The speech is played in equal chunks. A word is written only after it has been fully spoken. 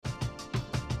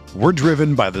We're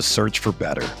driven by the search for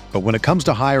better. But when it comes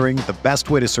to hiring, the best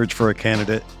way to search for a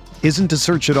candidate isn't to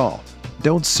search at all.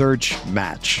 Don't search,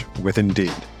 match with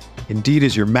Indeed. Indeed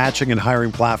is your matching and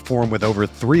hiring platform with over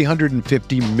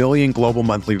 350 million global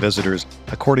monthly visitors,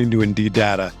 according to Indeed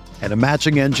data, and a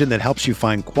matching engine that helps you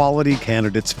find quality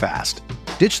candidates fast.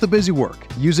 Ditch the busy work.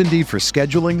 Use Indeed for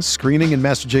scheduling, screening, and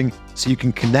messaging so you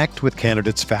can connect with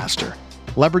candidates faster.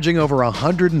 Leveraging over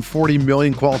 140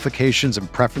 million qualifications and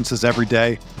preferences every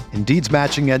day, Indeed's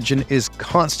matching engine is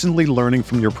constantly learning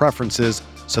from your preferences,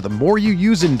 so the more you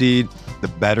use Indeed, the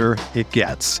better it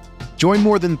gets. Join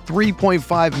more than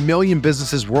 3.5 million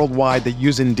businesses worldwide that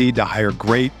use Indeed to hire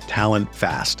great talent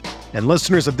fast. And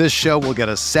listeners of this show will get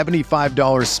a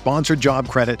 $75 sponsored job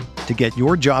credit to get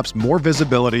your jobs more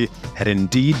visibility at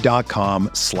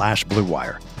Indeed.com/Blue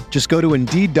Wire. Just go to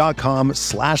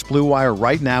Indeed.com/Blue Wire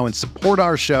right now and support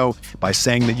our show by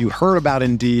saying that you heard about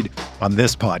Indeed on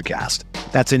this podcast.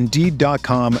 That's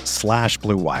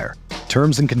Indeed.com/Blue Wire.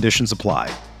 Terms and conditions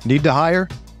apply. Need to hire?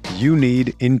 You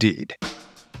need Indeed.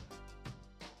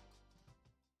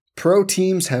 Pro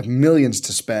teams have millions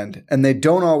to spend, and they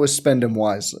don't always spend them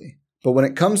wisely. But when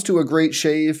it comes to a great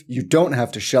shave, you don't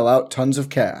have to shell out tons of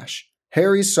cash.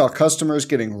 Harry's saw customers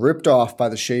getting ripped off by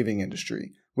the shaving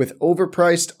industry with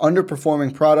overpriced,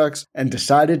 underperforming products and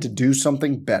decided to do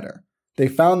something better. They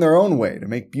found their own way to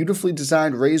make beautifully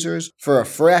designed razors for a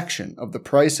fraction of the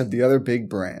price of the other big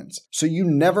brands, so you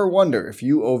never wonder if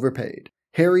you overpaid.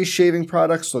 Harry's shaving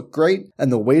products look great,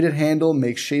 and the weighted handle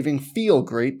makes shaving feel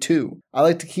great too. I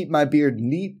like to keep my beard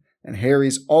neat, and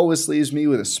Harry's always leaves me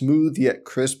with a smooth yet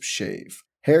crisp shave.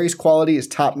 Harry's quality is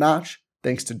top-notch,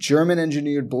 thanks to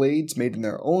German-engineered blades made in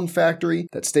their own factory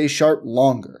that stay sharp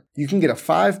longer. You can get a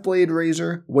 5-blade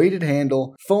razor, weighted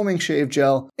handle, foaming shave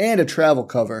gel, and a travel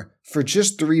cover for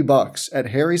just $3 at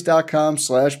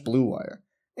harrys.com/Blue Wire.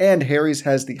 And Harry's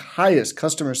has the highest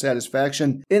customer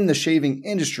satisfaction in the shaving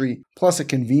industry, plus a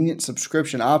convenient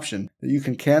subscription option that you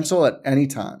can cancel at any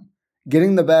time.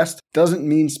 Getting the best doesn't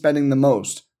mean spending the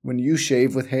most when you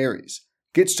shave with Harry's.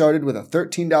 Get started with a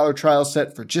 $13 trial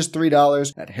set for just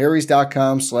 $3 at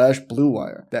harrys.com/Blue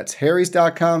Wire. That's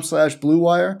harrys.com/Blue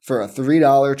Wire for a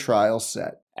 $3 trial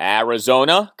set.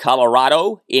 Arizona,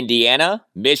 Colorado, Indiana,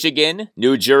 Michigan,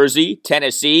 New Jersey,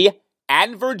 Tennessee,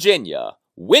 and Virginia.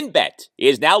 WynnBET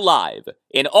is now live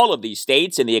in all of these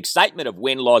states, and the excitement of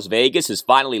Wynn Las Vegas has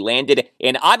finally landed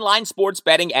in online sports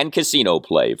betting and casino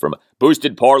play. From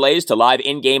boosted parlays to live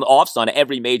in-game offs on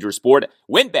every major sport,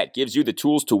 WynnBET gives you the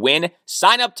tools to win.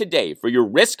 Sign up today for your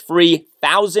risk-free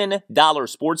 $1,000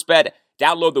 sports bet.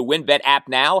 Download the WynnBET app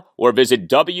now or visit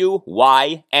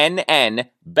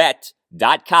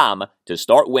wynnbet.com to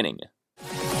start winning.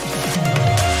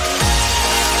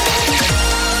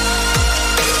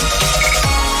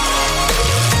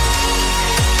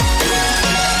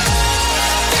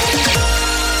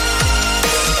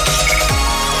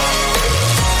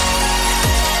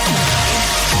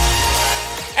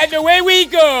 And away we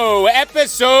go,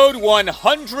 episode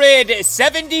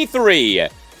 173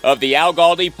 of the Al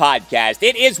Galdi podcast.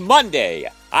 It is Monday,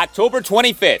 October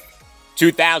 25th,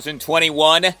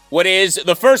 2021, what is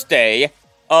the first day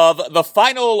of the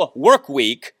final work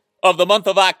week of the month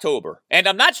of October. And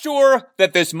I'm not sure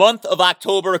that this month of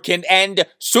October can end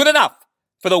soon enough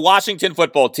for the Washington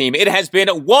football team. It has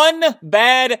been one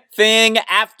bad thing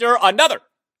after another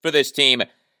for this team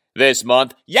this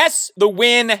month. Yes, the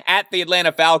win at the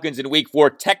Atlanta Falcons in Week 4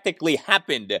 technically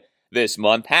happened this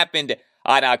month, happened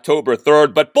on October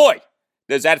 3rd, but boy,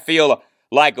 does that feel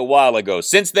like a while ago.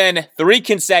 Since then, 3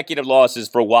 consecutive losses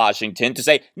for Washington, to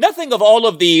say nothing of all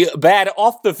of the bad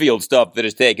off-the-field stuff that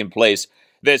has taken place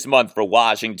this month for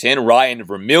Washington. Ryan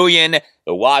Vermillion,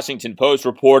 the Washington Post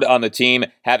report on the team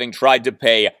having tried to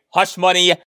pay hush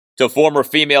money to former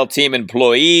female team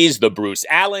employees, the Bruce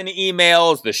Allen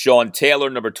emails, the Sean Taylor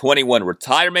number 21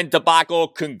 retirement debacle,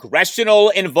 congressional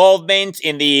involvement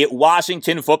in the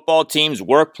Washington football team's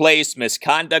workplace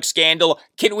misconduct scandal.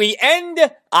 Can we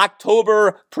end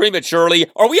October prematurely?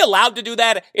 Are we allowed to do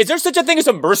that? Is there such a thing as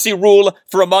a mercy rule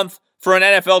for a month for an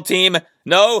NFL team?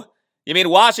 No? You mean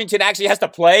Washington actually has to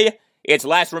play its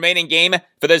last remaining game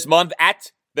for this month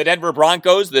at the Denver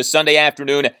Broncos this Sunday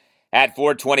afternoon at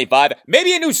 4:25.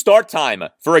 Maybe a new start time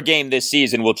for a game this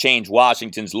season will change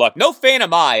Washington's luck. No fan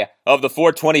am I of the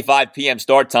 4:25 p.m.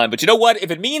 start time, but you know what?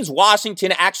 If it means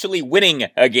Washington actually winning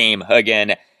a game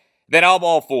again, then I'm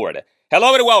all for it.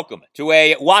 Hello and welcome to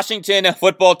a Washington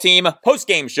football team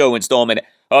post-game show installment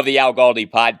of the Al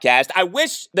Galdi podcast. I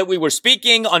wish that we were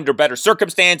speaking under better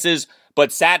circumstances,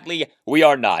 but sadly, we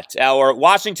are not. Our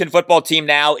Washington football team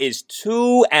now is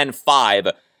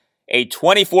 2-5, a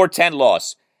 24-10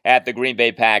 loss at the Green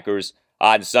Bay Packers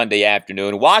on Sunday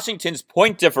afternoon. Washington's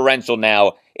point differential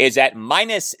now is at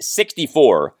minus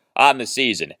 64 on the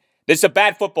season. This is a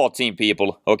bad football team,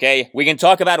 people, okay? We can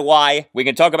talk about why. We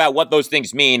can talk about what those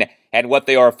things mean and what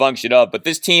they are a function of. But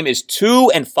this team is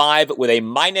 2-5 with a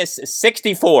minus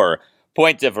 64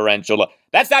 point differential.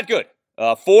 That's not good.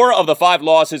 4 of the 5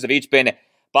 losses have each been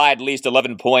by at least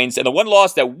 11 points. And the one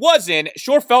loss that wasn't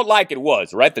sure felt like it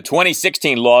was, right? The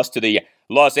 2016 loss to the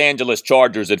Los Angeles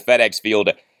Chargers at FedEx Field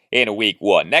in week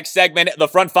 1. Next segment, the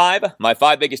front 5. My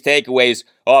 5 biggest takeaways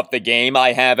off the game.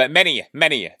 I have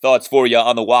many thoughts for you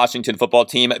on the Washington football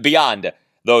team beyond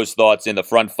those thoughts in the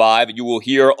front 5. You will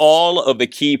hear all of the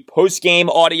key post-game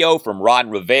audio from Ron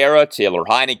Rivera, Taylor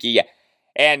Heineke,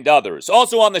 and others.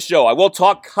 Also on the show, I will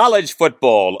talk college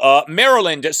football.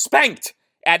 Maryland spanked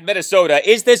at Minnesota.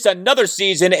 Is this another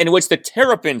season in which the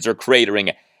Terrapins are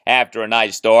cratering after a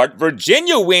nice start?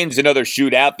 Virginia wins another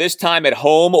shootout, this time at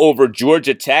home over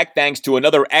Georgia Tech, thanks to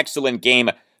another excellent game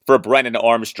for Brennan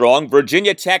Armstrong.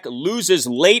 Virginia Tech loses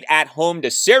late at home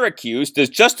to Syracuse. Does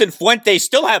Justin Fuente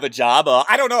still have a job?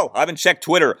 I don't know. I haven't checked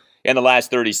Twitter in the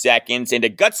last 30 seconds. And a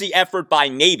gutsy effort by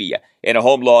Navy in a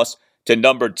home loss to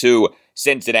number 2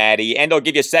 Cincinnati. And I'll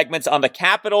give you segments on the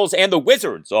Capitals and the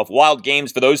Wizards off wild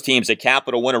games for those teams at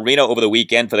Capital One Arena over the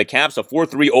weekend. For the Caps, a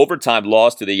 4-3 overtime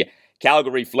loss to the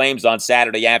Calgary Flames on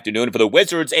Saturday afternoon. For the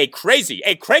Wizards, a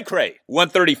cray-cray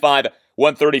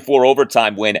 135-134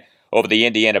 overtime win over the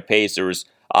Indiana Pacers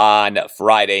on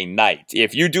Friday night.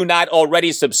 If you do not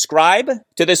already subscribe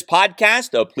to this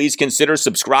podcast, please consider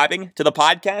subscribing to the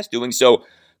podcast. Doing so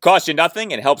costs you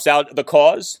nothing and helps out the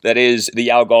cause that is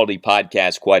the Al Galdi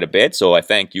podcast quite a bit. So I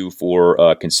thank you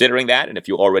for considering that. And if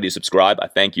you already subscribe, I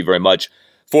thank you very much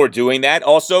for doing that.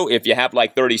 Also, if you have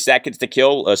like 30 seconds to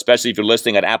kill, especially if you're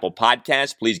listening on Apple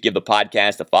Podcasts, please give the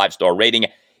podcast a 5-star rating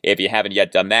if you haven't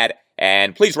yet done that.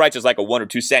 And please write us like a 1 or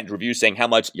 2 sentence review saying how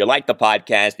much you like the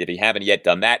podcast if you haven't yet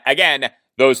done that. Again,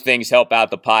 those things help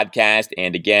out the podcast.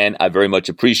 And again, I very much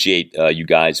appreciate you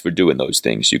guys for doing those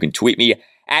things. You can tweet me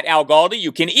at Al Galdi.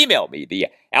 You can email me, the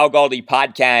Al Galdi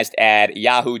podcast at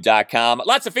yahoo.com.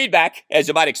 Lots of feedback, as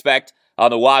you might expect,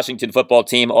 on the Washington football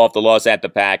team off the loss at the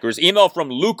Packers. Email from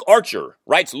Luke Archer.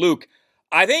 Writes Luke,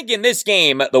 I think in this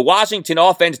game, the Washington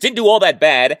offense didn't do all that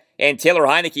bad, and Taylor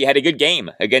Heineke had a good game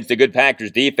against a good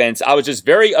Packers defense. I was just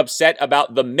very upset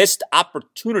about the missed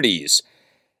opportunities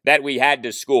that we had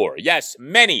to score. Yes,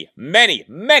 many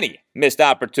missed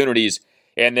opportunities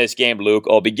in this game, Luke.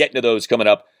 I'll be getting to those coming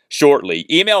up shortly.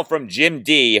 Email from Jim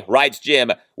D. Writes Jim,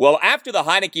 well, after the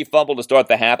Heineke fumble to start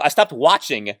the half, I stopped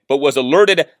watching, but was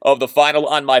alerted of the final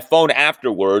on my phone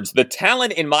afterwards. The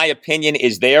talent, in my opinion,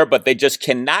 is there, but they just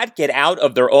cannot get out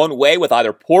of their own way with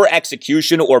either poor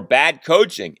execution or bad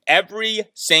coaching every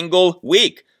single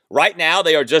week. Right now,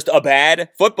 they are just a bad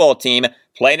football team,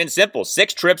 plain and simple.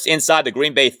 6 trips inside the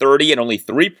Green Bay 30 and only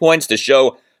 3 points to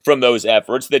show from those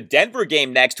efforts. The Denver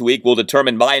game next week will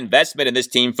determine my investment in this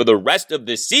team for the rest of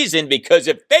the season, because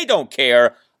if they don't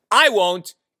care, I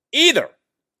won't either.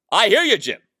 I hear you,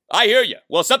 Jim. I hear you.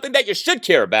 Well, something that you should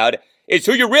care about is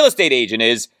who your real estate agent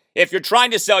is if you're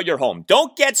trying to sell your home.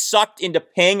 Don't get sucked into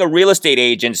paying a real estate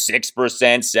agent 6%,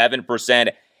 7%,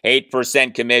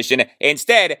 8% commission.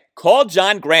 Instead, call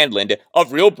John Grandland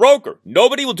of Real Broker.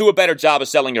 Nobody will do a better job of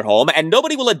selling your home, and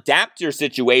nobody will adapt to your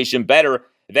situation better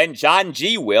than John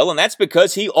G. will, and that's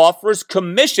because he offers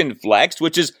commission flex,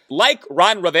 which is like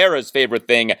Ron Rivera's favorite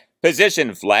thing,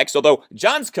 position flex, although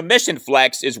John's commission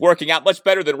flex is working out much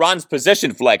better than Ron's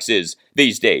position flex is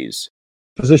these days.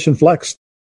 Position flex.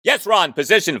 Yes, Ron,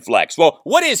 position flex. Well,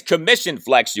 what is commission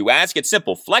flex, you ask? It's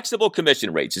simple, flexible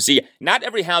commission rates. You see, not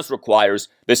every house requires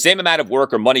the same amount of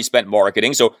work or money spent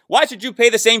marketing, so why should you pay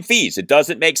the same fees? It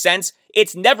doesn't make sense.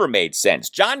 It's never made sense.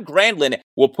 John Grandland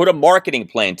will put a marketing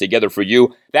plan together for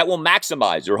you that will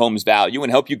maximize your home's value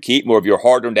and help you keep more of your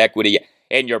hard-earned equity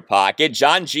in your pocket.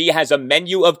 John G. has a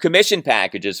menu of commission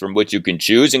packages from which you can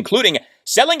choose, including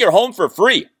selling your home for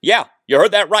free. Yeah, you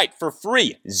heard that right, for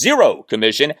free. 0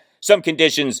 commission. Some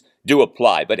conditions do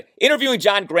apply, but interviewing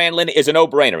John Grandland is a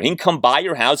no-brainer. He can come by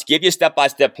your house, give you a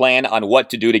step-by-step plan on what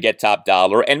to do to get top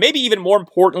dollar, and maybe even more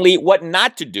importantly, what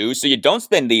not to do so you don't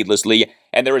spend needlessly,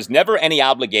 and there is never any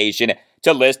obligation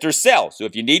to list or sell. So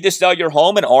if you need to sell your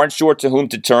home and aren't sure to whom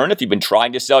to turn, if you've been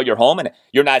trying to sell your home and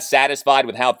you're not satisfied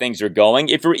with how things are going,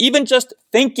 if you're even just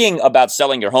thinking about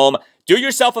selling your home, do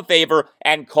yourself a favor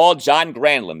and call John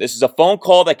Grandland. This is a phone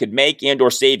call that could make and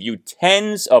or save you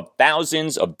tens of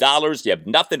thousands of dollars. You have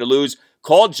nothing to lose.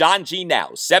 Call John G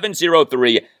now,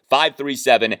 703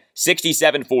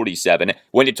 888-537-6747.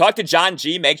 When you talk to John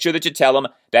G., make sure that you tell him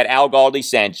that Al Galdi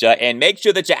sent you, and make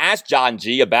sure that you ask John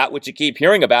G. about what you keep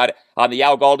hearing about on the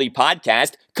Al Galdi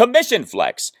podcast, Commission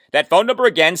Flex. That phone number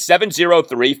again,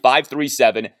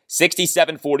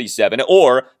 703-537-6747,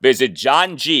 or visit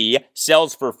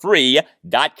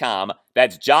johngsellsforfree.com.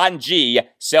 That's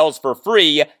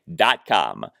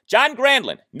johngsellsforfree.com. John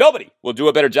Grandland, nobody will do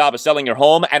a better job of selling your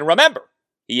home, and remember,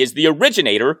 he is the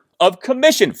originator of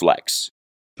Commission Flex.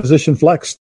 Position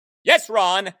Flex. Yes,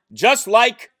 Ron, just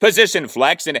like Position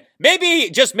Flex, and maybe,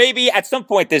 just maybe, at some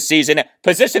point this season,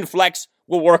 Position Flex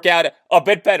will work out a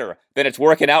bit better than it's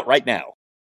working out right now.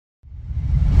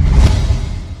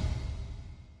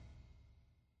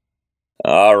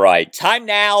 All right, time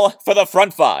now for the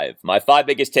front five. My five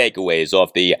biggest takeaways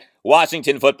off the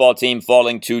Washington football team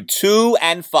falling to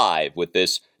 2-5 with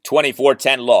this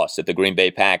 24-10 loss at the Green Bay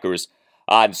Packers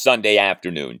on Sunday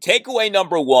afternoon. Takeaway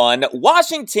number one,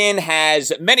 Washington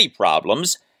has many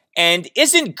problems and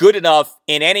isn't good enough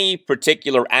in any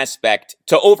particular aspect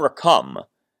to overcome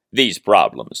these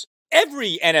problems.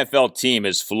 Every NFL team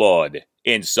is flawed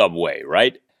in some way,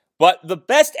 right? But the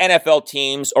best NFL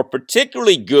teams are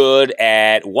particularly good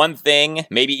at one thing,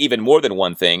 maybe even more than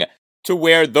one thing, to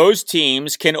where those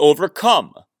teams can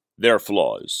overcome their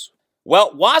flaws.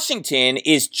 Well, Washington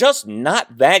is just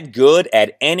not that good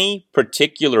at any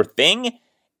particular thing,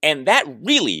 and that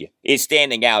really is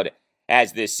standing out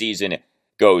as this season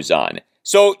goes on.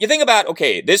 So you think about,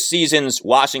 okay, this season's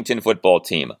Washington football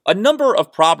team, a number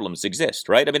of problems exist,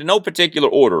 right? I mean, in no particular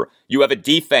order. You have a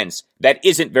defense that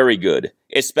isn't very good,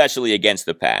 especially against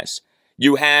the pass.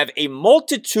 You have a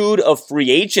multitude of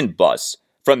free agent busts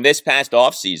from this past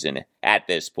offseason at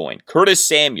this point. Curtis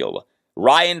Samuel,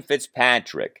 Ryan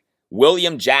Fitzpatrick,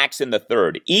 William Jackson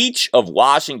III, each of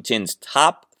Washington's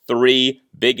top three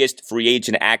biggest free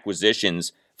agent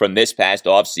acquisitions from this past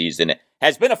offseason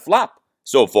has been a flop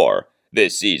so far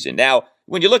this season. Now,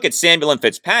 when you look at Samuel and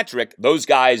Fitzpatrick, those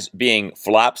guys being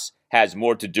flops has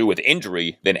more to do with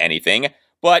injury than anything.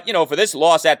 But, for this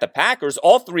loss at the Packers,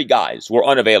 all three guys were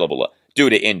unavailable due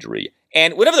to injury.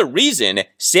 And whatever the reason,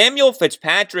 Samuel,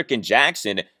 Fitzpatrick, and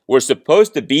Jackson were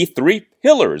supposed to be three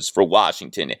pillars for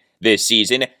Washington this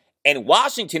season. And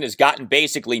Washington has gotten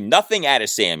basically nothing out of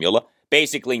Samuel,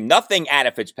 basically nothing out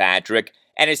of Fitzpatrick,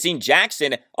 and has seen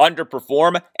Jackson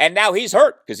underperform, and now he's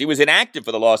hurt because he was inactive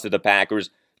for the loss of the Packers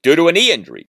due to a knee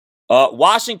injury.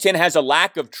 Washington has a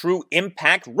lack of true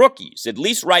impact rookies. At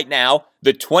least right now,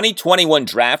 the 2021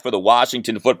 draft for the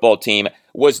Washington football team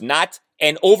was not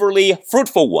an overly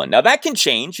fruitful one. Now, that can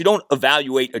change. You don't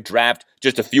evaluate a draft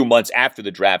just a few months after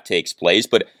the draft takes place,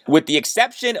 but with the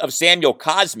exception of Samuel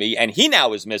Cosmi, and he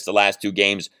now has missed the last two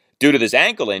games due to this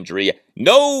ankle injury,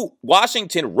 no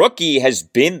Washington rookie has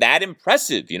been that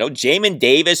impressive. Jamin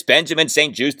Davis, Benjamin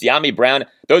St-Juste, De'Ami Brown,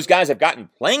 those guys have gotten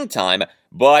playing time,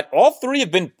 but all three have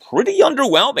been pretty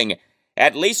underwhelming,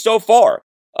 at least so far.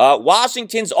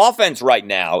 Washington's offense right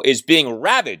now is being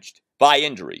ravaged by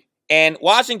injury, and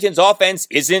Washington's offense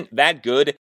isn't that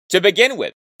good to begin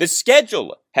with. The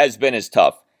schedule has been as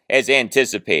tough as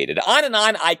anticipated. On and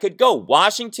on I could go.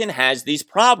 Washington has these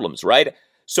problems, right?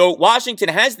 So Washington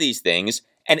has these things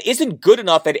and isn't good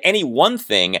enough at any one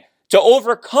thing to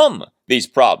overcome these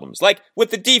problems. Like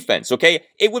with the defense, okay?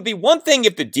 It would be one thing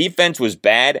if the defense was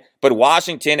bad, but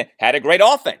Washington had a great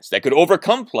offense that could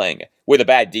overcome playing with a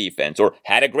bad defense, or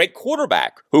had a great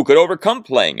quarterback who could overcome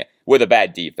playing with a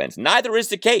bad defense. Neither is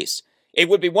the case. It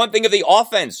would be one thing if the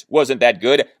offense wasn't that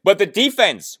good, but the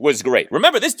defense was great.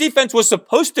 Remember, this defense was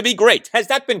supposed to be great. Has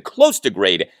not been close to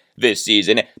great this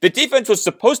season. The defense was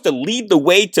supposed to lead the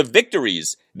way to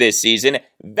victories this season.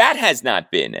 That has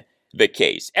not been the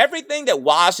case. Everything that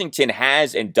Washington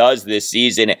has and does this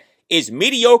season is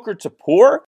mediocre to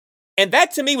poor, and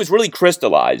that to me was really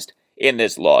crystallized in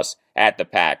this loss at the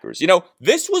Packers.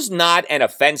 This was not an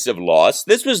offensive loss.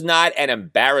 This was not an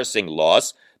embarrassing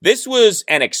loss. This was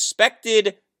an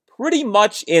expected, pretty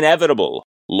much inevitable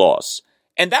loss.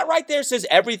 And that right there says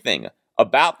everything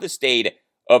about the state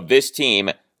of this team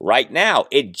right now.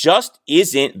 It just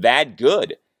isn't that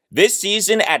good. This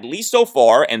season, at least so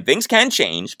far, and things can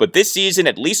change, but this season,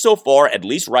 at least so far, at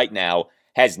least right now,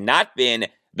 has not been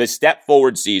the step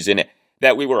forward season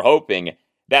that we were hoping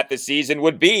that the season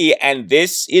would be. And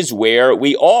this is where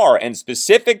we are. And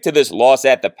specific to this loss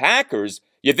at the Packers,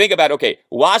 you think about, okay,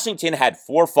 Washington had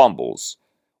 4 fumbles.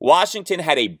 Washington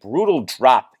had a brutal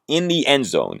drop in the end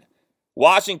zone.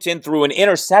 Washington threw an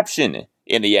interception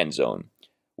in the end zone.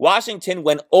 Washington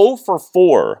went 0 for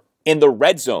 4 in the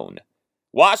red zone.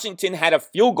 Washington had a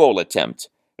field goal attempt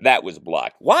that was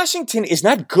blocked. Washington is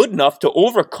not good enough to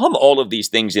overcome all of these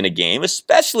things in a game,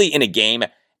 especially in a game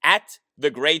at the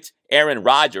great Aaron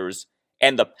Rodgers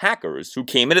and the Packers, who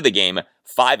came into the game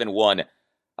 5-1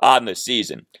 on the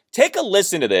season. Take a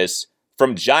listen to this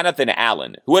from Jonathan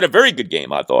Allen, who had a very good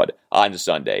game, I thought, on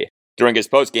Sunday during his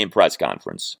post-game press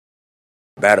conference.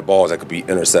 Batted balls that could be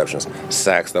interceptions,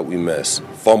 sacks that we miss,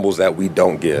 fumbles that we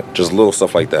don't get, just little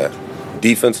stuff like that.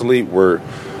 Defensively, we're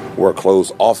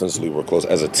close. Offensively, we're close.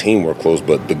 As a team, we're close,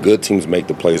 but the good teams make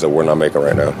the plays that we're not making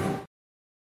right now.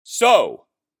 So,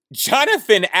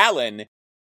 Jonathan Allen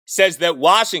says that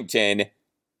Washington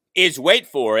is, wait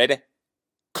for it,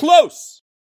 close.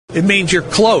 It means you're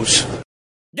close.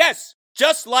 Yes,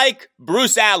 just like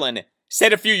Bruce Allen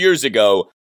said a few years ago.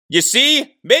 You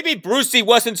see, maybe Brucey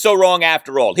wasn't so wrong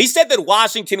after all. He said that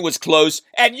Washington was close,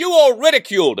 and you all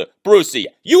ridiculed Brucey.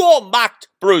 You all mocked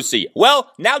Brucey.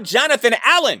 Well, now Jonathan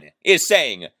Allen is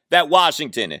saying that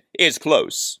Washington is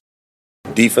close.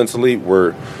 Defensively,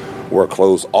 we're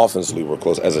close. Offensively, we're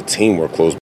close. As a team, we're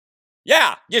close.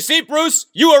 Yeah, you see, Bruce,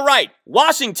 you were right.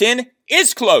 Washington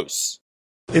is close.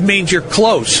 It means you're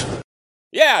close.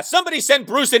 Yeah, somebody send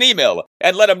Bruce an email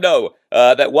and let him know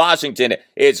that Washington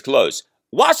is close.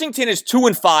 Washington is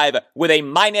 2-5 with a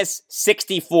minus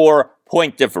 64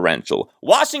 point differential.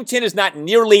 Washington is not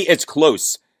nearly as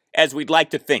close as we'd like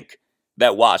to think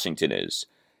that Washington is.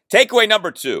 Takeaway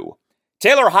number 2,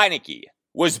 Taylor Heinicke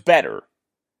was better,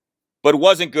 but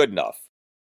wasn't good enough.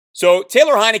 So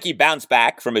Taylor Heinicke bounced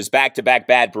back from his back-to-back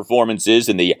bad performances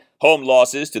in the home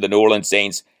losses to the New Orleans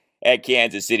Saints at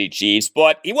Kansas City Chiefs,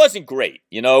 but he wasn't great.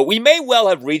 You know, we may well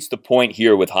have reached the point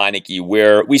here with Heinicke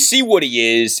where we see what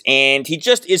he is, and he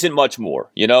just isn't much more.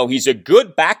 You know, he's a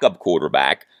good backup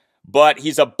quarterback, but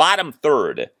he's a bottom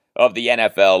third of the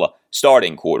NFL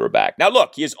starting quarterback. Now,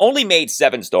 look, he has only made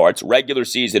 7 starts, regular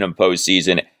season and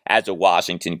postseason, as a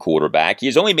Washington quarterback. He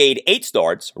has only made 8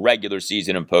 starts, regular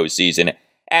season and postseason,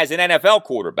 as an NFL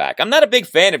quarterback. I'm not a big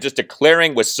fan of just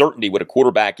declaring with certainty what a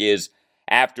quarterback is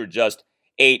after just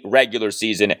 8 regular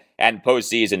season and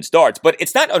postseason starts. But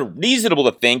it's not unreasonable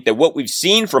to think that what we've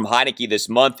seen from Heinicke this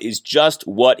month is just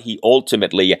what he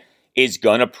ultimately is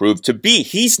going to prove to be.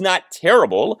 He's not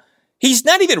terrible. He's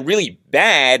not even really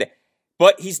bad,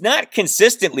 but he's not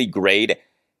consistently great.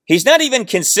 He's not even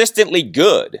consistently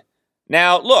good.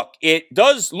 Now, look, it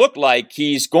does look like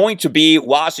he's going to be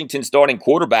Washington's starting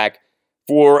quarterback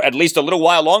for at least a little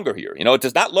while longer here. You know, it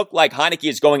does not look like Heinicke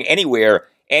is going anywhere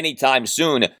anytime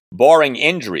soon, barring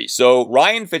injury. So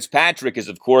Ryan Fitzpatrick is,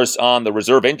 of course, on the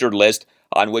reserve injured list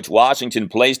on which Washington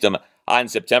placed him on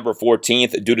September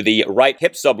 14th due to the right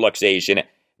hip subluxation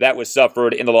that was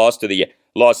suffered in the loss to the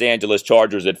Los Angeles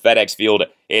Chargers at FedEx Field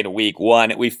in Week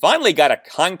 1. We finally got a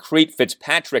concrete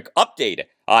Fitzpatrick update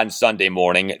on Sunday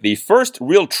morning, the first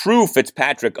real true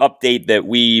Fitzpatrick update that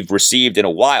we've received in a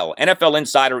while. NFL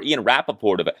insider Ian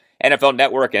Rappaport of NFL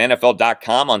Network and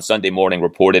NFL.com on Sunday morning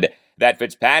reported that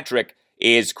Fitzpatrick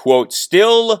is, quote,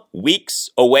 still weeks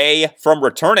away from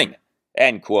returning,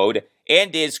 end quote,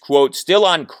 and is, quote, still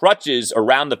on crutches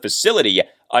around the facility,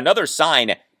 another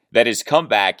sign that his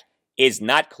comeback is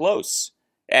not close,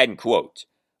 end quote.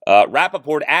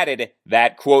 Rappaport added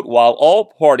that, quote, while all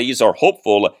parties are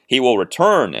hopeful he will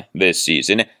return this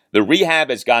season, the rehab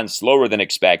has gone slower than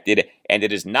expected, and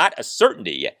it is not a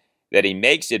certainty that he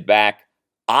makes it back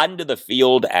onto the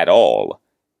field at all,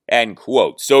 end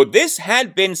quote. So this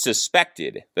had been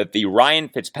suspected that the Ryan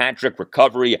Fitzpatrick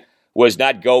recovery was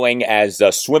not going as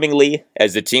swimmingly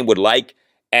as the team would like.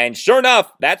 And sure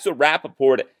enough, that's what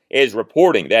Rappaport is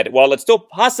reporting, that while it's still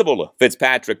possible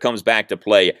Fitzpatrick comes back to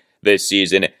play this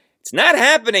season, it's not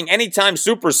happening anytime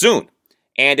super soon.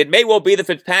 And it may well be that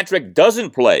Fitzpatrick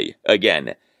doesn't play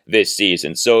again this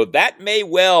season. So that may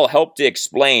well help to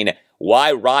explain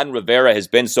why Ron Rivera has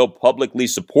been so publicly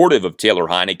supportive of Taylor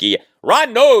Heinicke.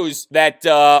 Ron knows that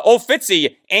old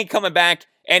Fitzy ain't coming back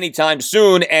anytime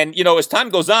soon. And, you know, as time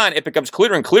goes on, it becomes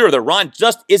clearer and clearer that Ron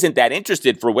just isn't that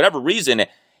interested, for whatever reason,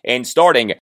 in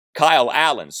starting Kyle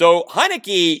Allen. So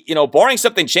Heinicke, you know, barring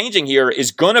something changing here,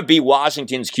 is going to be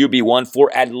Washington's QB1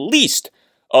 for at least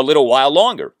a little while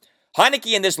longer.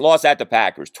 Heinicke in this loss at the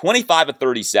Packers, 25 of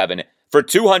 37 for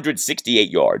 268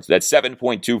 yards. That's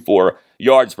 7.24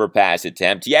 yards per pass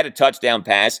attempt. He had a touchdown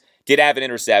pass, did have an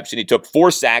interception. He took 4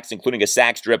 sacks, including a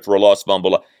sack strip for a lost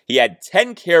fumble. He had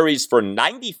 10 carries for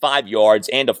 95 yards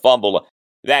and a fumble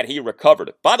that he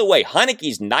recovered. By the way,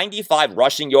 Heinicke's 95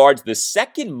 rushing yards, the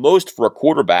second most for a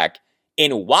quarterback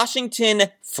in Washington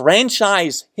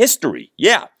franchise history.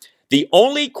 Yeah, the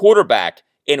only quarterback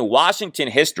in Washington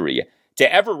history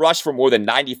to ever rush for more than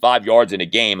 95 yards in a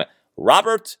game,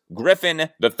 Robert Griffin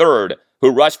III, who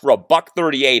rushed for a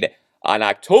 $138 on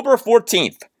October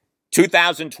 14th,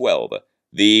 2012.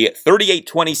 The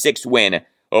 38-26 win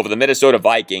over the Minnesota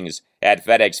Vikings at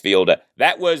FedEx Field.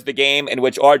 That was the game in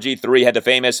which RG3 had the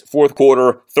famous fourth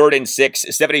quarter, 3rd and 6,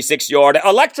 76-yard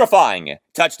electrifying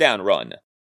touchdown run.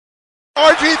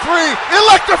 RG3,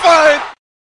 electrifying!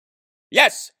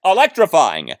 Yes,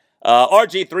 electrifying.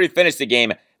 RG3 finished the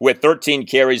game with 13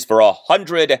 carries for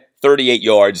 138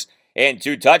 yards and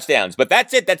 2 touchdowns. But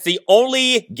that's it. That's the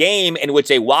only game in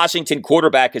which a Washington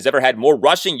quarterback has ever had more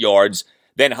rushing yards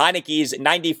than Heineke's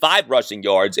 95 rushing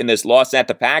yards in this loss at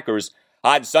the Packers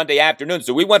on Sunday afternoon.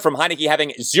 So we went from Heinicke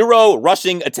having 0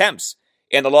 rushing attempts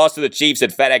in the loss to the Chiefs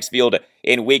at FedEx Field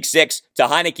in Week 6 to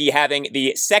Heinicke having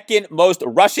the second most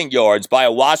rushing yards by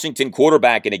a Washington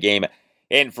quarterback in a game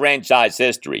in franchise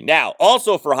history. Now,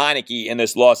 also for Heinicke in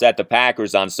this loss at the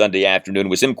Packers on Sunday afternoon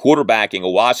was him quarterbacking a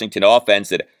Washington offense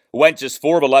that went just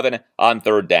 4 of 11 on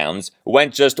 3rd downs,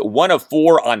 went just 1 of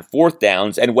 4 on 4th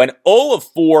downs, and went 0 of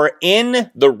 4 in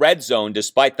the red zone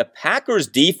despite the Packers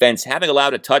defense having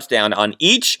allowed a touchdown on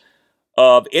each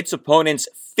of its opponent's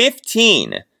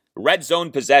 15 red zone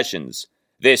possessions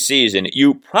this season.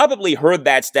 You probably heard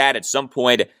that stat at some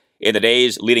point in the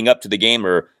days leading up to the game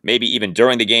or maybe even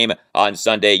during the game on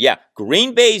Sunday. Yeah,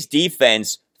 Green Bay's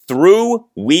defense through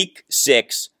Week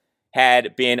 6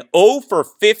 had been 0 for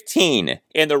 15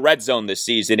 in the red zone this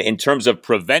season in terms of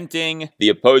preventing the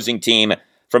opposing team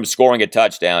from scoring a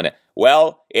touchdown.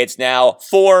 Well, it's now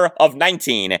 4 of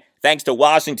 19, thanks to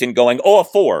Washington going 0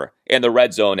 of 4 in the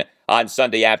red zone on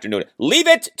Sunday afternoon. Leave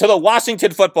it to the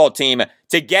Washington football team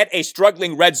to get a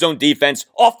struggling red zone defense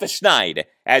off the schneid,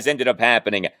 as ended up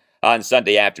happening on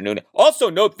Sunday afternoon.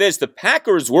 Also note this, the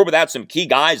Packers were without some key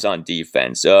guys on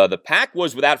defense. The Pack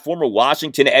was without former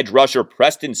Washington edge rusher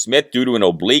Preston Smith due to an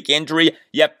oblique injury,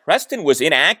 yet Preston was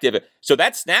inactive, so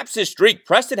that snaps his streak.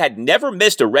 Preston had never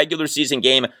missed a regular season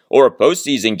game or a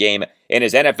postseason game in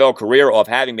his NFL career off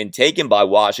having been taken by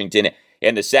Washington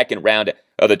in the second round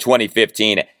of the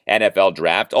 2015 NFL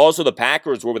Draft. Also, the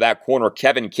Packers were without corner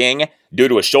Kevin King due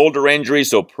to a shoulder injury,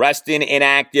 so Preston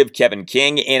inactive, Kevin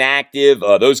King inactive,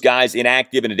 those guys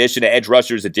inactive in addition to edge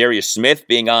rushers Darius Smith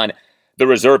being on the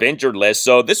reserve injured list.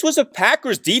 So this was a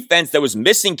Packers defense that was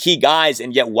missing key guys,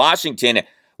 and yet Washington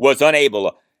was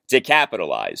unable to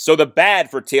capitalize. So the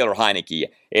bad for Taylor Heinicke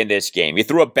in this game. He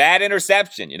threw a bad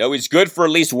interception. You know, he's good for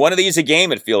at least one of these a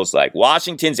game, it feels like.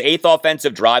 Washington's 8th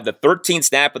offensive drive, the 13th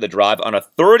snap of the drive on a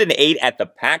 3rd and 8 at the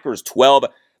Packers 12,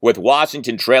 with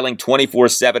Washington trailing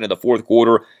 24-7 in the fourth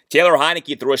quarter. Taylor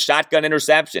Heinicke threw a shotgun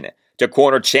interception to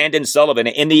corner Chandon Sullivan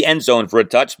in the end zone for a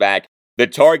touchback. The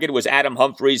target was Adam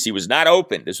Humphries. He was not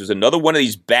open. This was another one of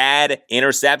these bad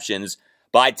interceptions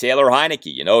by Taylor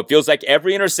Heinicke. You know, it feels like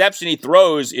every interception he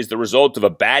throws is the result of a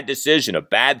bad decision, a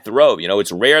bad throw. You know,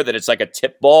 it's rare that it's like a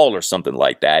tip ball or something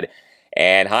like that.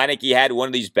 And Heinicke had one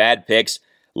of these bad picks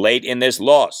late in this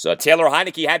loss. Taylor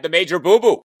Heinicke had the major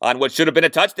boo-boo on what should have been a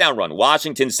touchdown run.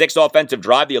 Washington's 6th offensive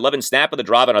drive, the 11th snap of the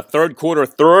drive on a 3rd quarter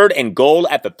 3rd and goal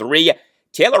at the 3.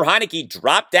 Taylor Heinicke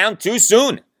dropped down too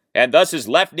soon, and thus his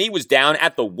left knee was down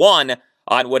at the 1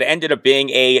 on what ended up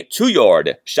being a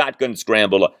 2-yard shotgun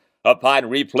scramble. Upon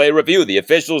replay review, the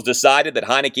officials decided that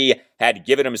Heinicke had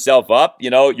given himself up. You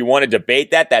know, you want to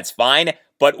debate that, that's fine.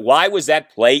 But why was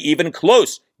that play even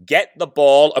close? Get the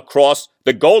ball across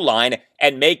the goal line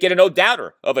and make it a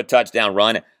no-doubter of a touchdown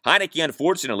run. Heinicke,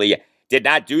 unfortunately, did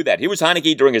not do that. Here was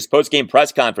Heinicke during his post-game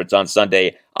press conference on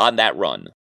Sunday on that run.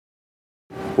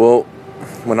 Well,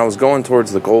 when I was going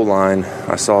towards the goal line,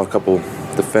 I saw a couple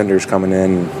defenders coming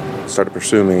in and started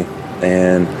pursuing me.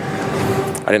 And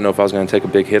I didn't know if I was going to take a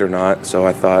big hit or not, so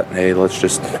I thought, hey, let's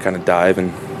just kind of dive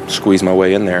and squeeze my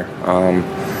way in there.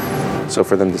 So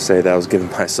for them to say that I was giving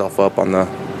myself up on the,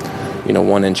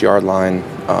 1-inch yard line,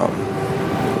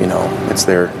 it's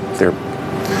their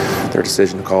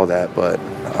decision to call that, but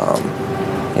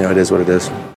it is what it is.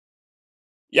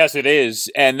 Yes, it is.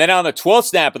 And then on the 12th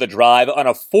snap of the drive, on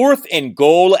a 4th and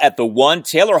goal at the 1,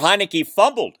 Taylor Heinicke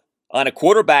fumbled on a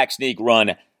quarterback sneak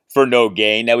run for no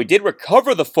gain. Now, he did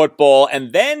recover the football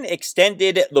and then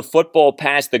extended the football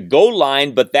past the goal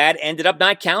line, but that ended up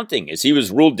not counting as he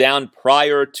was ruled down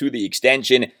prior to the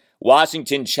extension.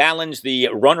 Washington challenged the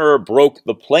runner broke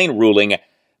the plane ruling,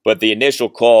 but the initial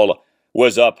call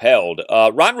was upheld.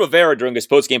 Ron Rivera, during his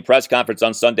postgame press conference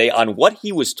on Sunday, on what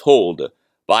he was told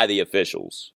by the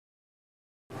officials.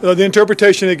 The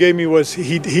interpretation they gave me was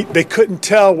they couldn't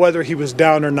tell whether he was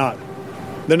down or not.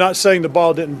 They're not saying the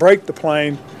ball didn't break the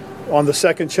plane on the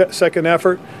second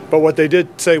effort, but what they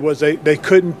did say was they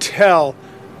couldn't tell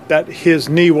that his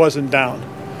knee wasn't down.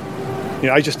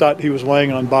 I just thought he was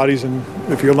laying on bodies, and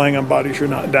if you're laying on bodies, you're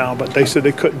not down. But they said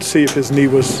they couldn't see if his knee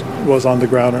was on the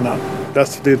ground or not.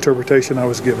 That's the interpretation I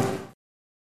was given.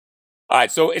 All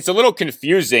right, so it's a little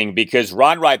confusing because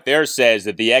Ron right there says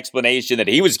that the explanation that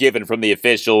he was given from the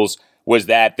officials was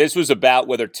that this was about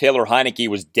whether Taylor Heinicke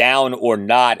was down or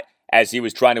not as he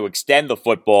was trying to extend the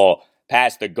football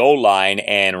past the goal line.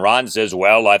 And Ron says,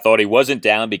 well, I thought he wasn't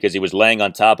down because he was laying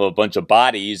on top of a bunch of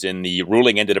bodies. And the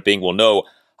ruling ended up being, well, no,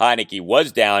 Heinicke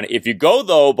was down. If you go,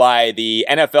 though, by the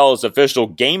NFL's official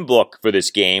game book for this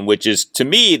game, which is, to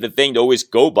me, the thing to always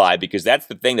go by because that's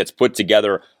the thing that's put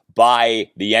together by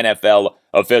the NFL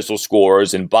official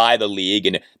scores and by the league,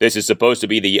 and this is supposed to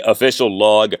be the official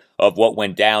log of what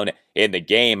went down in the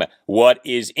game. What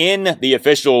is in the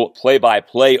official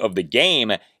play-by-play of the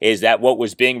game is that what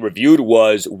was being reviewed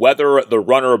was whether the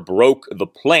runner broke the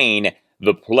plane.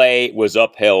 The play was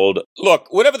upheld. Look,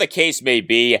 whatever the case may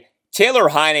be,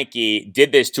 Taylor Heinicke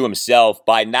did this to himself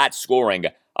by not scoring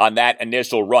on that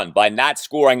initial run, by not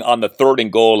scoring on the 3rd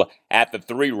and goal at the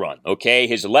 3 run, okay?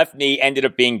 His left knee ended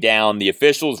up being down. The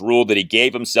officials ruled that he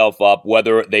gave himself up.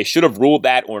 Whether they should have ruled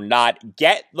that or not,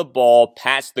 get the ball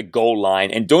past the goal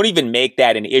line and don't even make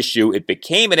that an issue. It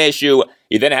became an issue.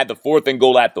 You then had the 4th and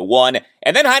goal at the 1,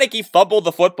 and then Heinicke fumbled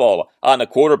the football on the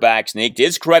quarterback sneak. To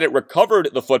his credit, recovered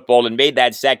the football and made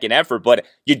that second effort, but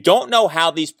you don't know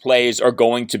how these plays are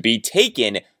going to be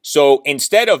taken. So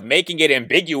instead of making it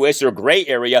ambiguous or gray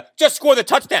area, just score the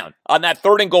touchdown on that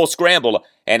 3rd and goal scramble.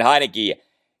 And Heinicke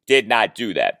did not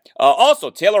do that. Also,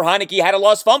 Taylor Heinicke had a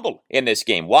lost fumble in this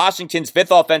game. Washington's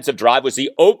 5th offensive drive was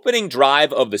the opening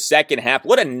drive of the second half.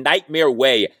 What a nightmare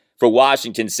way for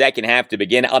Washington's second half to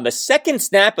begin. On the second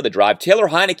snap of the drive, Taylor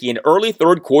Heinicke, an early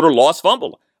 3rd quarter lost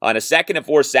fumble on a 2nd and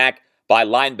 4 sack by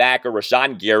linebacker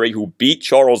Rashawn Gary, who beat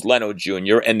Charles Leno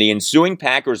Jr., and the ensuing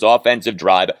Packers offensive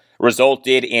drive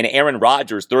resulted in Aaron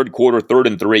Rodgers' 3rd quarter, 3rd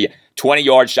and 3,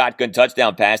 20-yard shotgun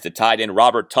touchdown pass to tight end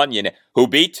Robert Tonyan, who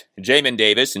beat Jamin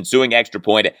Davis. Ensuing extra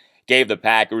point gave the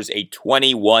Packers a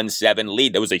 21-7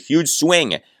 lead. That was a huge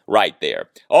swing right there.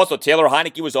 Also, Taylor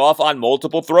Heinicke was off on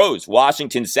multiple throws.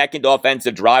 Washington's 2nd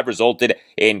offensive drive resulted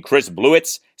in Chris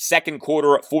Blewett's 2nd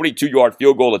quarter 42-yard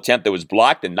field goal attempt that was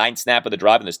blocked. The 9th snap of the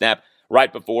drive, and the snap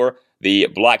right before the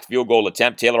blocked field goal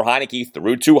attempt, Taylor Heinicke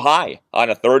threw too high on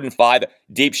a 3rd and 5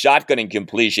 deep shotgunning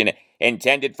completion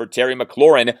intended for Terry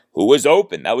McLaurin, who was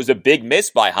open. That was a big miss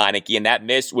by Heinicke, and that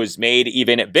miss was made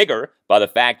even bigger by the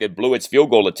fact that Blewett's field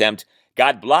goal attempt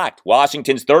got blocked.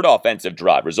 Washington's 3rd offensive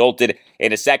drive resulted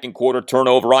in a 2nd quarter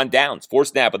turnover on downs. 4th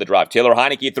snap of the drive, Taylor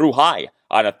Heinicke threw high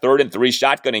on a 3rd and 3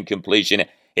 shotgunning completion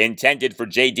intended for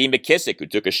J.D. McKissick, who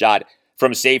took a shot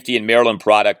from safety and Maryland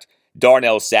product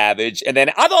Darnell Savage. And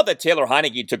then I thought that Taylor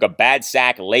Heinicke took a bad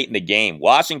sack late in the game.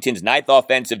 Washington's 9th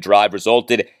offensive drive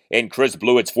resulted in Chris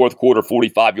Blewett's 4th quarter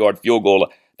 45-yard field goal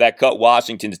that cut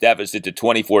Washington's deficit to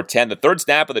 24-10. The 3rd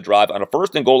snap of the drive on a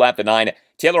 1st and goal at the 9,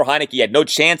 Taylor Heinicke had no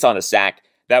chance on a sack.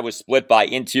 That was split by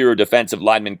interior defensive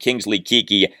lineman Kingsley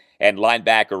Keke and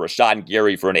linebacker Rashawn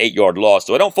Gary for an 8-yard loss.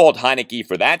 So I don't fault Heinicke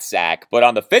for that sack. But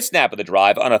on the 5th snap of the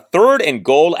drive, on a 3rd and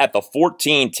goal at the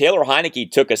 14, Taylor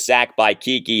Heinicke took a sack by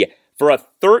Keke for a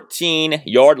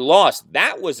 13-yard loss.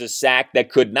 That was a sack that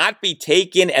could not be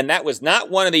taken, and that was not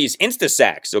one of these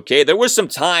insta-sacks, okay? There was some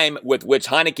time with which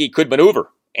Heinicke could maneuver,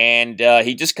 and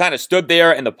he just kind of stood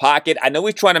there in the pocket. I know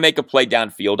he's trying to make a play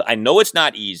downfield. I know it's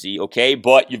not easy, okay?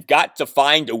 But you've got to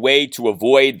find a way to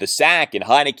avoid the sack, and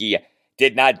Heinicke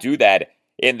did not do that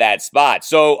in that spot.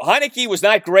 So Heinicke was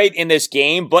not great in this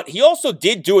game, but he also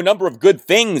did do a number of good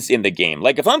things in the game.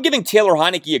 Like if I'm giving Taylor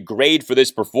Heinicke a grade for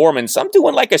this performance, I'm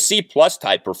doing like a C+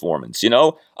 type performance, you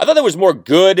know? I thought there was more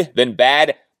good than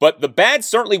bad, but the bad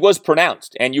certainly was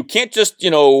pronounced. And you can't just,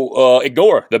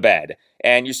 ignore the bad.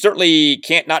 And you certainly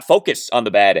can't not focus on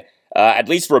the bad, at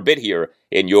least for a bit here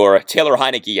in your Taylor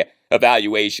Heinicke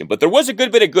evaluation. But there was a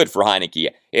good bit of good for Heinicke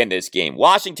in this game.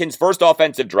 Washington's 1st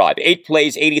offensive drive, 8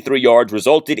 plays, 83 yards,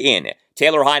 resulted in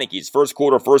Taylor Heinicke's 1st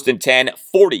quarter, 1st and 10,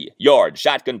 40-yard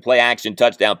shotgun play action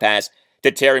touchdown pass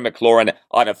to Terry McLaurin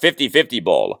on a 50-50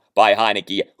 ball by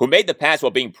Heinicke, who made the pass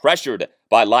while being pressured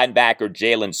by linebacker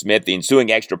Jalen Smith. The ensuing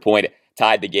extra point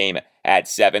tied the game at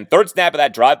 7. 3rd snap of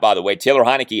that drive, by the way, Taylor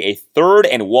Heinicke, a 3rd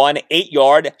and 1,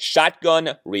 8-yard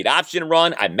shotgun read option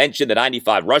run. I mentioned the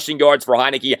 95 rushing yards for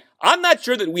Heinicke. I'm not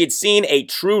sure that we had seen a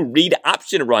true read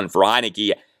option run for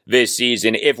Heinicke this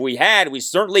season. If we had, we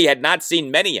certainly had not seen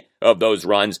many of those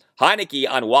runs. Heinicke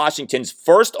on Washington's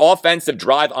 1st offensive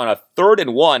drive on a 3rd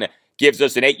and 1 gives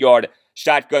us an 8-yard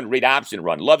shotgun read option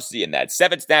run. Love seeing that.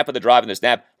 7th snap of the drive, and the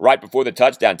snap right before the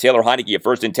touchdown. Taylor Heinicke, a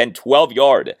 1st and 10,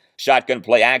 12-yard shotgun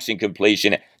play action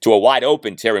completion to a wide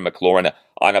open Terry McLaurin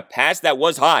on a pass that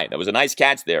was high. That was a nice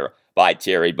catch there by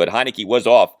Terry, but Heinicke was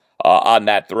off on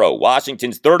that throw.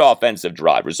 Washington's third offensive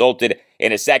drive resulted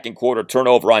in a second quarter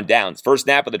turnover on downs. First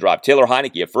snap of the drive, Taylor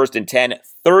Heinicke at 1st and 10,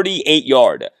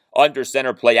 38-yard under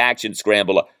center play action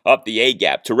scramble up the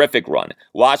A-gap. Terrific run.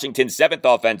 Washington's seventh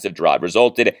offensive drive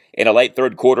resulted in a late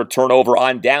third quarter turnover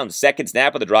on downs. Second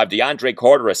snap of the drive, DeAndre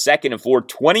Carter, a 2nd and 4,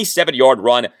 27-yard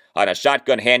run on a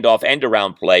shotgun handoff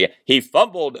end-around play. He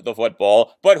fumbled the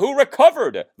football, but who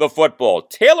recovered the football?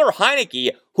 Taylor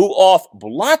Heinicke, who off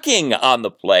blocking on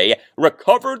the play,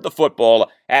 recovered the football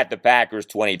at the Packers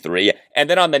 23. And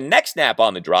then on the next snap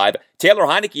on the drive, Taylor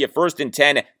Heinicke at 1st and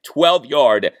 10,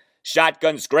 12-yard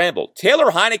shotgun scramble.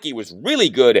 Taylor Heinicke was really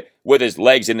good with his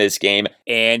legs in this game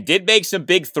and did make some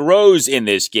big throws in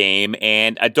this game,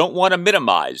 and I don't want to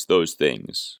minimize those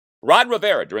things. Ron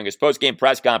Rivera during his post-game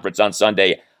press conference on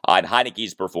Sunday on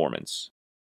Heinicke's performance.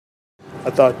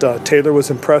 I thought Taylor was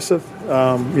impressive.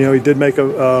 He did make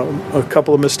a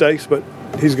couple of mistakes, but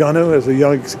he's going to, as a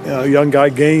young guy,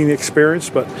 gain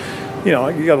experience. But you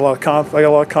got a lot of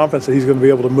confidence that he's going to be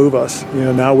able to move us.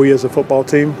 Now we as a football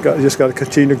team just got to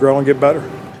continue to grow and get better.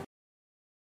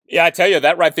 Yeah, I tell you,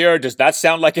 that right there does not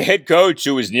sound like a head coach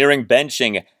who is nearing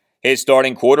benching his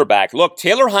starting quarterback. Look,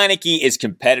 Taylor Heinicke is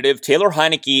competitive. Taylor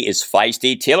Heinicke is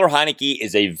feisty. Taylor Heinicke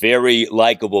is a very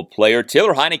likable player.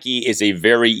 Taylor Heinicke is a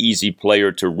very easy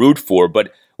player to root for.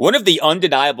 But one of the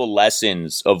undeniable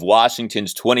lessons of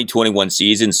Washington's 2021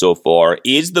 season so far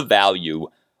is the value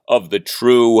of the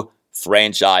true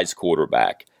franchise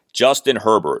quarterback. Justin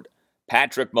Herbert,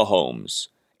 Patrick Mahomes,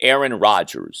 Aaron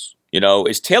Rodgers.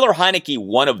 Is Taylor Heinicke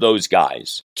one of those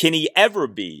guys? Can he ever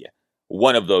be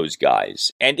one of those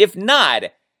guys? And if not,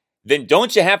 then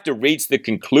don't you have to reach the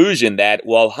conclusion that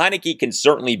while Heinicke can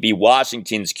certainly be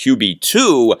Washington's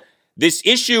QB2, this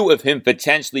issue of him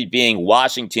potentially being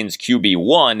Washington's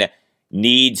QB1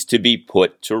 needs to be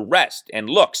put to rest? And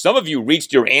look, some of you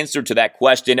reached your answer to that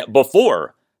question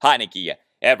before Heinicke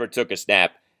ever took a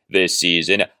snap this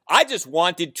season. I just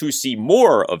wanted to see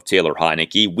more of Taylor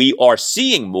Heinicke. We are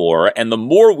seeing more, and the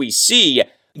more we see,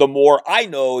 the more I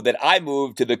know that I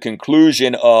move to the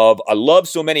conclusion of I love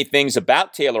so many things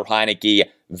about Taylor Heinicke.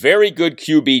 Very good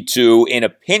QB2. In a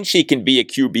pinch, he can be a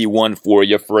QB1 for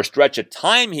you. For a stretch of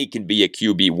time, he can be a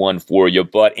QB1 for you.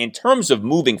 But in terms of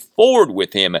moving forward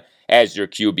with him as your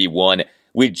QB1,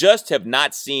 we just have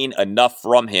not seen enough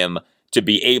from him to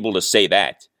be able to say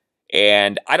that.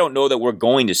 And I don't know that we're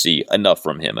going to see enough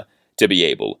from him to be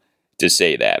able to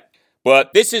say that.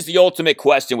 But this is the ultimate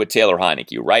question with Taylor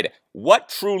Heinicke, right? What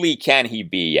truly can he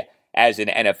be as an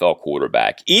NFL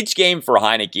quarterback? Each game for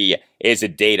Heinicke is a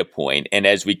data point, and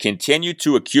as we continue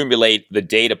to accumulate the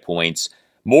data points,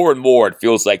 more and more it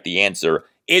feels like the answer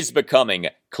is becoming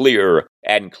clearer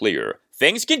and clearer.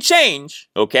 Things can change,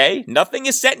 okay? Nothing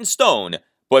is set in stone,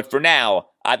 but for now,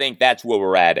 I think that's where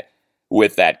we're at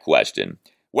with that question.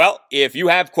 Well, if you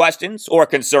have questions or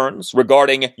concerns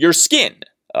regarding your skin,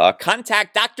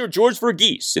 contact Dr. George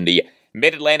Verghese in the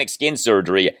Mid-Atlantic Skin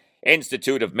Surgery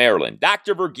Institute of Maryland.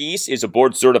 Dr. Verghese is a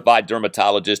board-certified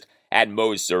dermatologist at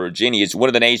Mohs Surgeon. He is one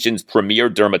of the nation's premier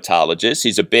dermatologists.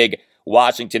 He's a big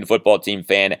Washington football team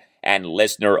fan and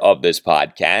listener of this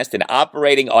podcast. And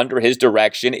operating under his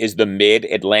direction is the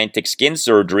Mid-Atlantic Skin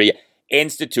Surgery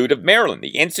Institute of Maryland. The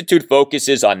institute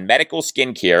focuses on medical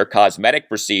skin care, cosmetic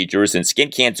procedures, and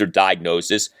skin cancer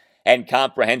diagnosis and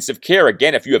comprehensive care.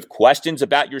 Again, if you have questions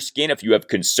about your skin, if you have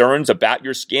concerns about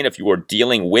your skin, if you are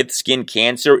dealing with skin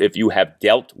cancer, if you have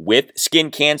dealt with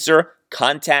skin cancer,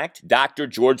 contact Dr.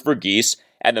 George Verghese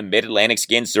and the Mid-Atlantic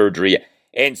Skin Surgery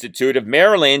Institute of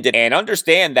Maryland. And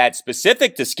understand that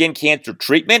specific to skin cancer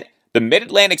treatment, the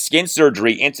Mid-Atlantic Skin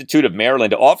Surgery Institute of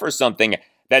Maryland offers something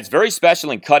that's very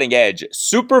special and cutting edge: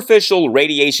 superficial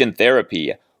radiation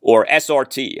therapy, or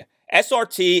SRT.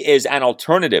 SRT is an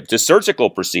alternative to surgical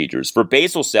procedures for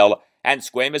basal cell and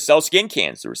squamous cell skin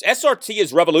cancers. SRT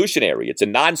is revolutionary. It's a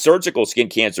non-surgical skin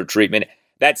cancer treatment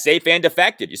that's safe and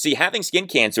effective. You see, having skin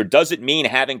cancer doesn't mean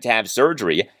having to have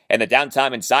surgery and the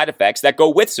downtime and side effects that go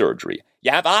with surgery.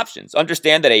 You have options.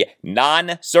 Understand that a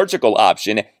non-surgical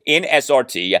option in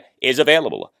SRT is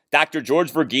available. Dr.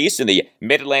 George Verghese and the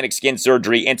Mid-Atlantic Skin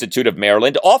Surgery Institute of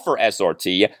Maryland offer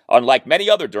SRT, unlike many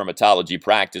other dermatology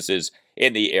practices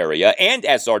in the area, and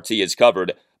SRT is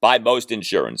covered by most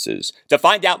insurances. To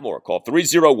find out more, call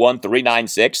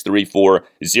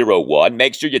 301-396-3401.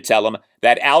 Make sure you tell them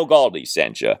that Al Galdi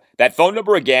sent you. That phone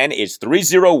number again is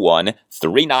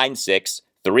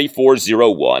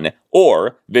 301-396-3401,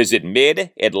 or visit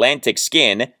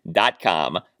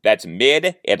midatlanticskin.com. That's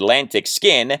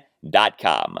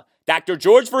midatlanticskin.com. Dr.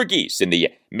 George Verghese in the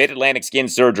Mid-Atlantic Skin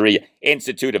Surgery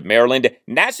Institute of Maryland,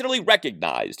 nationally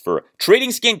recognized for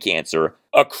treating skin cancer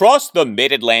across the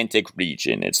Mid-Atlantic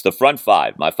region. It's the front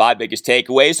five. My five biggest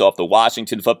takeaways off the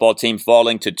Washington football team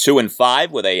falling to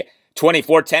 2-5 with a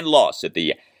 24-10 loss at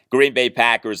the Green Bay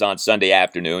Packers on Sunday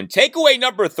afternoon. Takeaway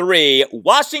number 3,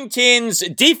 Washington's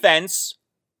defense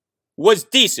was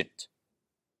decent.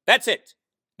 That's it.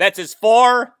 That's as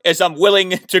far as I'm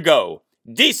willing to go.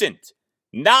 Decent.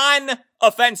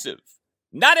 Non-offensive.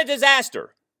 Not a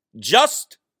disaster.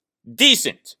 Just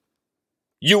decent.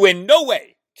 You in no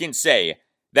way can say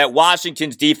that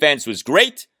Washington's defense was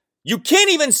great. You can't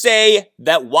even say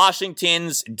that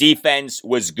Washington's defense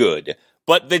was good.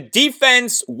 But the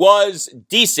defense was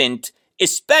decent,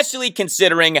 especially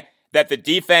considering that the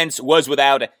defense was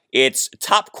without its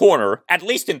top corner, at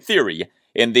least in theory,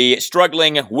 in the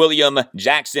struggling William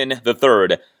Jackson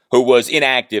III, who was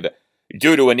inactive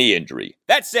due to a knee injury.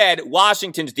 That said,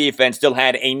 Washington's defense still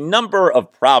had a number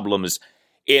of problems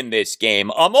in this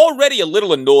game. I'm already a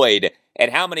little annoyed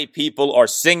at how many people are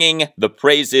singing the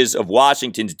praises of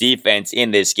Washington's defense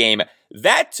in this game.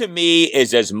 That, to me,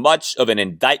 is as much of an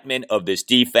indictment of this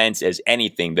defense as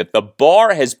anything, that the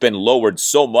bar has been lowered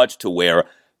so much to where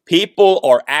people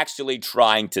are actually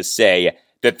trying to say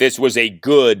that this was a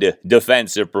good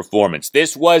defensive performance.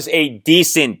 This was a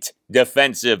decent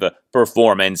defensive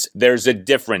performance. There's a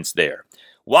difference there.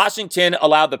 Washington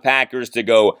allowed the Packers to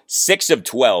go 6 of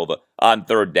 12 on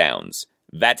third downs.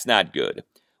 That's not good.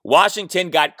 Washington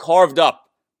got carved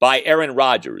up by Aaron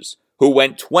Rodgers, who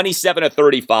went 27 of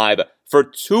 35 for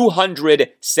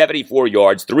 274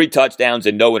 yards, 3 touchdowns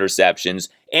and no interceptions,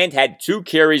 and had 2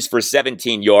 carries for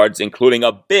 17 yards, including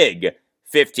a big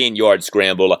 15-yard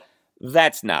scramble.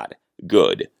 That's not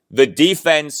good. The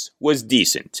defense was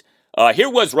decent. Here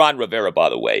was Ron Rivera, by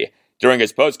the way, during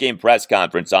his post-game press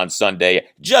conference on Sunday,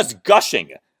 just gushing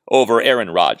over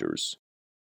Aaron Rodgers.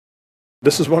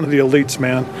 This is one of the elites,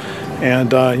 man,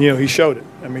 and he showed it.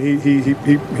 I mean,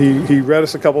 he read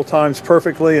us a couple times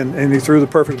perfectly, and he threw the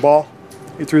perfect ball.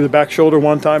 He threw the back shoulder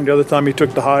one time. The other time he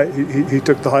took the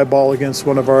high ball against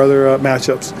one of our other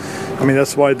matchups. I mean,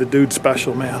 that's why the dude's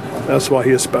special, man. That's why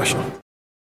he is special.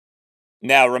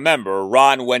 Now, remember,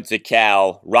 Ron went to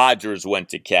Cal, Rodgers went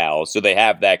to Cal, so they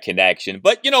have that connection.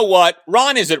 But you know what?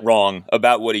 Ron isn't wrong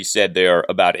about what he said there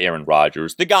about Aaron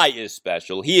Rodgers. The guy is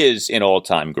special. He is an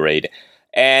all-time great.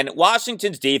 And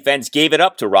Washington's defense gave it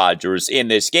up to Rodgers in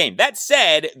this game. That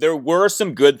said, there were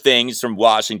some good things from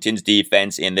Washington's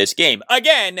defense in this game.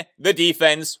 Again, the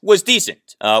defense was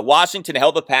decent. Washington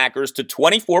held the Packers to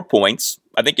 24 points.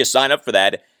 I think you sign up for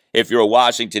that if you're a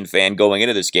Washington fan going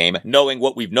into this game, knowing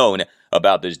what we've known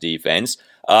about this defense.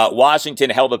 Washington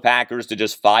held the Packers to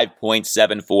just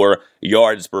 5.74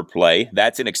 yards per play.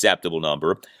 That's an acceptable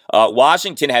number.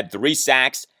 Washington had 3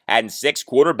 sacks and 6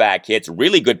 quarterback hits.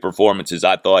 Really good performances,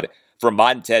 I thought, from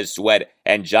Montez Sweat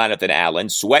and Jonathan Allen.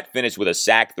 Sweat finished with a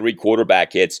sack, 3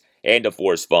 quarterback hits, and a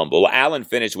forced fumble. Allen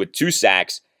finished with 2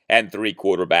 sacks and 3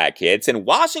 quarterback hits. And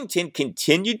Washington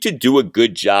continued to do a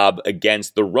good job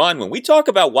against the run. When we talk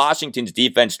about Washington's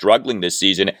defense struggling this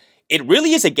season, it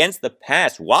really is against the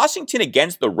pass. Washington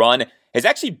against the run has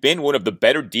actually been one of the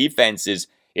better defenses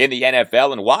in the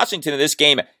NFL. And Washington in this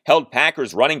game held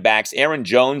Packers running backs Aaron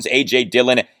Jones, A.J.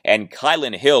 Dillon, and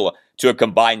Kylan Hill to a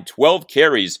combined 12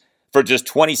 carries for just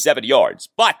 27 yards.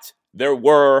 But there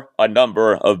were a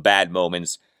number of bad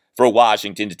moments for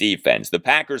Washington's defense. The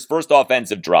Packers' first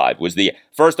offensive drive was the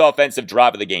first offensive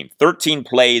drive of the game. 13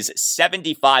 plays,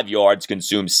 75 yards,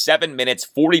 consumed 7 minutes,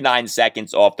 49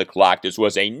 seconds off the clock. This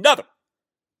was another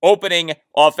opening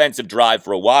offensive drive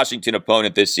for a Washington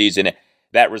opponent this season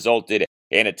that resulted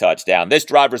in a touchdown. This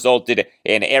drive resulted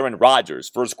in Aaron Rodgers'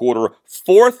 first quarter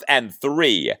 4th and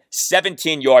 3,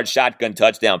 17-yard shotgun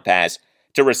touchdown pass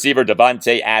to receiver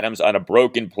Davante Adams on a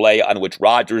broken play on which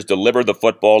Rodgers delivered the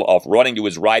football off running to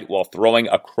his right while throwing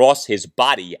across his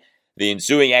body. The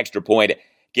ensuing extra point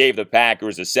gave the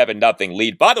Packers a 7-0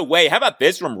 lead. By the way, how about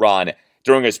this from Ron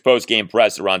during his post-game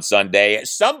presser on Sunday?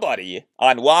 Somebody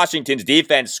on Washington's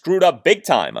defense screwed up big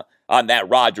time on that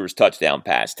Rodgers touchdown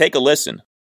pass. Take a listen.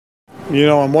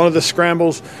 On one of the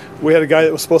scrambles, we had a guy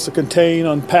that was supposed to contain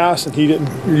on pass, and he didn't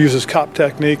use his cop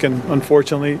technique, and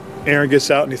unfortunately, Aaron gets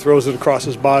out and he throws it across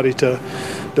his body to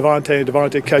Davante, and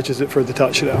Davante catches it for the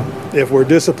touchdown. If we're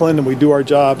disciplined and we do our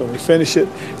job and we finish it,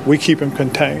 we keep him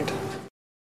contained.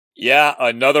 Yeah,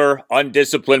 another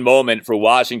undisciplined moment for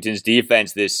Washington's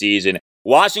defense this season.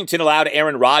 Washington allowed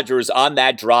Aaron Rodgers on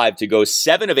that drive to go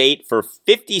 7 of 8 for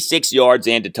 56 yards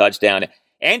and a touchdown,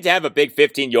 and to have a big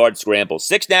 15-yard scramble.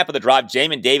 Sixth snap of the drive,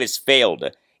 Jamin Davis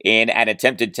failed in an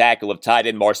attempted tackle of tight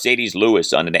end Mercedes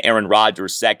Lewis on an Aaron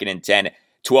Rodgers 2nd and 10,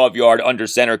 12-yard under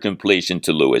center completion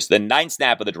to Lewis. The 9th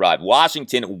snap of the drive,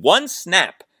 Washington, one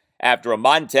snap after a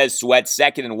Montez Sweat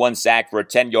 2nd and 1 sack for a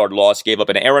 10-yard loss, gave up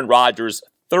an Aaron Rodgers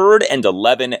 3rd and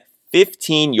 11,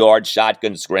 15-yard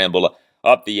shotgun scramble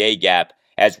up the A-gap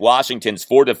as Washington's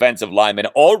 4 defensive linemen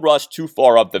all rushed too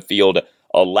far up the field,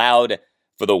 allowed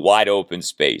for the wide open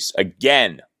space.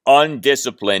 Again,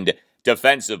 undisciplined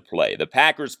defensive play. The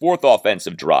Packers' 4th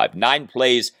offensive drive, 9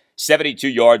 plays, 72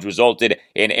 yards, resulted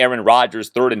in Aaron Rodgers'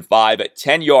 3rd and 5,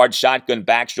 10-yard shotgun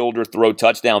back shoulder throw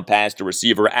touchdown pass to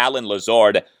receiver Allen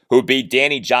Lazard, who beat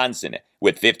Danny Johnson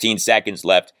with 15 seconds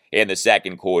left in the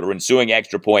second quarter. Ensuing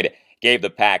extra point gave the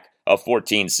Pack a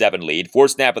 14-7 lead.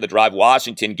 4th snap of the drive,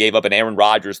 Washington gave up an Aaron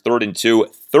Rodgers 3rd and 2,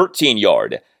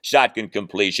 13-yard shotgun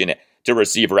completion to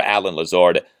receiver Allen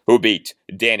Lazard, who beat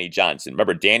Danny Johnson.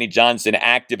 Remember, Danny Johnson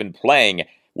active and playing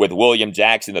with William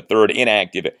Jackson III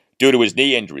inactive due to his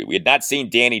knee injury. We had not seen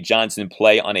Danny Johnson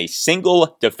play on a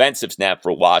single defensive snap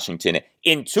for Washington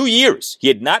in 2 years. He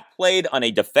had not played on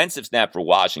a defensive snap for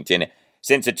Washington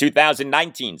since the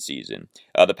 2019 season.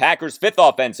 The Packers' 5th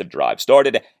offensive drive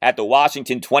started at the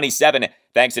Washington 27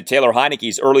 thanks to Taylor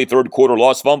Heineke's early third quarter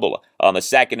lost fumble on the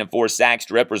 2nd and 4 sack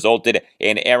strip, resulted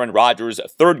in Aaron Rodgers'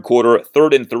 third quarter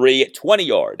 3rd and 3,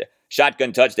 20-yard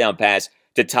shotgun touchdown pass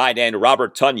to tight end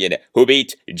Robert Tonyan, who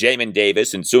beat Jamin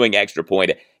Davis. Ensuing extra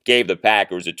point gave the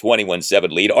Packers a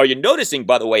 21-7 lead. Are you noticing,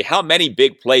 by the way, how many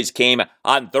big plays came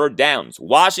on third downs?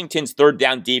 Washington's third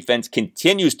down defense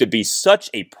continues to be such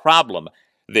a problem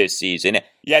this season.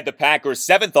 Yet the Packers'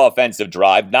 7th offensive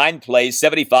drive, 9 plays,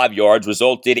 75 yards,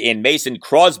 resulted in Mason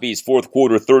Crosby's 4th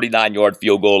quarter 39-yard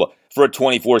field goal for a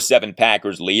 24-7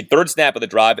 Packers lead. 3rd snap of the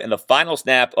drive and the final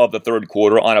snap of the third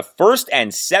quarter on a 1st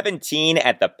and 17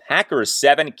 at the Packers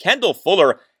 7. Kendall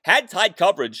Fuller had tight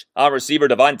coverage on receiver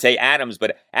Davante Adams,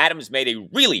 but Adams made a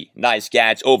really nice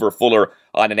catch over Fuller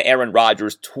on an Aaron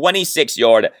Rodgers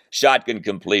 26-yard shotgun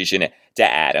completion to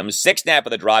Adams. 6th snap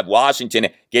of the drive, Washington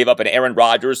gave up an Aaron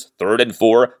Rodgers 3rd and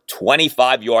 4,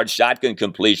 25-yard shotgun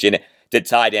completion to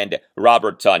tight end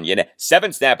Robert Tonyan.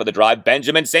 7th snap of the drive,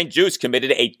 Benjamin St-Juste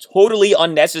committed a totally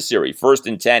unnecessary 1st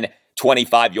and 10,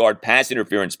 25-yard pass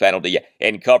interference penalty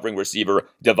in covering receiver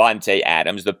Davante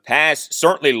Adams. The pass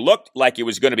certainly looked like it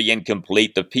was going to be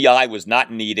incomplete. The PI was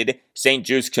not needed.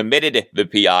 St-Juste committed the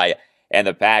PI, and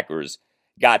the Packers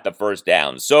got the first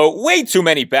down. So way too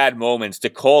many bad moments to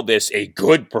call this a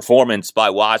good performance by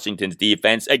Washington's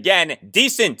defense. Again,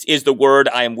 decent is the word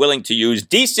I am willing to use.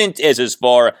 Decent is as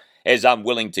far as I'm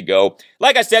willing to go.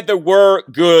 Like I said, there were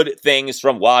good things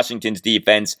from Washington's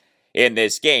defense in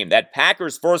this game. That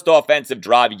Packers' first offensive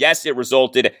drive, yes, it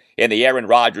resulted in the Aaron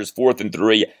Rodgers 4th and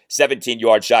 3,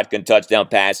 17-yard shotgun touchdown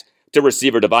pass to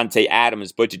receiver Davante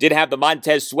Adams, but you did have the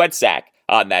Montez Sweat sack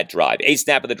on that drive. 8th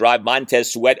snap of the drive,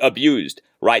 Montez Sweat abused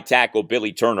right tackle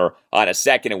Billy Turner on a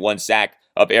 2nd and 1 sack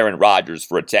of Aaron Rodgers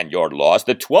for a 10-yard loss.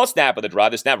 The 12th snap of the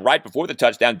drive, the snap right before the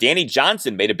touchdown, Danny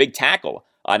Johnson made a big tackle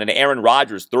on an Aaron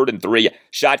Rodgers 3rd and 3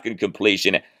 shotgun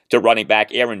completion to running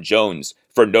back Aaron Jones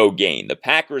for no gain. The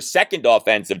Packers' second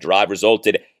offensive drive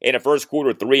resulted in a first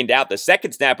quarter 3 and out. The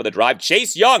 2nd snap of the drive,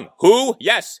 Chase Young,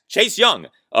 Chase Young,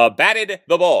 batted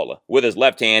the ball with his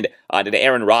left hand on an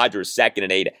Aaron Rodgers 2nd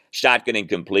and 8 shotgun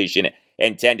incompletion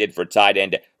intended for tight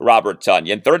end Robert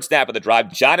Tonyan. 3rd snap of the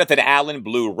drive, Jonathan Allen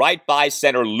blew right by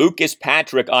center Lucas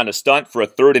Patrick on a stunt for a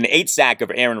 3rd and 8 sack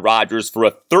of Aaron Rodgers for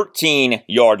a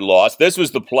 13-yard loss. This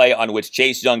was the play on which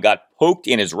Chase Young got poked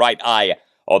in his right eye,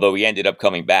 although he ended up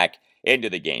coming back into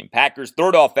the game. Packers'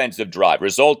 3rd offensive drive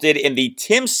resulted in the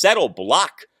Tim Settle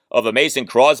block of a Mason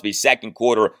Crosby second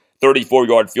quarter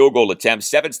 34-yard field goal attempt.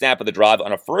 7th snap of the drive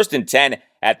on a 1st and 10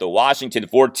 at the Washington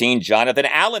 14. Jonathan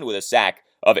Allen with a sack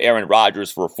of Aaron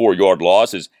Rodgers for a 4-yard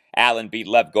loss as Allen beat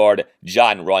left guard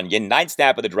John Runyon. 9th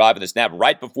snap of the drive and the snap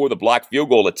right before the blocked field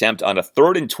goal attempt on a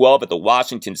 3rd and 12 at the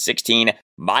Washington 16.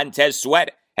 Montez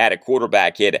Sweat had a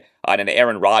quarterback hit on an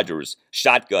Aaron Rodgers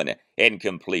shotgun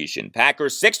incompletion.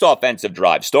 Packers' 6th offensive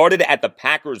drive started at the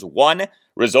Packers 1,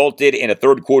 resulted in a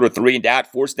 3rd quarter 3 and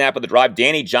out. 4th snap of the drive,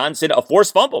 Danny Johnson, a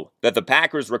forced fumble that the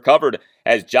Packers recovered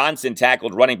as Johnson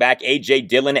tackled running back A.J.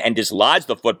 Dillon and dislodged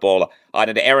the football on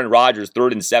an Aaron Rodgers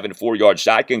 3rd and 7 4-yard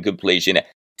shotgun completion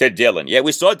to Dillon. Yeah,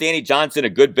 we saw Danny Johnson a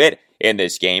good bit in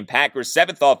this game. Packers'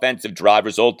 7th offensive drive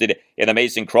resulted in a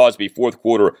Mason Crosby 4th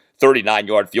quarter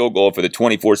 39-yard field goal for the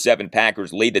 24-7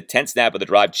 Packers lead. The 10th snap of the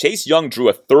drive, Chase Young drew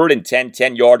a 3rd and 10,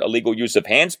 10-yard illegal use of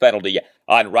hands penalty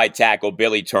on right tackle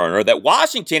Billy Turner that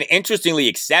Washington interestingly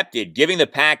accepted, giving the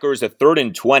Packers a 3rd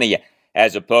and 20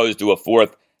 as opposed to a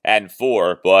 4th and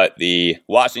 4, but the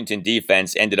Washington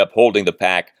defense ended up holding the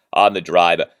Pack on the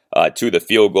drive to the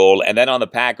field goal. And then on the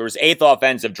Packers, 8th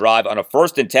offensive drive on a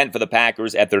 1st and 10 for the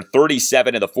Packers at their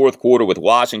 37 in the fourth quarter with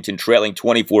Washington trailing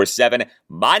 24-7.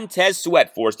 Montez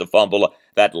Sweat forced a fumble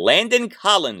that Landon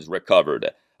Collins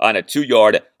recovered on a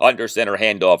 2-yard under center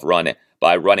handoff run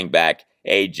by running back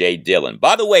A.J. Dillon.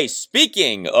 By the way,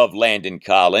 speaking of Landon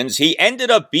Collins, he ended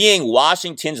up being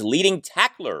Washington's leading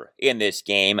tackler in this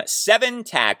game. 7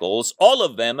 tackles, all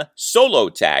of them solo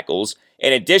tackles,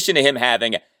 in addition to him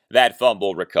having that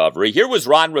fumble recovery. Here was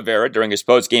Ron Rivera during his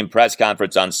post-game press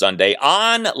conference on Sunday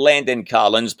on Landon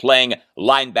Collins playing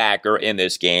linebacker in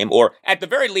this game, or at the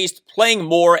very least playing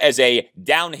more as a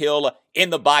downhill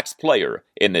in-the-box player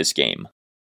in this game.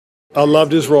 I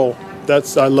loved his role.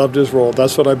 I loved his role.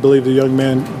 That's what I believe the young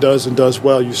man does and does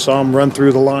well. You saw him run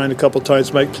through the line a couple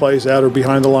times, make plays at or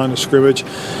behind the line of scrimmage.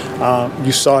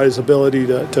 You saw his ability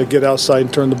to get outside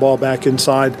and turn the ball back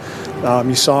inside.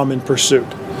 You saw him in pursuit.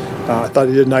 I thought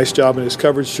he did a nice job in his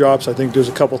coverage drops. I think there's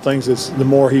a couple things the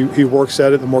more he works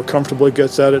at it, the more comfortable he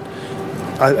gets at it.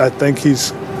 I think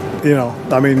he's,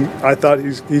 I thought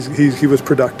he was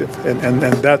productive, and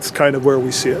that's kind of where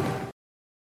we see it.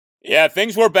 Yeah,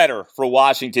 things were better for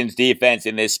Washington's defense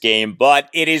in this game, but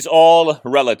it is all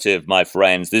relative, my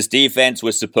friends. This defense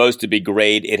was supposed to be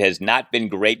great. It has not been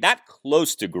great, not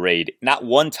close to great, not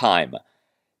one time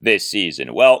this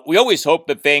season. Well, we always hope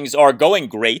that things are going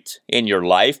great in your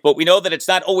life, but we know that it's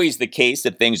not always the case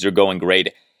that things are going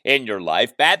great in your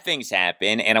life. Bad things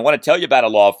happen, and I want to tell you about a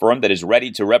law firm that is ready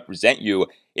to represent you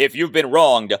if you've been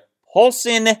wronged.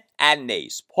 Paulson and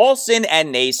Nace. Paulson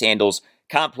and Nace handles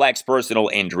complex personal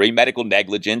injury, medical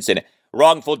negligence, and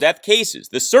wrongful death cases.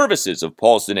 The services of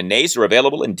Paulson and Nace are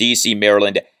available in D.C.,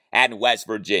 Maryland, and West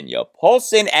Virginia.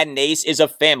 Paulson and Nace is a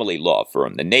family law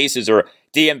firm. The Naces are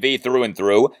DMV through and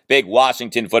through, big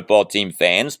Washington football team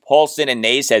fans. Paulson and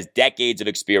Nace has decades of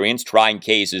experience trying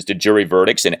cases to jury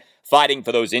verdicts and fighting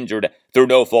for those injured through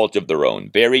no fault of their own.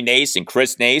 Barry Nace and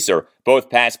Chris Nace are both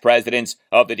past presidents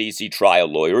of the D.C. Trial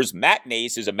Lawyers. Matt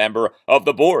Nace is a member of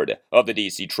the board of the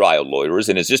D.C. Trial Lawyers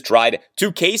and has just tried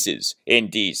 2 cases in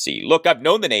D.C. Look, I've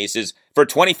known the Naces for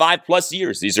 25 plus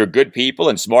years. These are good people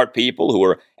and smart people who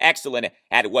are excellent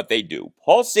at what they do.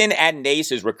 Paulson and Nace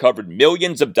has recovered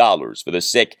millions of dollars for the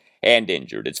sick and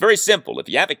injured. It's very simple. If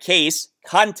you have a case,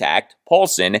 contact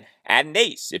Paulson and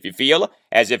Nace. If you feel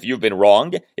as if you've been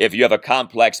wronged, if you have a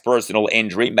complex personal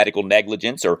injury, medical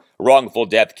negligence, or wrongful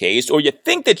death case, or you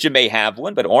think that you may have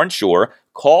one but aren't sure,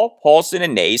 call Paulson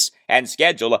and Nace and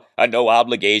schedule a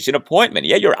no-obligation appointment.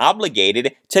 Yeah, you're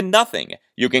obligated to nothing.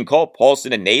 You can call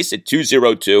Paulson and Nace at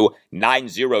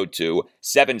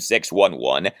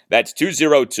 202-902-7611. That's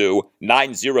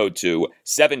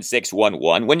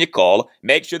 202-902-7611. When you call,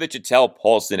 make sure that you tell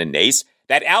Paulson and Nace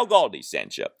that Al Galdi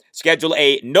sent you. Schedule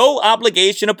a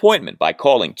no-obligation appointment by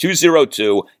calling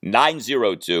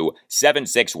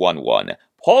 202-902-7611.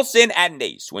 Paulson and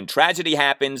Nace, when tragedy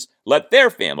happens, let their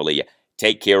family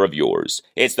take care of yours.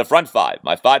 It's the Front 5,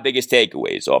 my 5 biggest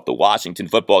takeaways off the Washington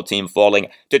football team falling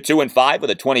to 2-5 with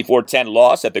a 24-10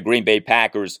 loss at the Green Bay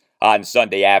Packers on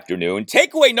Sunday afternoon.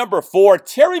 Takeaway number 4,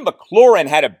 Terry McLaurin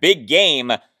had a big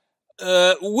game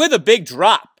with a big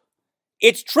drop.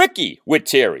 It's tricky with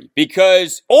Terry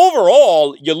because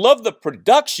overall, you love the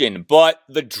production, but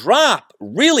the drop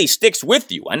really sticks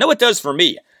with you. I know it does for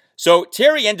me. So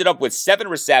Terry ended up with 7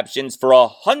 receptions for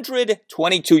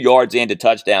 122 yards and a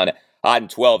touchdown on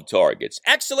 12 targets.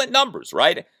 Excellent numbers,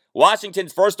 right?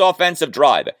 Washington's first offensive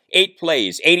drive, 8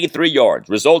 plays, 83 yards,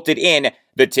 resulted in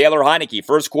the Taylor Heineke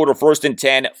first quarter, 1st and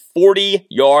 10,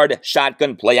 40-yard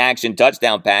shotgun play-action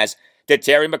touchdown pass to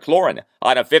Terry McLaurin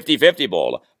on a 50-50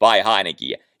 ball by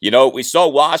Heineke. You know, we saw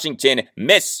Washington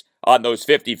miss on those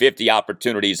 50-50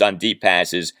 opportunities on deep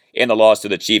passes in the loss to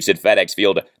the Chiefs at FedEx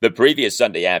Field the previous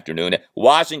Sunday afternoon.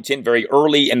 Washington, very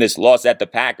early in this loss at the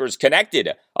Packers, connected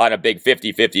on a big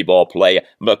 50-50 ball play.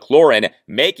 McLaurin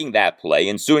making that play,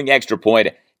 ensuing extra point,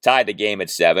 tied the game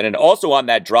at 7. And also on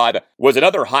that drive was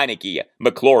another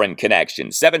Heineke-McLaurin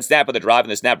connection. 7 snap of the drive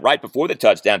and the snap right before the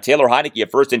touchdown. Taylor Heineke, a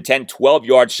 1st and 10,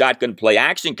 12-yard shotgun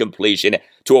play-action completion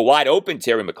to a wide-open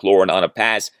Terry McLaurin on a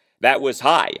pass that was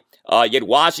high. Yet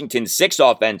Washington's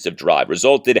 6th offensive drive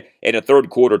resulted in a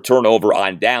third-quarter turnover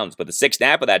on downs. But the 6th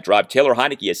snap of that drive, Taylor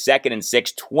Heineke, a 2nd and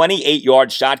 6,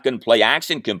 28-yard shotgun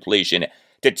play-action completion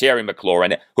to Terry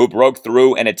McLaurin, who broke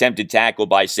through an attempted tackle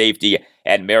by safety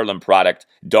and Maryland product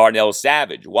Darnell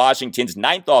Savage. Washington's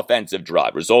 9th offensive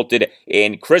drive resulted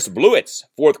in Chris Blewett's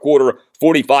fourth-quarter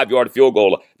 45-yard field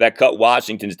goal that cut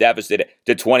Washington's deficit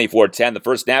to 24-10. The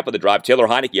first snap of the drive, Taylor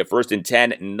Heineke, a 1st and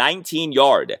 10,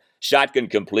 19-yard shotgun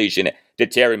completion to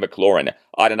Terry McLaurin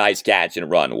on a nice catch and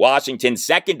run. Washington's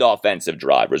second offensive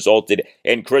drive resulted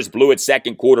in Chris Blewett's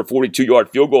second quarter 42-yard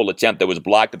field goal attempt that was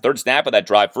blocked. The third snap of that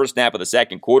drive, first snap of the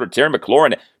second quarter, Terry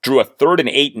McLaurin drew a 3rd and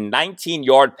 8 and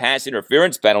 19-yard pass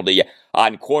interference penalty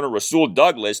on corner Rasul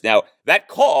Douglas. Now, that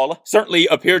call certainly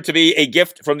appeared to be a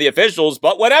gift from the officials,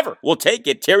 but whatever. We'll take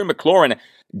it. Terry McLaurin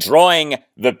drawing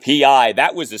the PI.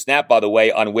 That was the snap, by the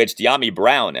way, on which De'Ami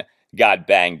Brown got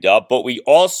banged up, but we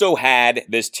also had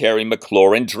this Terry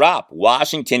McLaurin drop.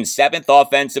 Washington's 7th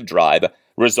offensive drive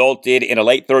resulted in a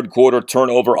late third quarter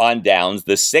turnover on downs.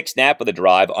 The 6th snap of the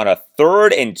drive on a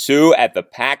 3rd and 2 at the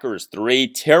Packers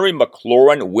 3. Terry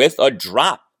McLaurin with a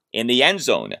drop in the end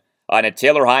zone on a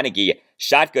Taylor Heineke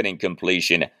shotgunning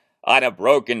completion on a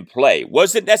broken play.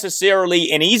 Wasn't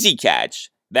necessarily an easy catch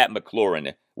that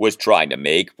McLaurin was trying to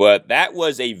make, but that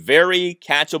was a very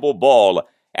catchable ball,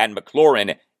 and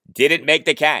McLaurin didn't make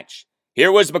the catch.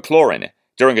 Here was McLaurin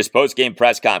during his post-game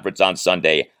press conference on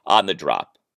Sunday on the drop.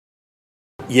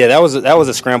 Yeah, that was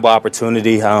a scramble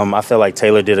opportunity. I felt like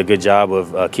Taylor did a good job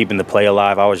of keeping the play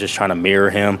alive. I was just trying to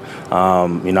mirror him.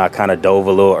 I kind of dove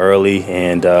a little early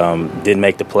and didn't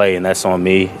make the play, and that's on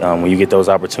me. When you get those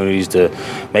opportunities to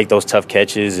make those tough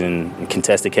catches and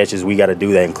contested catches, we got to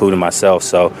do that, including myself.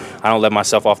 So I don't let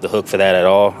myself off the hook for that at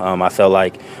all. I felt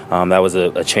like that was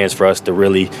a chance for us to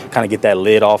really kind of get that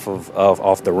lid off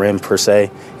the rim per se.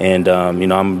 And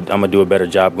I'm gonna do a better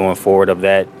job going forward of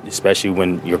that, especially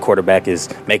when your quarterback is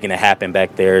making it happen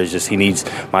back there. It's just he needs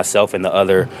myself and the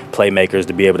other playmakers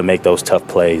to be able to make those tough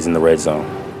plays in the red zone.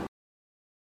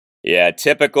 Yeah,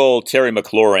 typical Terry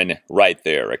McLaurin right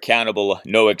there. Accountable,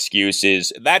 no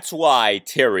excuses. That's why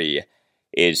Terry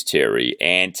is Terry.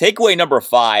 And takeaway number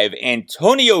 5,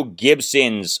 Antonio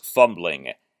Gibson's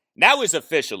fumbling. Now is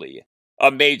officially a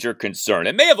major concern.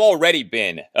 It may have already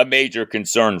been a major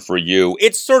concern for you.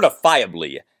 It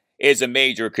certifiably is a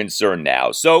major concern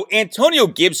now. So Antonio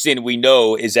Gibson, we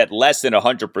know, is at less than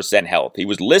 100% health. He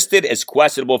was listed as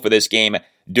questionable for this game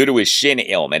due to his shin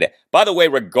ailment. By the way,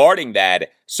 regarding that,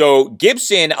 so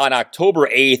Gibson on October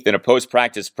 8th in a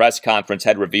post-practice press conference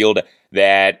had revealed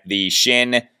that the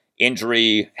shin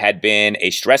injury had been a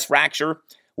stress fracture.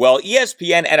 Well,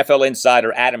 ESPN NFL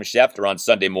insider Adam Schefter on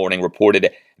Sunday morning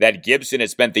reported that Gibson had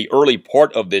spent the early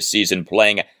part of this season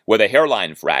playing with a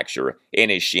hairline fracture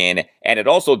in his shin, and had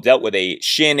also dealt with a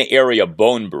shin area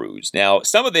bone bruise. Now,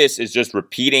 some of this is just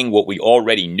repeating what we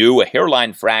already knew. A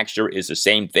hairline fracture is the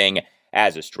same thing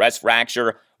as a stress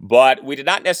fracture, but we did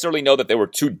not necessarily know that there were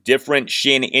two different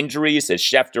shin injuries, as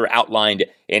Schefter outlined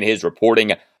in his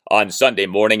reporting on Sunday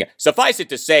morning. Suffice it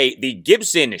to say, the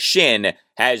Gibson shin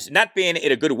has not been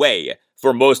in a good way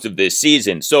for most of this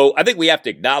season. So I think we have to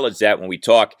acknowledge that when we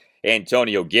talk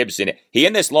Antonio Gibson. He,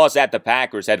 in this loss at the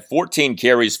Packers, had 14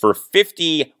 carries for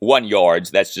 51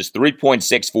 yards. That's just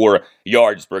 3.64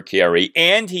 yards per carry.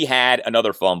 And he had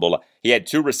another fumble. He had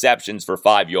 2 receptions for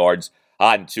 5 yards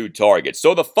on 2 targets.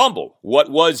 So the fumble, what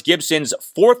was Gibson's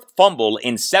 4th fumble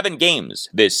in 7 games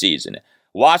this season.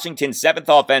 Washington's 7th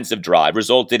offensive drive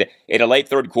resulted in a late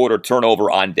third quarter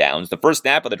turnover on downs. The first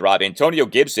snap of the drive, Antonio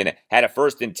Gibson had a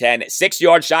 1st and 10,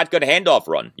 6-yard shotgun handoff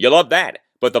run. You love that.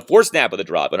 But the fourth snap of the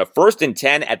drive, on a 1st and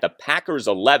 10 at the Packers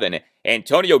 11,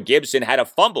 Antonio Gibson had a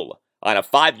fumble on a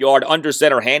 5-yard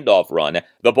under-center handoff run.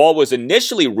 The ball was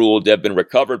initially ruled to have been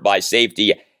recovered by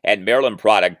safety and Maryland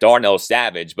product Darnell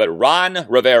Savage, but Ron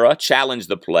Rivera challenged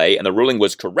the play, and the ruling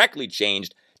was correctly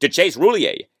changed to Chase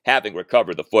Roulier having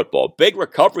recovered the football. Big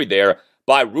recovery there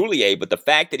by Roulier, but the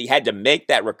fact that he had to make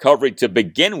that recovery to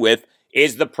begin with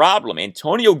is the problem.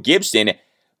 Antonio Gibson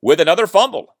with another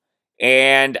fumble.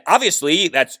 And obviously,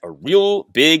 that's a real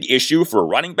big issue for a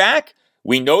running back.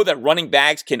 We know that running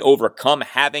backs can overcome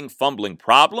having fumbling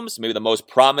problems. Maybe the most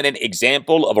prominent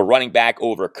example of a running back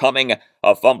overcoming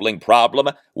a fumbling problem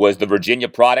was the Virginia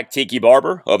product Tiki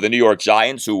Barber of the New York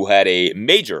Giants, who had a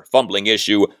major fumbling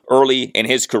issue early in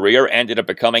his career, ended up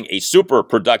becoming a super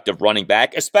productive running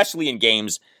back, especially in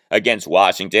games against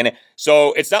Washington.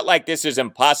 So it's not like this is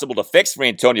impossible to fix for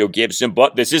Antonio Gibson,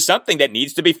 but this is something that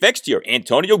needs to be fixed here.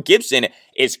 Antonio Gibson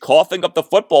is coughing up the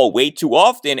football way too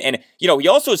often, and he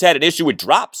also has had an issue with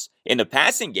drops in the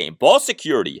passing game. Ball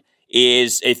security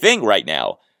is a thing right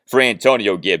now for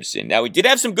Antonio Gibson. Now, he did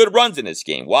have some good runs in this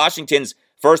game. Washington's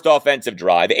first offensive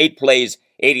drive, 8 plays,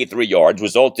 83 yards,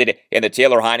 resulted in the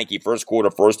Taylor Heineke first quarter,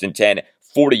 1st and 10,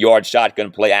 40-yard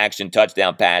shotgun play action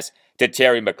touchdown pass to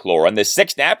Terry McLaurin. The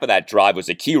 6th snap of that drive was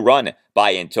a key run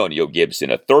by Antonio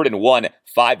Gibson, a 3rd and 1,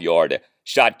 5-yard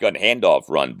shotgun handoff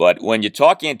run. But when you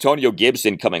talk Antonio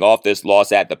Gibson coming off this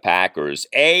loss at the Packers,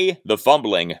 A, the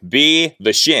fumbling, B,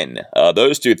 the shin,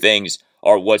 those two things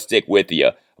are what stick with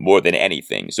you more than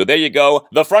anything. So there you go.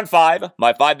 The front five,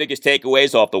 my 5 biggest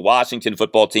takeaways off the Washington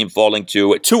football team falling to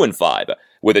 2-5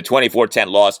 with a 24-10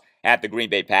 loss at the Green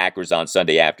Bay Packers on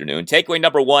Sunday afternoon. Takeaway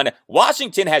number 1,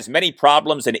 Washington has many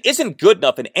problems and isn't good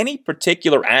enough in any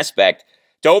particular aspect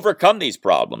to overcome these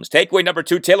problems. Takeaway number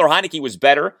 2, Taylor Heinicke was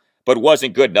better, but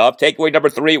wasn't good enough. Takeaway number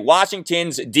 3,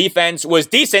 Washington's defense was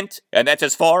decent, and that's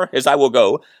as far as I will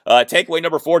go. Takeaway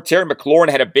number 4, Terry McLaurin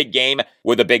had a big game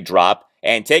with a big drop.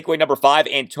 And takeaway number 5,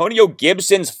 Antonio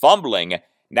Gibson's fumbling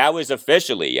now is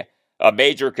officially a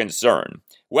major concern.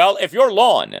 Well, if your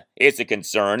lawn is a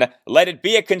concern, let it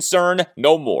be a concern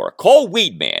no more. Call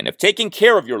Weedman if taking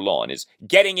care of your lawn is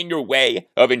getting in your way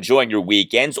of enjoying your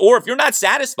weekends, or if you're not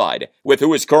satisfied with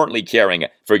who is currently caring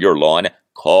for your lawn,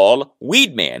 call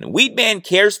Weedman. Weedman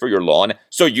cares for your lawn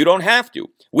so you don't have to.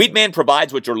 Weedman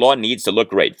provides what your lawn needs to look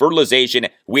great: fertilization,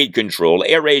 weed control,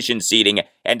 aeration, seeding,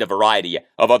 and a variety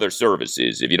of other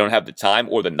services. If you don't have the time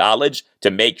or the knowledge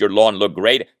to make your lawn look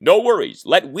great, no worries.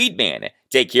 Let Weedman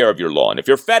take care of your lawn. If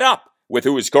you're fed up with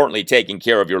who is currently taking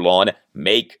care of your lawn,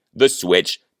 make the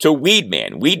switch to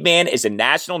Weedman. Weedman is a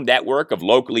national network of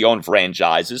locally owned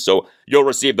franchises, so you'll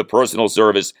receive the personal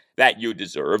service that you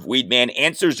deserve. Weedman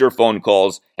answers your phone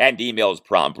calls and emails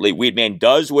promptly. Weedman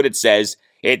does what it says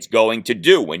it's going to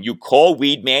do. When you call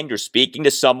Weedman, you're speaking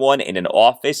to someone in an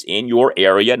office in your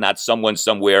area, not someone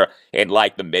somewhere in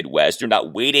like the Midwest. You're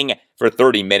not waiting for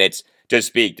 30 minutes to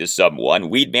speak to someone.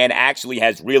 Weedman actually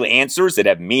has real answers that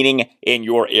have meaning in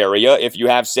your area. If you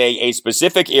have, say, a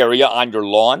specific area on your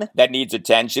lawn that needs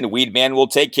attention, Weedman will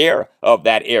take care of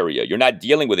that area. You're not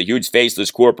dealing with a huge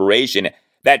faceless corporation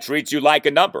that treats you like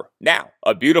a number. Now,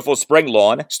 a beautiful spring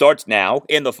lawn starts now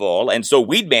in the fall, and so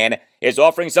Weedman is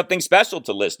offering something special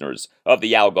to listeners of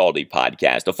the Al Galdi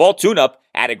podcast. A fall tune-up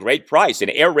at a great price, an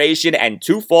aeration and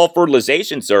 2 fall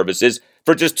fertilization services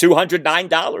for just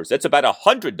 $209. That's about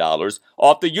 $100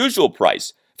 off the usual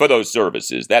price for those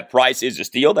services. That price is a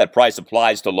steal. That price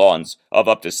applies to lawns of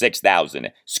up to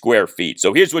 6,000 square feet.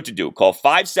 So here's what you do. Call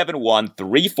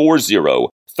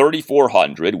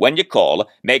 571-340-3400. When you call,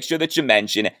 make sure that you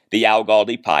mention the Al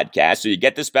Galdi podcast so you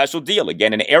get the special deal.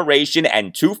 Again, an aeration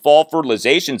and 2 fall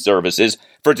fertilization services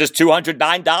for just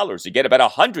 $209. You get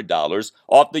about $100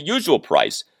 off the usual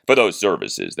price for those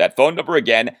services. That phone number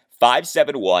again,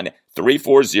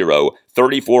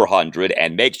 571-340-3400,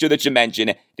 and make sure that you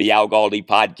mention the Al Galdi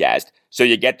podcast so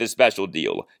you get the special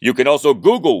deal. You can also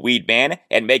Google Weedman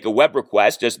and make a web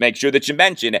request. Just make sure that you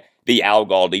mention the Al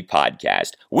Galdi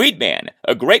podcast. Weedman,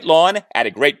 a great lawn at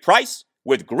a great price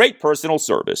with great personal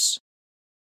service.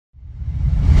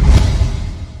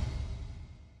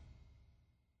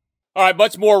 All right,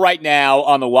 much more right now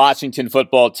on the Washington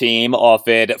football team off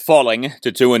it falling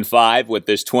to 2-5 with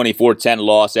this 24-10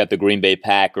 loss at the Green Bay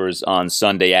Packers on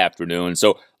Sunday afternoon.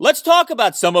 So let's talk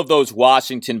about some of those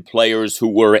Washington players who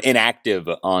were inactive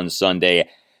on Sunday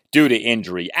due to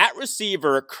injury. At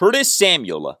receiver, Curtis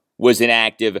Samuel was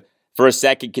inactive for a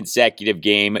second consecutive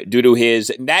game due to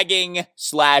his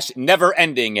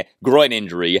nagging/never-ending groin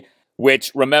injury,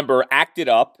 which, remember, acted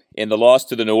up in the loss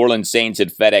to the New Orleans Saints at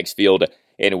FedEx Field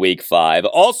in Week 5.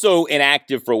 Also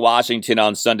inactive for Washington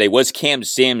on Sunday was Cam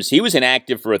Sims. He was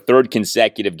inactive for a third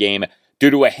consecutive game due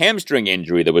to a hamstring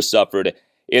injury that was suffered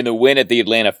in the win at the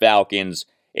Atlanta Falcons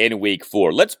in Week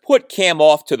 4. Let's put Cam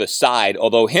off to the side,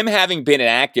 although him having been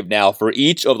inactive now for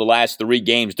each of the last 3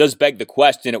 games does beg the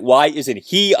question, why isn't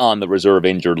he on the reserve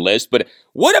injured list? But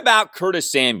what about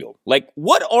Curtis Samuel? Like,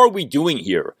 what are we doing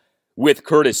here with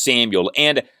Curtis Samuel?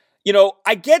 And you know,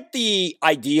 I get the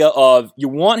idea of you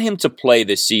want him to play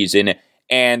this season,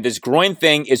 and this groin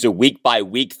thing is a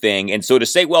week-by-week thing. And so to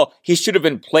say, well, he should have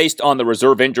been placed on the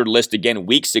reserve injured list again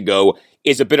weeks ago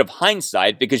is a bit of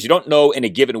hindsight because you don't know in a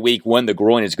given week when the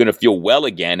groin is going to feel well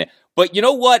again. But you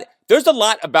know what? There's a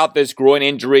lot about this groin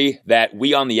injury that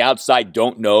we on the outside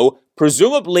don't know.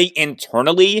 Presumably,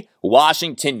 internally,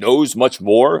 Washington knows much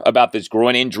more about this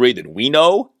groin injury than we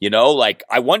know. You know, like,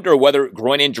 I wonder whether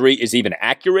groin injury is even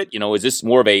accurate. You know, is this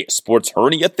more of a sports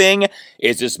hernia thing?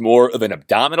 Is this more of an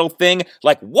abdominal thing?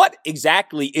 Like, what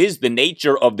exactly is the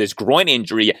nature of this groin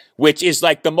injury, which is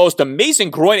like the most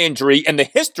amazing groin injury in the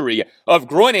history of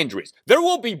groin injuries? There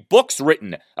will be books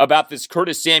written about this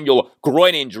Curtis Samuel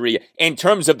groin injury in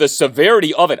terms of the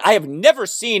severity of it. I have never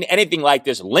seen anything like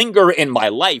this linger in my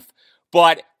life.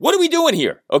 But what are we doing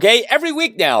here? Okay, every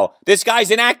week now, this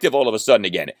guy's inactive all of a sudden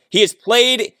again. He has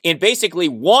played in basically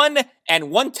 1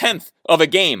 1/10 of a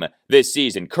game this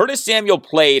season. Curtis Samuel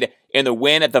played in the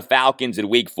win at the Falcons in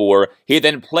Week 4. He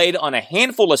then played on a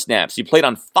handful of snaps. He played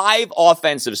on 5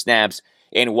 offensive snaps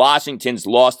in Washington's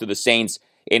loss to the Saints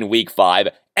in Week 5.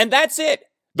 And that's it.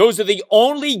 Those are the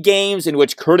only games in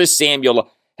which Curtis Samuel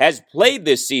has played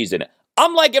this season.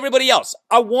 I'm like everybody else.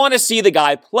 I want to see the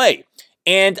guy play.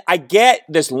 And I get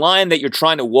this line that you're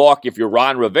trying to walk if you're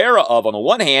Ron Rivera of, on the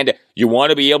one hand, you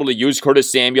want to be able to use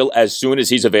Curtis Samuel as soon as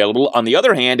he's available. On the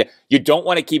other hand, you don't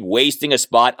want to keep wasting a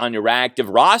spot on your active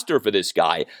roster for this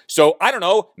guy. So, I don't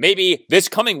know, maybe this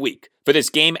coming week for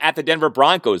this game at the Denver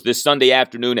Broncos this Sunday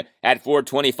afternoon at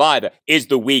 4:25 is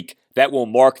the week that will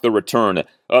mark the return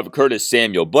of Curtis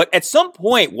Samuel. But at some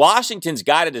point, Washington's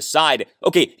got to decide,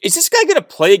 okay, is this guy going to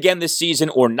play again this season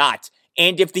or not?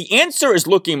 And if the answer is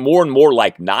looking more and more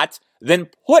like not, then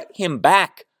put him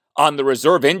back on the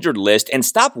reserve injured list and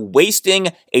stop wasting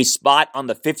a spot on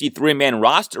the 53-man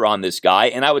roster on this guy.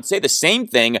 And I would say the same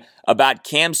thing about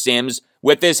Cam Sims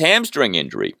with this hamstring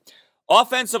injury.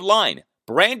 Offensive line,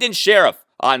 Brandon Sheriff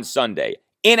on Sunday,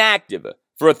 inactive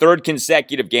for a third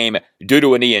consecutive game due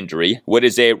to a knee injury, what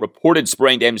is a reported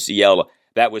sprained MCL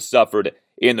that was suffered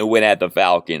in the win at the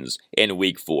Falcons in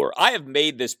Week 4. I have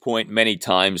made this point many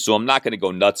times, so I'm not going to go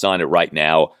nuts on it right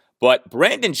now, but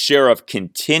Brandon Sheriff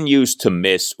continues to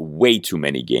miss way too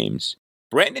many games.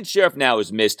 Brandon Sheriff now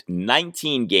has missed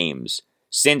 19 games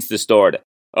since the start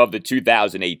of the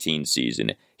 2018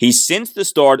 season. He, since the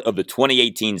start of the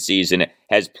 2018 season,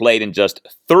 has played in just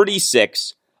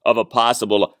 36 of a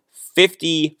possible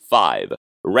 55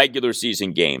 regular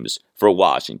season games for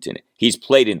Washington. He's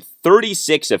played in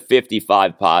 36 of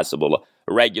 55 possible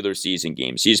regular season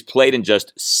games. He's played in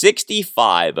just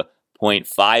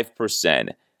 65.5%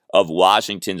 of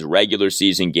Washington's regular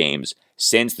season games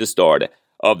since the start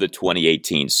of the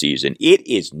 2018 season. It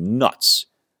is nuts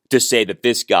to say that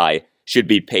this guy should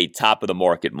be paid top of the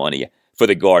market money for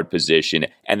the guard position.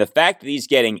 And the fact that he's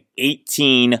getting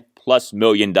 $18+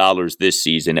 million this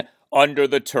season under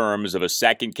the terms of a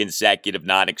second consecutive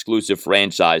non-exclusive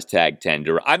franchise tag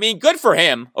tender. I mean, good for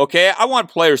him, okay? I want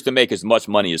players to make as much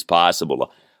money as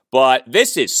possible. But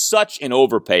this is such an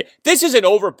overpay. This is an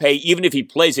overpay even if he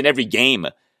plays in every game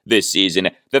this season.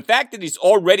 The fact that he's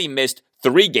already missed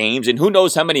 3 games, and who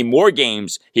knows how many more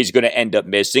games he's going to end up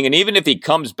missing, and even if he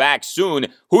comes back soon,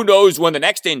 who knows when the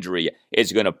next injury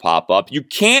is going to pop up. You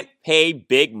can't pay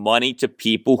big money to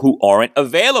people who aren't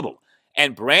available.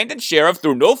 And Brandon Sheriff,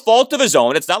 through no fault of his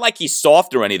own, it's not like he's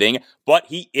soft or anything, but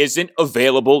he isn't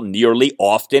available nearly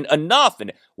often enough.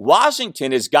 And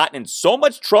Washington has gotten in so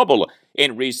much trouble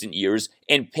in recent years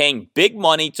in paying big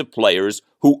money to players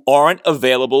who aren't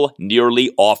available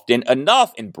nearly often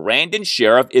enough. And Brandon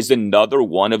Sheriff is another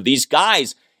one of these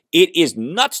guys. It is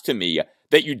nuts to me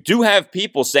that you do have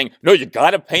people saying, no, you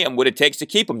got to pay him what it takes to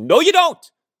keep him. No, you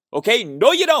don't. Okay?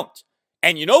 No, you don't.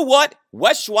 And you know what?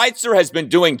 Wes Schweitzer has been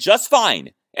doing just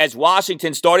fine as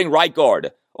Washington's starting right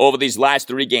guard over these last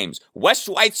 3 games. Wes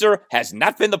Schweitzer has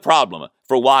not been the problem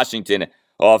for Washington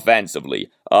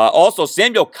offensively. Also,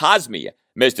 Samuel Cosmi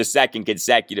missed a second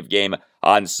consecutive game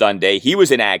on Sunday. He was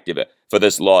inactive for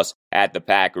this loss at the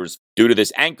Packers due to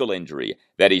this ankle injury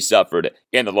that he suffered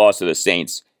in the loss of the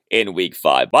Saints in Week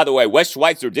 5. By the way, Wes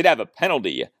Schweitzer did have a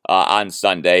penalty on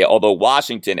Sunday, although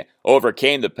Washington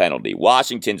overcame the penalty.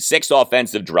 Washington's 6th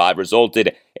offensive drive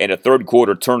resulted in a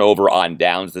third-quarter turnover on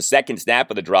downs. The second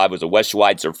snap of the drive was a Wes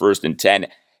Schweitzer 1st and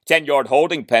 10-yard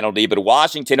holding penalty, but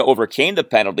Washington overcame the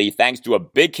penalty thanks to a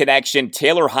big connection,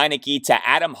 Taylor Heineke to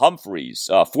Adam Humphries.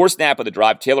 4th snap of the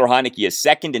drive, Taylor Heineke, a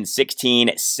 2nd and 16,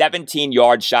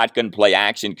 17-yard shotgun play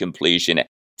action completion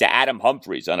to Adam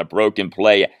Humphries on a broken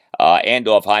play. And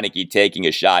off Heineke taking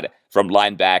a shot from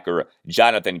linebacker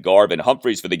Jonathan Garvin.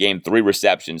 Humphries for the game, 3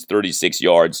 receptions, 36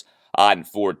 yards on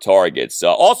 4 targets.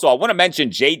 Also, I want to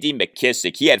mention J.D.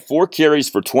 McKissick. He had 4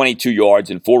 carries for 22 yards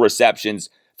and 4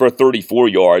 receptions for 34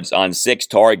 yards on 6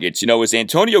 targets. You know, as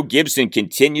Antonio Gibson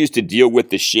continues to deal with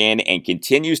the shin and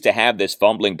continues to have this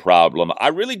fumbling problem, I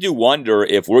really do wonder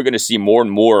if we're going to see more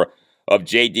and more of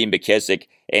J.D. McKissick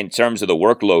in terms of the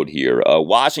workload here.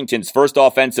 Washington's first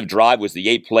offensive drive was the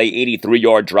 8-play,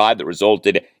 83-yard drive that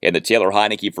resulted in the Taylor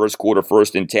Heineke first quarter,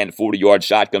 1st and 10, 40-yard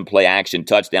shotgun play action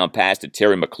touchdown pass to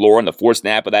Terry McLaurin. The 4th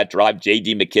snap of that drive,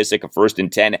 J.D. McKissick, a 1st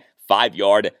and 10,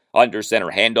 5-yard under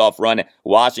center handoff run.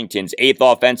 Washington's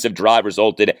 8th offensive drive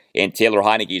resulted in Taylor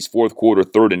Heineke's 4th quarter,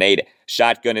 3rd and 8,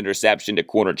 shotgun interception to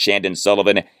corner Chandon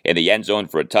Sullivan in the end zone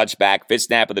for a touchback. 5th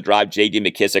snap of the drive, J.D.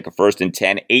 McKissick, a 1st and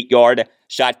 10, 8-yard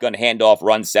shotgun handoff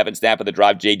run. 7th snap of the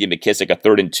drive, J.D. McKissick, a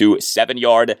 3rd and 2,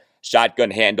 7-yard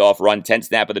shotgun handoff run. 10th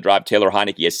snap of the drive, Taylor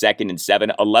Heineke, a 2nd and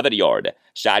 7, 11-yard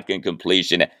shotgun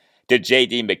completion to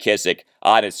J.D. McKissick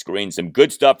on his screen. Some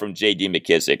good stuff from J.D.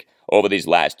 McKissick over these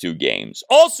last 2 games.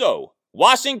 Also,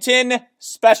 Washington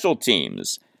special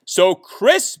teams. So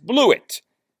Chris Blewett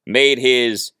made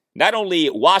his not only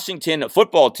Washington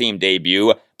football team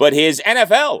debut, but his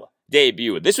NFL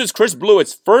debut. This was Chris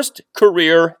Blewett's first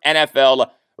career NFL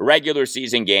regular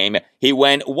season game. He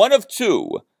went 1 of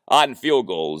 2 on field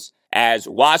goals as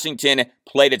Washington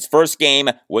played its first game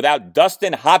without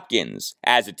Dustin Hopkins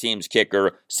as a team's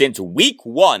kicker since week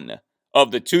 1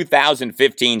 of the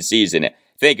 2015 season.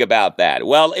 Think about that.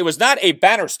 Well, it was not a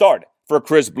banner start for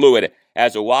Chris Blewett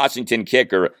as a Washington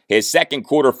kicker. His second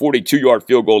quarter 42-yard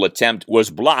field goal attempt was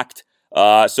blocked,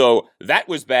 so that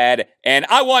was bad. And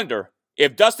I wonder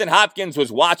if Dustin Hopkins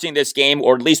was watching this game,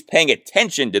 or at least paying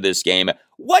attention to this game.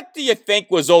 What do you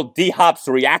think was old D-Hop's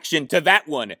reaction to that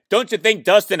one? Don't you think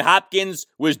Dustin Hopkins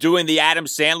was doing the Adam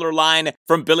Sandler line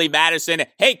from Billy Madison?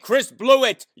 Hey, Chris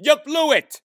Blewett, you blew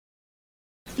it!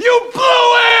 You blew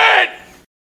it!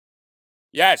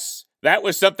 Yes, that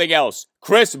was something else.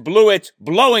 Chris Blewett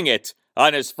blowing it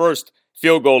on his first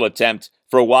field goal attempt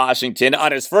for Washington,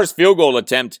 on his first field goal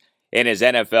attempt in his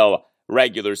NFL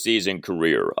regular season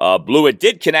career. Blewett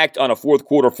did connect on a fourth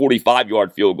quarter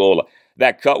 45-yard field goal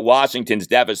that cut Washington's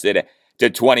deficit to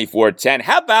 24-10.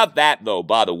 How about that, though,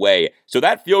 by the way? So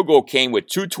that field goal came with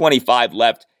 2:25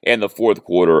 left in the fourth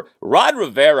quarter. Ron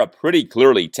Rivera pretty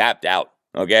clearly tapped out,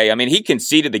 okay? I mean, he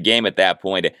conceded the game at that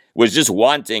point, was just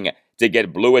wanting to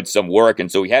get Blewett some work,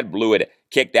 and so he had Blewett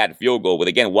kick that field goal. But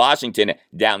again, Washington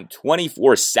down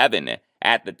 24-7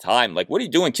 at the time. Like, what are you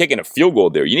doing kicking a field goal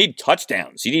there? You need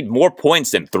touchdowns. You need more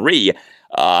points than 3.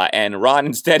 And Ron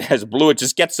instead has Blewett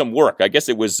just get some work. I guess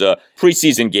it was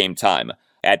preseason game time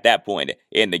at that point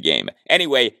in the game.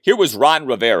 Anyway, here was Ron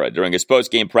Rivera during his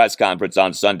post-game press conference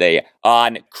on Sunday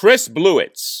on Chris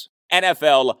Blewett's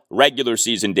NFL regular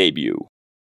season debut.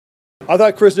 I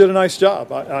thought Chris did a nice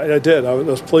job. I did. I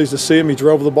was pleased to see him. He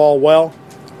drove the ball well.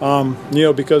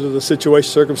 Because of the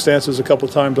situation, circumstances, a couple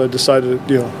of times I decided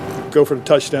to, go for the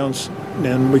touchdowns,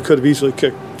 and we could have easily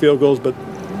kicked field goals, but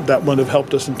that wouldn't have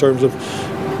helped us in terms of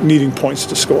needing points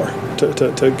to score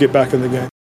to get back in the game.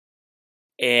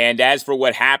 And as for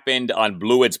what happened on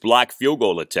Blewett's blocked field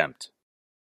goal attempt,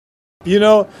 he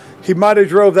might have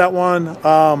drove that one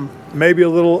maybe a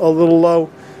little low.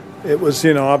 It was,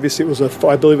 obviously it was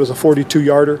I believe it was a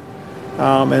 42-yarder.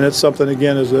 And it's something,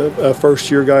 again, as a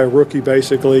first-year guy, a rookie,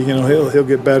 basically, he'll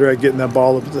get better at getting that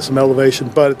ball up to some elevation.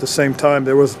 But at the same time,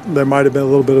 there might have been a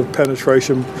little bit of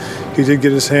penetration. He did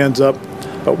get his hands up,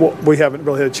 but we haven't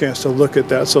really had a chance to look at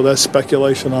that. So that's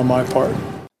speculation on my part.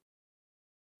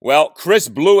 Well, Chris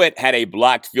Blewett had a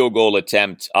blocked field goal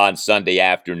attempt on Sunday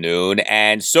afternoon,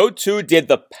 and so too did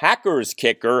the Packers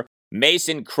kicker,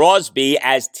 Mason Crosby,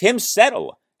 as Tim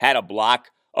Settle had a block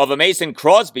of a Mason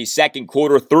Crosby second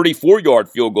quarter 34-yard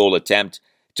field goal attempt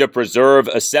to preserve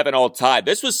a 7-all tie.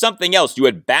 This was something else. You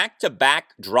had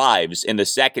back-to-back drives in the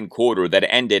second quarter that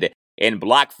ended in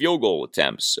blocked field goal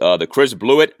attempts. The Chris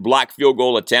Blewett blocked field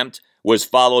goal attempt was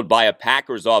followed by a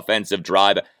Packers offensive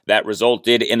drive that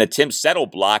resulted in a Tim Settle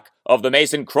block of the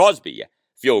Mason Crosby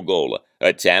field goal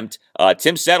attempt.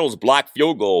 Tim Settle's blocked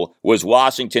field goal was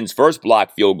Washington's first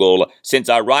blocked field goal since,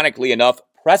 ironically enough,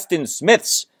 Preston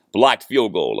Smith's blocked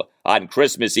field goal on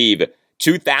Christmas Eve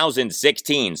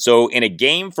 2016. So in a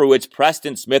game for which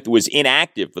Preston Smith was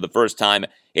inactive for the first time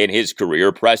in his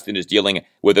career, Preston is dealing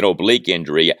with an oblique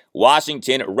injury.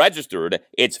 Washington registered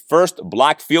its first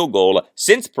blocked field goal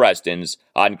since Preston's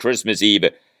on Christmas Eve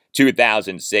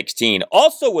 2016.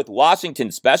 Also with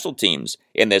Washington special teams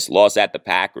in this loss at the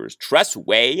Packers, Tress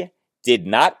Way did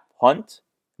not punt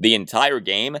the entire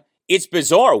game. It's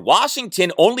bizarre.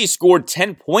 Washington only scored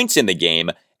 10 points in the game,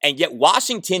 and yet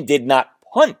Washington did not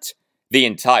punt the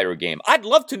entire game. I'd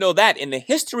love to know that in the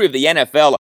history of the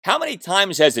NFL. How many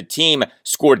times has a team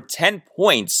scored 10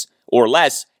 points or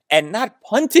less and not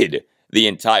punted the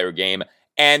entire game?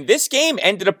 And this game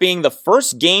ended up being the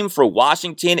first game for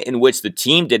Washington in which the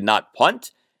team did not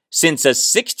punt since a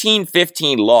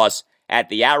 16-15 loss at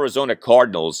the Arizona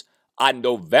Cardinals on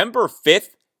November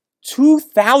 5th,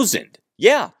 2000.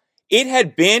 Yeah, it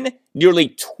had been nearly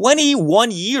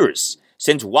 21 years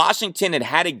since Washington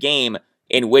had a game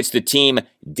in which the team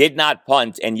did not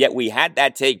punt, and yet we had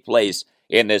that take place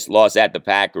in this loss at the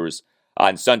Packers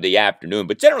on Sunday afternoon.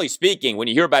 But generally speaking, when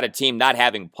you hear about a team not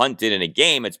having punted in a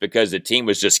game, it's because the team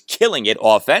was just killing it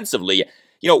offensively.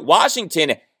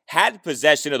 Washington had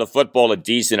possession of the football a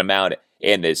decent amount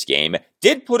in this game,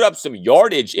 did put up some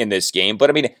yardage in this game,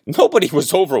 but nobody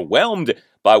was overwhelmed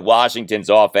by Washington's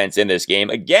offense in this game.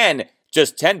 Again,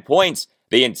 just 10 points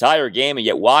the entire game, and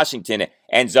yet Washington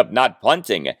ends up not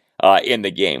punting in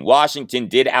the game. Washington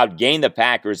did outgain the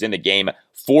Packers in the game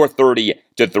 430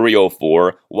 to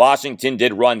 304. Washington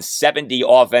did run 70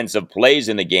 offensive plays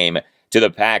in the game to the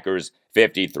Packers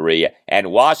 53.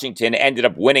 And Washington ended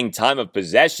up winning time of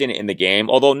possession in the game,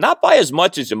 although not by as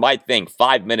much as you might think,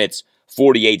 5 minutes,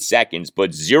 48 seconds,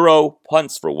 but 0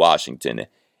 punts for Washington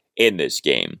in this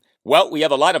game. Well, we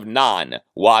have a lot of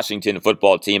non-Washington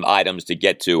football team items to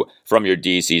get to from your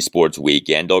DC Sports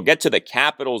Weekend. I'll get to the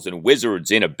Capitals and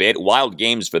Wizards in a bit. Wild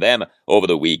games for them over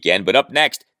the weekend. But up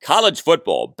next, college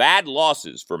football. Bad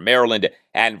losses for Maryland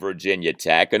and Virginia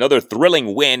Tech. Another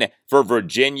thrilling win for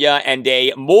Virginia and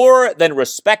a more than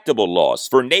respectable loss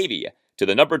for Navy to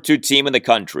the number 2 team in the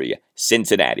country,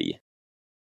 Cincinnati.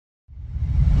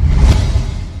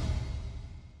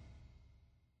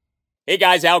 Hey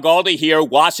guys, Al Galdi here.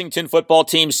 Washington football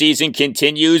team season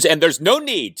continues, and there's no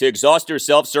need to exhaust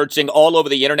yourself searching all over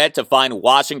the internet to find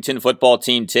Washington football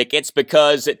team tickets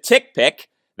because TickPick,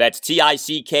 that's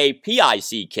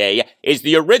TickPick, is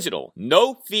the original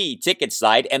no-fee ticket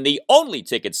site and the only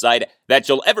ticket site that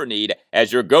you'll ever need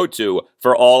as your go-to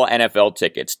for all NFL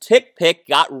tickets. TickPick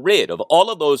got rid of all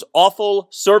of those awful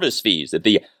service fees that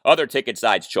the other ticket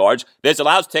sites charge. This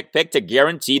allows TickPick to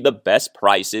guarantee the best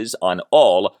prices on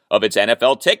all of its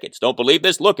NFL tickets. Don't believe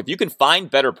this? Look, if you can find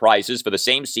better prices for the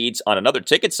same seats on another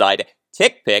ticket site,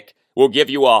 TickPick will give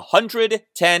you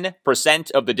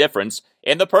 110% of the difference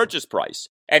in the purchase price.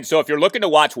 And so if you're looking to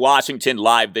watch Washington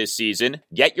live this season,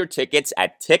 get your tickets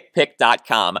at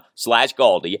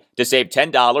tickpick.com/Galdi to save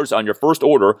 $10 on your first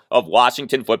order of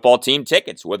Washington football team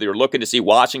tickets. Whether you're looking to see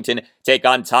Washington take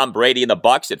on Tom Brady and the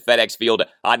Bucs at FedEx Field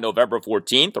on November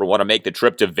 14th, or want to make the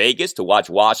trip to Vegas to watch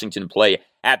Washington play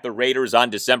at the Raiders on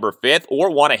December 5th,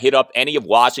 or want to hit up any of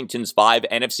Washington's 5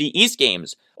 NFC East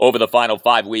games over the final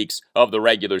 5 weeks of the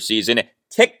regular season,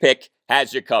 TickPick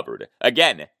has you covered.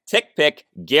 Again, TickPick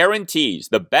guarantees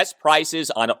the best prices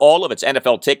on all of its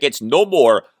NFL tickets, no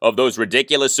more of those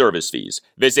ridiculous service fees.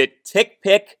 Visit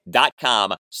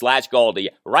tickpick.com/Galdi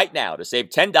right now to save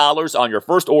 $10 on your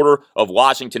first order of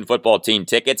Washington football team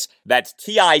tickets. That's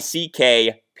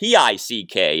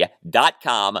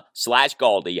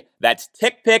tickpick.com/Galdi. That's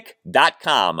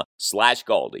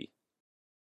tickpick.com/Galdi.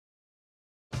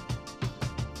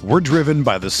 We're driven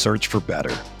by the search for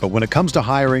better. But when it comes to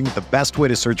hiring, the best way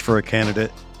to search for a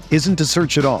candidate isn't to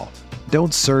search at all.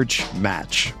 Don't search,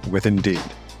 match with Indeed.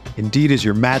 Indeed is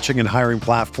your matching and hiring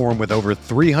platform with over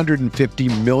 350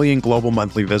 million global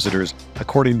monthly visitors,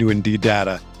 according to Indeed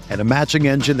data, and a matching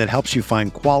engine that helps you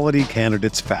find quality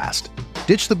candidates fast.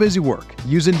 Ditch the busy work.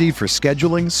 Use Indeed for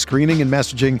scheduling, screening, and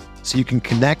messaging so you can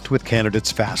connect with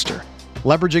candidates faster.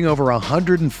 Leveraging over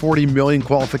 140 million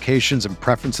qualifications and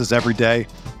preferences every day,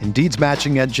 Indeed's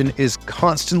matching engine is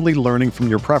constantly learning from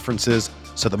your preferences,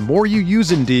 so the more you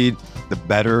use Indeed, the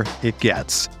better it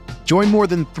gets. Join more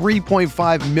than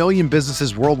 3.5 million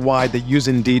businesses worldwide that use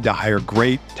Indeed to hire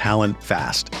great talent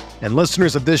fast. And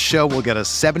listeners of this show will get a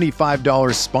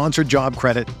 $75 sponsored job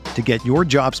credit to get your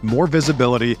jobs more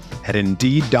visibility at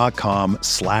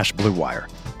Indeed.com/Blue Wire.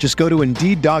 Just go to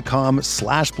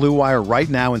Indeed.com/Blue Wire right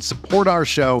now and support our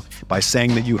show by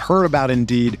saying that you heard about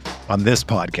Indeed on this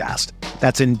podcast.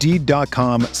 That's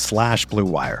Indeed.com/Blue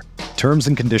Wire. Terms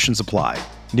and conditions apply.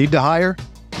 Need to hire?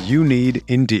 You need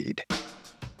Indeed.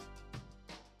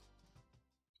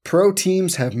 Pro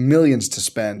teams have millions to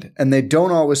spend, and they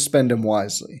don't always spend them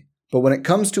wisely. But when it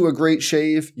comes to a great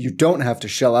shave, you don't have to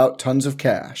shell out tons of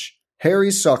cash.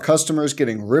 Harry's saw customers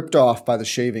getting ripped off by the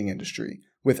shaving industry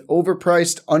with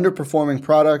overpriced, underperforming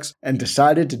products and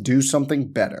decided to do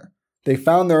something better. They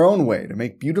found their own way to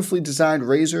make beautifully designed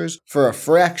razors for a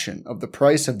fraction of the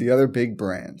price of the other big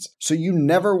brands, so you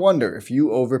never wonder if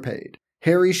you overpaid.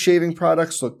 Harry's shaving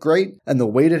products look great, and the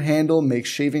weighted handle makes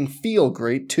shaving feel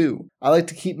great too. I like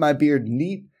to keep my beard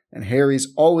neat, and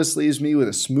Harry's always leaves me with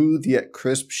a smooth yet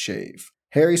crisp shave.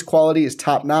 Harry's quality is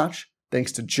top-notch,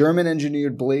 thanks to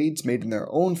German-engineered blades made in their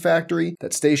own factory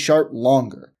that stay sharp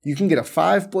longer. You can get a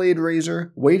 5-blade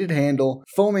razor, weighted handle,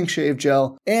 foaming shave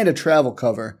gel, and a travel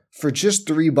cover for just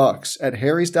 $3 at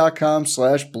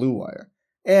harrys.com/Blue Wire.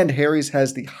 And Harry's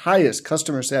has the highest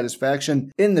customer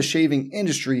satisfaction in the shaving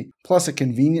industry, plus a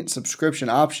convenient subscription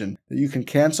option that you can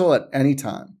cancel at any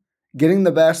time. Getting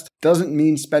the best doesn't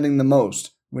mean spending the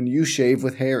most when you shave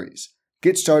with Harry's.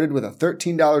 Get started with a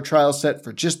 $13 trial set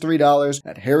for just $3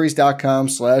 at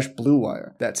harrys.com/Blue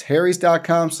Wire. That's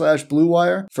harrys.com/Blue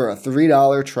Wire for a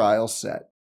 $3 trial set.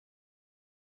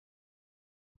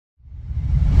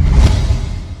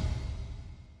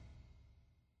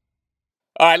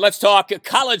 All right, let's talk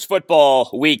college football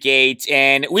week 8,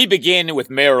 and we begin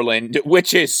with Maryland,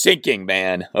 which is sinking,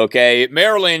 man, okay?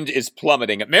 Maryland is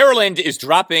plummeting. Maryland is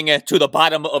dropping to the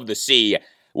bottom of the sea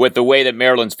with the way that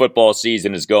Maryland's football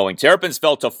season is going. Terrapins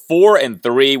fell to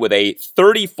 4-3 with a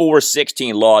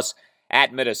 34-16 loss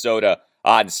at Minnesota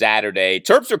on Saturday.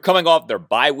 Terps are coming off their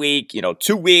bye week,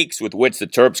 2 weeks with which the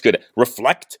Terps could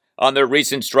reflect on their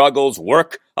recent struggles,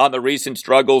 work on the recent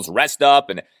struggles, rest up,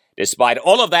 and despite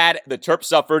all of that, the Terps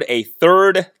suffered a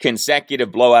third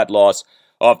consecutive blowout loss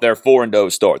off their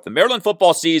 4-0 start. The Maryland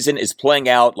football season is playing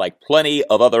out like plenty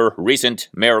of other recent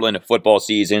Maryland football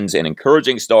seasons, an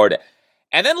encouraging start,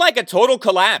 and then like a total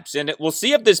collapse. And we'll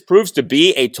see if this proves to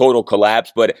be a total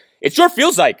collapse, but it sure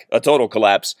feels like a total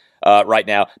collapse right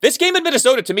now. This game in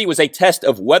Minnesota, to me, was a test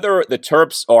of whether the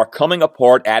Terps are coming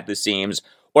apart at the seams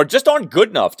or just aren't good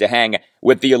enough to hang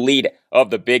with the elite of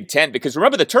the Big Ten. Because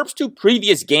remember, the Terps' 2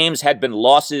 previous games had been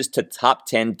losses to top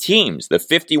 10 teams. The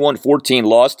 51-14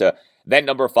 loss to then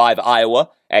number 5 Iowa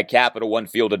at Capital One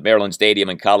Field at Maryland Stadium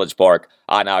in College Park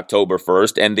on October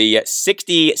 1st, and the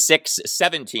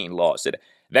 66-17 loss at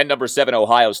then number 7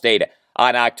 Ohio State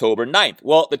on October 9th.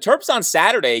 Well, the Terps on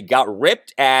Saturday got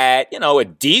ripped at, a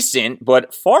decent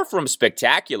but far from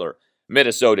spectacular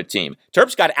Minnesota team.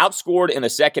 Terps got outscored in the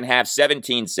second half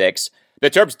 17-6. The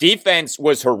Terps defense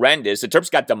was horrendous. The Terps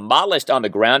got demolished on the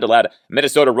ground, allowed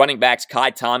Minnesota running backs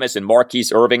Kai Thomas and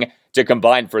Marquise Irving to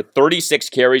combine for 36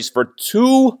 carries for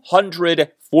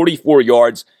 244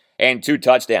 yards and 2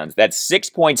 touchdowns. That's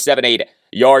 6.78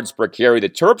 yards per carry. The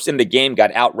Terps in the game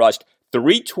got outrushed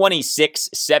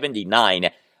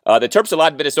 326-79. The Terps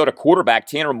allowed Minnesota quarterback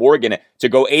Tanner Morgan to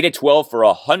go 8-12 for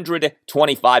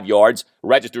 125 yards,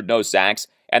 registered no sacks,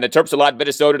 and the Terps allowed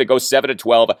Minnesota to go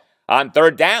 7-12 on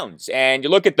third downs. And you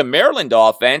look at the Maryland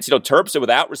offense, Terps are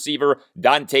without receiver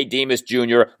Dante Demas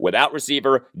Jr., without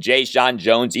receiver Jay Sean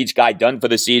Jones, each guy done for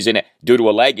the season due to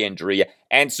a leg injury.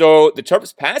 And so the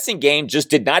Terps passing game just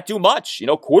did not do much.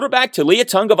 Quarterback Talia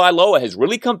Tungavailoa has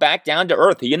really come back down to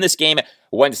earth. He in this game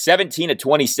went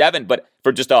 17-27, but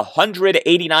for just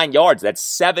 189 yards. That's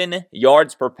 7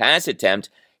 yards per pass attempt.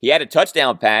 He had a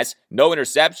touchdown pass, no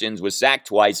interceptions, was sacked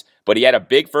twice, but he had a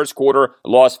big first quarter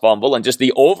lost fumble, and just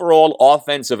the overall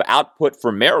offensive output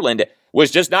for Maryland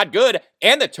was just not good,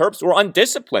 and the Terps were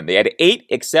undisciplined. They had 8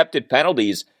 accepted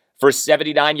penalties for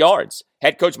 79 yards.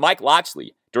 Head coach Mike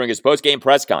Locksley during his post-game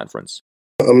press conference.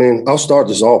 I'll start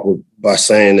this off by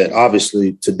saying that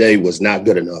obviously today was not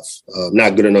good enough.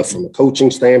 Not good enough from a coaching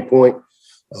standpoint,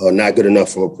 not good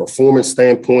enough from a performance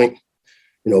standpoint.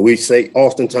 We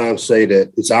oftentimes say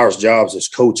that it's our jobs as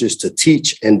coaches to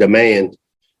teach and demand,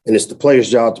 and it's the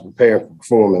players' job to prepare and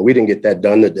perform. And we didn't get that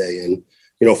done today. And,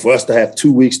 for us to have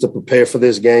 2 weeks to prepare for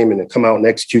this game and to come out and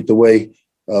execute the way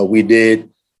we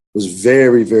did was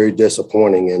very, very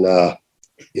disappointing. And,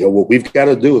 what we've got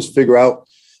to do is figure out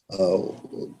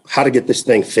how to get this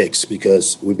thing fixed,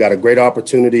 because we've got a great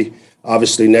opportunity,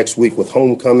 obviously, next week with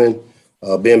homecoming,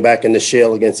 being back in the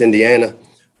shell against Indiana.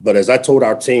 But as I told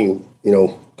our team,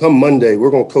 come Monday, we're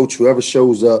going to coach whoever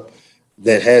shows up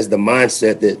that has the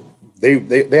mindset that they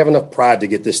have enough pride to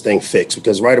get this thing fixed.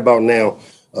 Because right about now,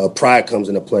 pride comes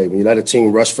into play. When you let a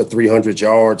team rush for 300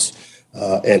 yards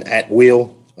and at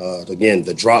will, again,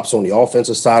 the drops on the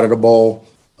offensive side of the ball,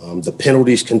 the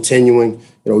penalties continuing,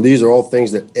 these are all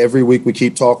things that every week we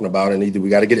keep talking about, and either we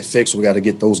got to get it fixed or we got to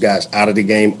get those guys out of the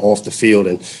game, off the field.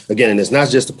 And again, it's not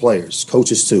just the players,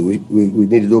 coaches too. We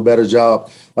need to do a better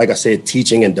job, like I said,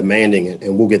 teaching and demanding it,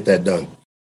 and we'll get that done.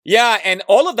 Yeah, and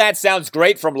all of that sounds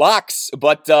great from Locks,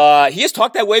 but he has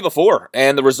talked that way before,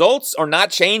 and the results are not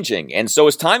changing. And so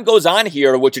as time goes on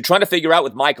here, what you're trying to figure out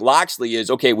with Mike Locksley is,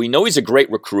 okay, we know he's a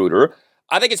great recruiter.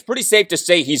 I think it's pretty safe to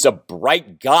say he's a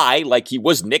bright guy, like he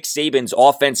was Nick Saban's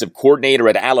offensive coordinator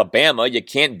at Alabama. You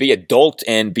can't be adult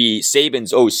and be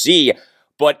Saban's OC.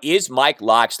 But is Mike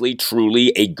Locksley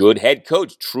truly a good head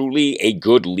coach, truly a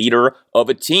good leader of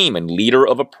a team and leader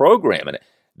of a program? And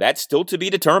that's still to be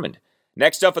determined.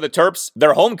 Next up for the Terps,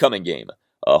 their homecoming game.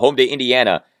 Home to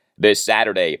Indiana this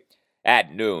Saturday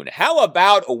at noon. How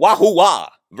about Wahoo,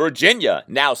 Virginia,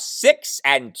 now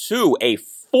 6-2, a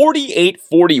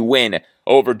 48-40 win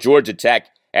over Georgia Tech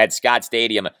at Scott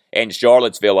Stadium in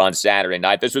Charlottesville on Saturday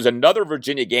night. This was another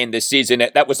Virginia game this season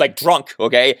that was like drunk,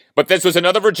 okay? But this was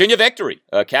another Virginia victory.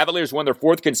 Cavaliers won their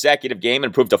 4th consecutive game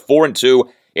and improved to 4-2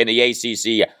 in the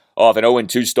ACC off an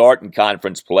 0-2 start in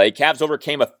conference play. Cavs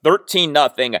overcame a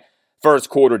 13-0 first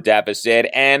quarter deficit,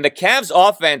 and the Cavs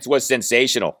offense was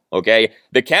sensational, okay?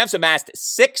 The Cavs amassed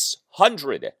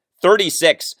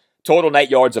 636 total net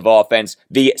yards of offense,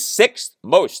 the 6th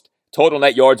most total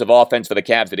net yards of offense for the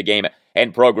Cavs in a game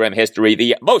in program history,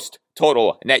 the most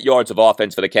total net yards of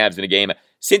offense for the Cavs in a game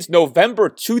since November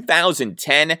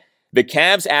 2010. The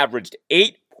Cavs averaged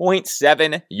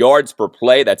 8.7 yards per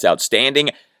play. That's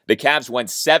outstanding. The Cavs went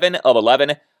 7 of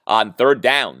 11 on third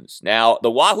downs. Now,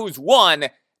 the Wahoos won.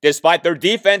 despite their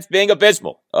defense being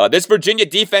abysmal. This Virginia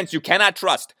defense you cannot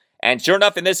trust. And sure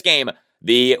enough, in this game,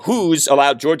 the Hoos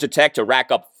allowed Georgia Tech to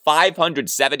rack up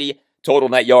 570 total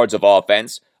net yards of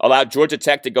offense, allowed Georgia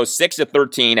Tech to go 6 of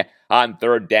 13 on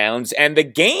third downs, and the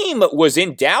game was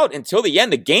in doubt until the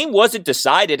end. The game wasn't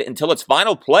decided until its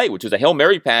final play, which was a Hail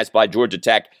Mary pass by Georgia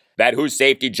Tech that Hoos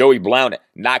safety Joey Blount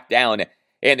knocked down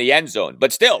in the end zone.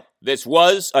 But still, this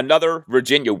was another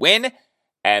Virginia win,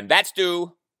 and that's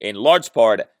due in large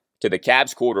part to the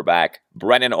Cavs quarterback,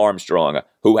 Brennan Armstrong,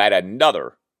 who had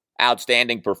another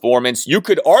outstanding performance. You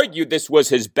could argue this was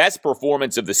his best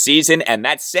performance of the season, and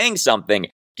that's saying something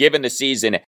given the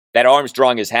season that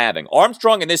Armstrong is having.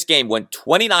 Armstrong in this game went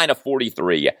 29 of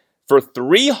 43 for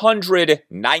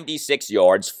 396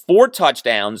 yards, 4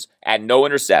 touchdowns, and no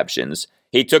interceptions.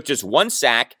 He took just 1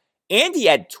 sack, and he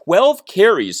had 12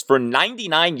 carries for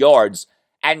 99 yards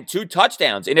and 2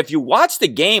 touchdowns. And if you watch the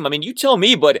game, I mean, you tell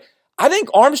me, but I think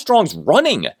Armstrong's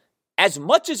running as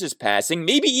much as his passing,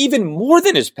 maybe even more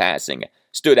than his passing,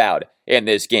 stood out in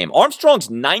this game. Armstrong's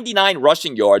 99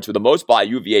 rushing yards were the most by a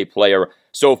UVA player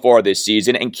so far this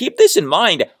season. And keep this in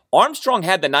mind, Armstrong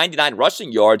had the 99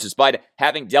 rushing yards despite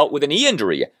having dealt with a knee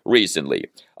injury recently.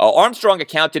 Armstrong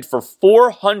accounted for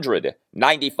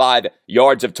 495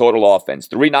 yards of total offense,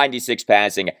 396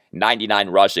 passing, 99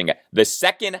 rushing, the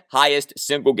second highest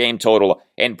single game total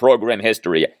in program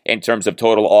history in terms of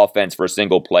total offense for a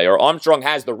single player. Armstrong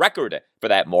has the record for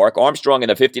that mark. Armstrong in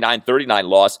the 59-39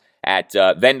 loss at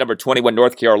then number 21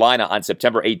 North Carolina on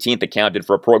September 18th accounted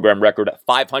for a program record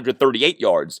 538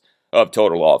 yards of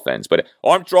total offense. But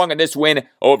Armstrong in this win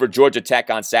over Georgia Tech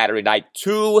on Saturday night,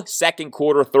 2 second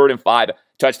quarter, 3rd and 5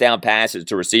 touchdown passes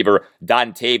to receiver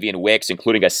Dontavian Wicks,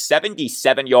 including a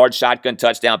 77-yard shotgun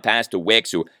touchdown pass to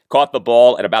Wicks, who caught the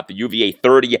ball at about the UVA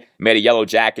 30, made a Yellow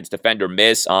Jackets defender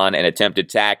miss on an attempted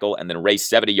tackle, and then raced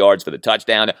 70 yards for the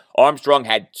touchdown. Armstrong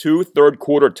had 2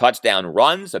 third-quarter touchdown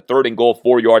runs, a 3rd and goal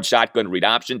 4-yard shotgun read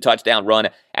option touchdown run,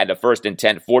 and a 1st and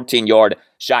 10 14-yard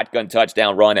shotgun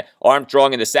touchdown run.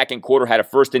 Armstrong in the second quarter had a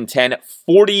 1st and 10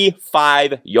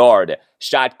 45-yard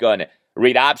shotgun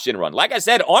read option run. Like I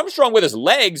said, Armstrong with his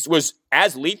legs was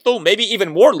as lethal, maybe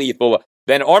even more lethal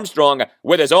than Armstrong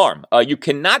with his arm. You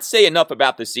cannot say enough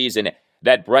about the season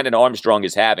that Brennan Armstrong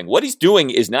is having. What he's doing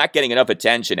is not getting enough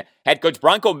attention. Head coach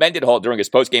Bronco Mendenhall during his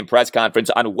post-game press conference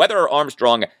on whether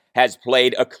Armstrong has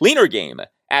played a cleaner game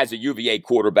as a UVA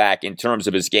quarterback in terms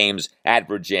of his games at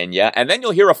Virginia. And then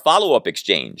you'll hear a follow-up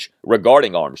exchange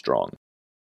regarding Armstrong.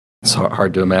 It's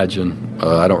hard to imagine.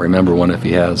 I don't remember one if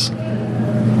he has.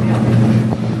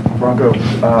 Bronco,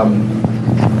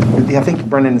 I think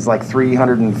Brennan is like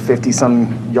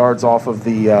 350-some yards off of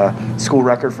the school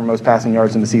record for most passing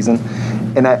yards in the season.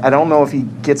 And I don't know if he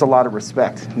gets a lot of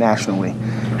respect nationally.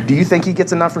 Do you think he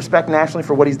gets enough respect nationally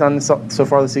for what he's done so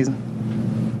far this season?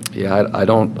 Yeah, I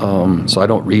don't. So I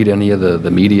don't read any of the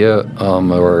media,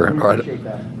 or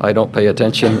I don't pay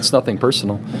attention. It's nothing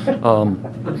personal,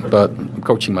 but I'm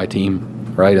coaching my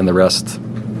team, right, and the rest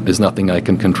is nothing I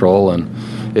can control. And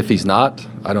if he's not,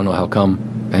 I don't know how come,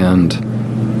 and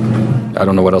I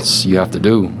don't know what else you have to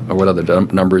do, or what other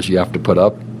numbers you have to put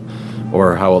up,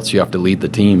 or how else you have to lead the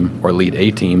team or lead a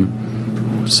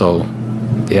team. So,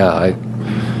 yeah,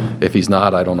 if he's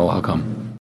not, I don't know how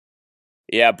come.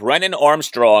 Yeah, Brennan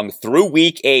Armstrong through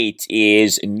week 8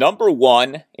 is number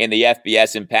 1 in the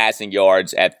FBS in passing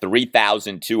yards at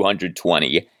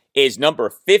 3,220, is number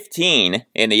 15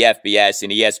 in the FBS in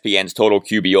ESPN's total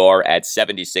QBR at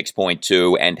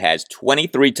 76.2, and has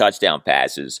 23 touchdown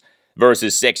passes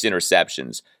versus 6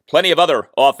 interceptions. Plenty of other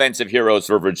offensive heroes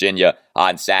for Virginia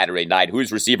on Saturday night.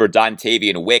 Whose receiver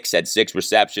Dontavian Wicks had 6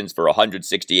 receptions for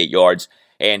 168 yards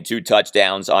and 2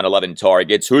 touchdowns on 11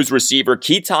 targets. Whose receiver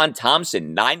Keaton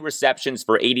Thompson, 9 receptions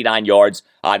for 89 yards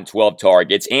on 12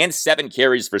 targets and 7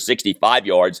 carries for 65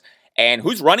 yards. And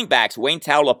whose running backs Wayne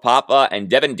Taulapapa and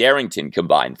Devin Darrington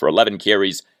combined for 11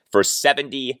 carries for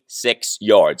 76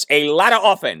 yards. A lot of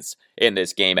offense in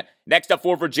this game. Next up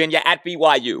for Virginia at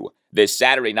BYU this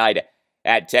Saturday night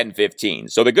at 10:15.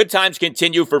 So the good times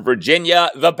continue for Virginia.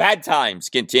 The bad times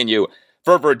continue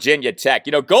for Virginia Tech.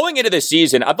 You know, going into the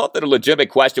season, I thought that a legitimate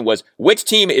question was, which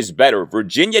team is better,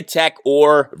 Virginia Tech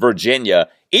or Virginia?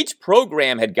 Each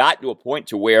program had gotten to a point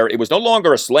to where it was no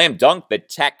longer a slam dunk that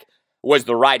Tech was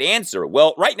the right answer.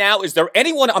 Well, right now, is there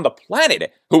anyone on the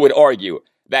planet who would argue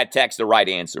that Tech's the right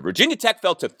answer? Virginia Tech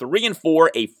fell to 3-4,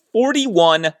 a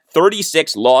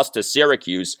 41-36 loss to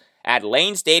Syracuse at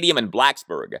Lane Stadium in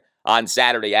Blacksburg on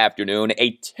Saturday afternoon.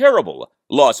 A terrible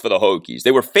loss for the Hokies.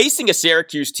 They were facing a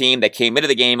Syracuse team that came into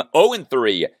the game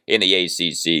 0-3 in the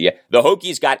ACC. The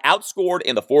Hokies got outscored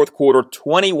in the fourth quarter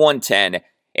 21-10,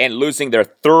 and losing their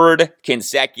third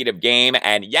consecutive game.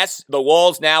 And yes, the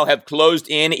walls now have closed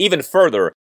in even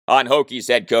further on Hokies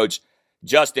head coach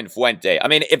Justin Fuente. I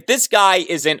mean, if this guy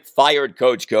isn't fired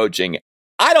coaching,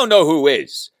 I don't know who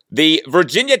is. The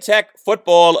Virginia Tech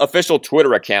football official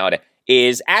Twitter account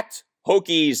is at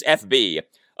Hokies FB.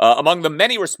 Among the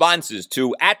many responses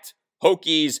to at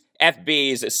Hokies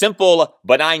FB's simple,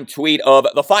 benign tweet of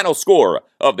the final score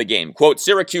of the game, quote,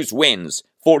 Syracuse wins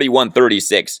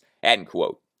 41-36, end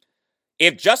quote.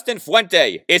 If Justin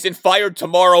Fuente isn't fired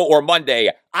tomorrow or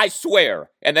Monday, I swear,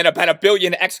 and then about 1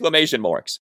 billion exclamation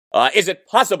marks. Is it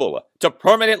possible to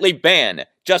permanently ban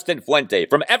Justin Fuente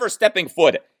from ever stepping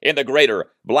foot in the greater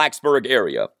Blacksburg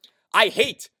area? I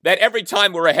hate that every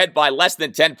time we're ahead by less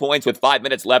than 10 points with 5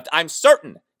 minutes left, I'm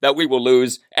certain that we will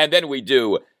lose, and then we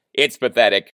do. It's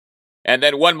pathetic. And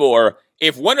then one more.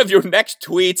 If one of your next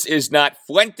tweets is not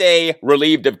Fuente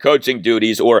relieved of coaching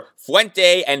duties or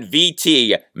Fuente and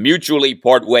VT mutually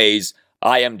part ways,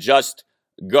 I am just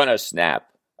gonna snap.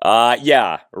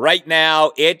 Yeah, right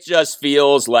now it just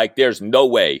feels like there's no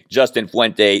way Justin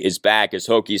Fuente is back as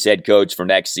Hokies head coach for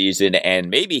next season, and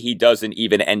maybe he doesn't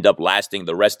even end up lasting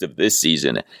the rest of this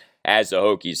season as a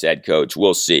Hokies head coach.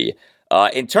 We'll see.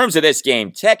 In terms of this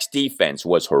game, Tech's defense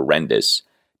was horrendous.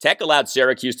 Tech allowed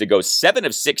Syracuse to go 7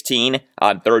 of 16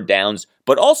 on third downs,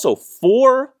 but also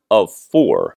 4 of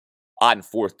 4 on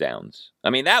fourth downs. I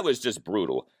mean, that was just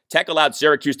brutal. Tech allowed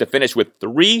Syracuse to finish with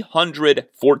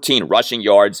 314 rushing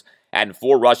yards and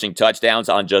 4 rushing touchdowns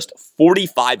on just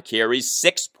 45 carries,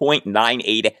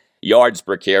 6.98 yards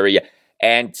per carry.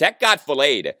 And Tech got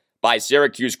filleted by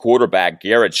Syracuse quarterback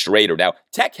Garrett Schrader. Now,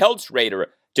 Tech held Schrader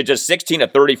to just 16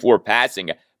 of 34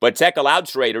 passing, but Tech allowed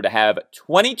Schrader to have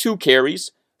 22 carries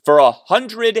for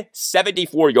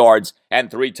 174 yards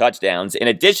and 3 touchdowns, in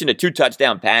addition to 2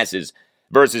 touchdown passes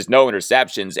versus no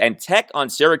interceptions. And Tech on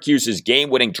Syracuse's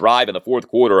game-winning drive in the fourth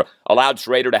quarter allowed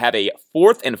Schrader to have a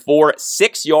 4th and 4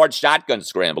 6-yard shotgun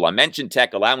scramble. I mentioned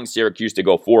Tech allowing Syracuse to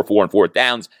go 4-4 on fourth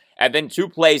downs. And then 2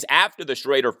 plays after the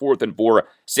Schrader 4th and 4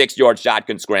 6-yard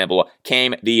shotgun scramble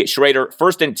came the Schrader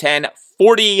 1st and 10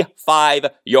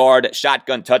 45-yard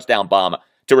shotgun touchdown bomb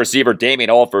to receiver Damian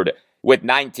Alford with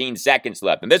 19 seconds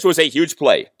left. And this was a huge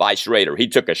play by Schrader. He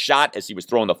took a shot as he was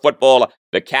throwing the football.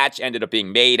 The catch ended up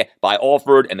being made by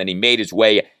Alford, and then he made his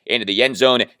way into the end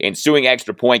zone. Ensuing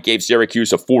extra point gave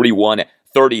Syracuse a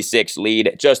 41-36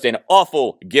 lead. Just an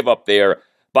awful give up there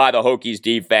by the Hokies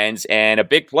defense, and a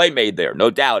big play made there,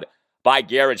 no doubt, by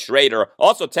Garrett Schrader.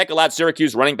 Also, Tech allowed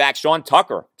Syracuse running back Sean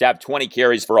Tucker to have 20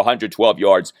 carries for 112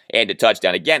 yards and a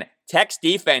touchdown. Again, Tech's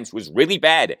defense was really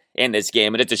bad in this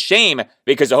game, and it's a shame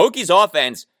because the Hokies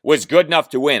offense was good enough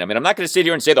to win. I mean, I'm not going to sit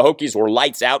here and say the Hokies were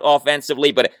lights out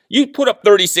offensively, but you put up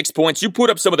 36 points, you put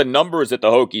up some of the numbers that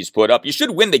the Hokies put up, you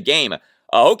should win the game.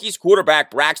 Hokies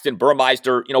quarterback Braxton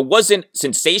Burmeister, wasn't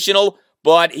sensational,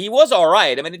 but he was all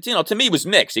right. I mean, to me, it was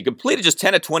mixed. He completed just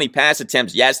 10 of 20 pass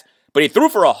attempts, yes, but he threw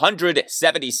for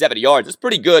 177 yards. That's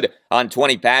pretty good on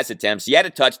 20 pass attempts. He had a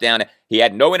touchdown. He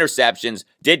had no interceptions,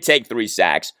 did take 3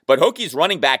 sacks. But Hokies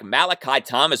running back Malachi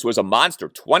Thomas was a monster.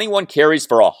 21 carries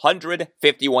for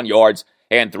 151 yards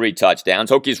and 3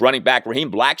 touchdowns. Hokies running back Raheem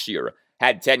Blackshear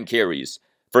had 10 carries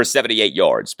for 78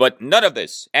 yards. But none of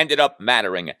this ended up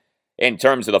mattering in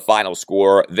terms of the final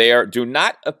score. There do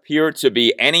not appear to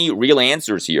be any real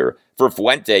answers here for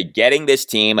Fuente getting this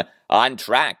team on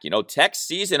track. Tech's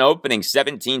season opening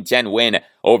 17-10 win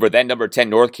over then number 10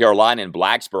 North Carolina in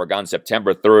Blacksburg on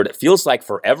September 3rd. It feels like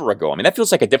forever ago. I mean, that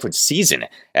feels like a different season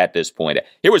at this point.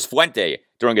 Here was Fuente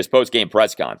during his post-game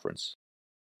press conference.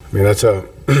 I mean, that's a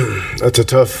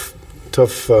tough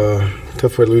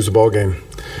way to lose a ball game.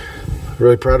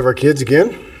 Really proud of our kids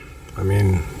again. I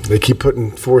mean, they keep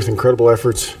putting forth incredible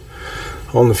efforts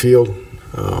on the field,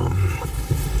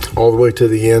 all the way to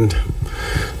the end.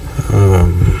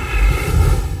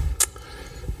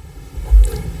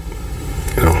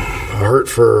 I hurt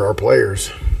for our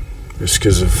players just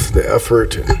because of the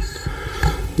effort and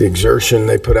the exertion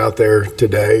they put out there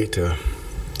today to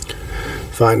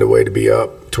find a way to be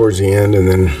up towards the end, and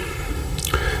then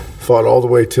fought all the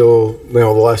way till the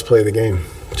last play of the game,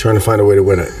 trying to find a way to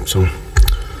win it. So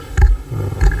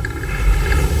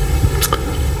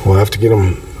we'll have to get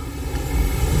them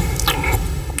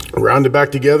rounded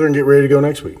back together and get ready to go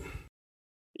next week.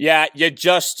 Yeah, you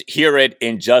just hear it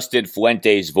in Justin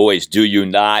Fuente's voice, do you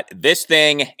not? This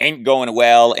thing ain't going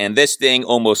well, and this thing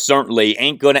almost certainly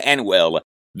ain't going to end well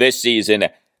this season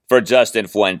for Justin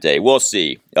Fuente. We'll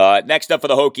see. Next up for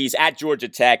the Hokies at Georgia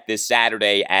Tech this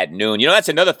Saturday at noon. That's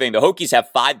another thing. The Hokies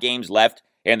have 5 games left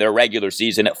in their regular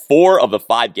season. 4 of the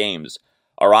 5 games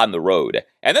are on the road.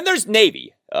 And then there's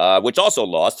Navy which also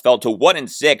lost, fell to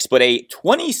 1-6, but a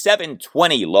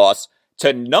 27-20 loss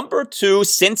to number 2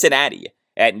 Cincinnati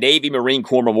at Navy Marine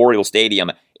Corps Memorial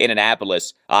Stadium in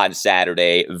Annapolis on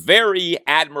Saturday. Very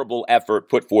admirable effort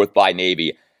put forth by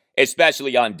Navy,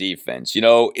 especially on defense. You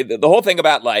know, the whole thing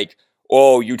about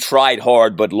oh, you tried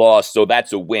hard but lost, so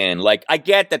that's a win. I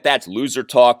get that that's loser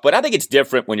talk, but I think it's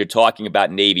different when you're talking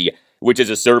about Navy, which is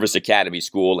a service academy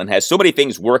school and has so many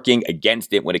things working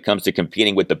against it when it comes to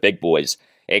competing with the big boys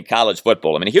in college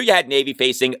football. I mean, here you had Navy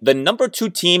facing the number 2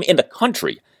 team in the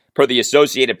country per the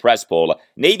Associated Press poll.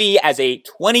 Navy as a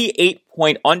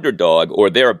 28-point underdog or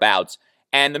thereabouts,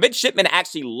 and the midshipmen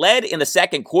actually led in the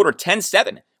second quarter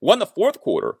 10-7, won the fourth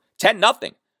quarter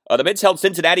 10-0. The Mids held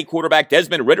Cincinnati quarterback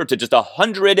Desmond Ridder to just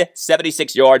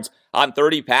 176 yards on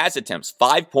 30 pass attempts,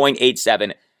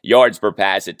 5.87 yards per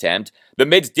pass attempt. The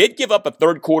Mids did give up a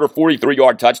third quarter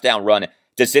 43-yard touchdown run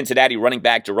to Cincinnati running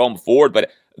back Jerome Ford,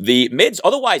 but the Mids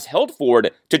otherwise held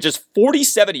Ford to just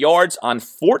 47 yards on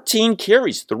 14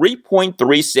 carries,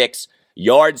 3.36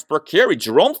 yards per carry.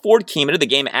 Jerome Ford came into the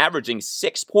game averaging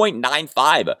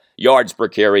 6.95 yards per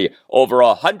carry over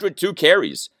 102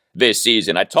 carries this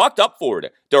season. I talked up Ford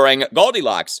during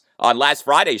Goldilocks on last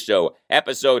Friday's show,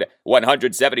 episode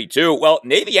 172. Well,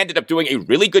 Navy ended up doing a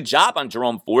really good job on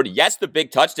Jerome Ford. Yes, the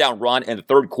big touchdown run in the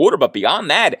third quarter, but beyond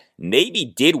that, Navy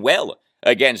did well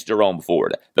against Jerome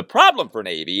Ford. The problem for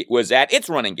Navy was that its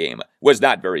running game was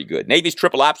not very good. Navy's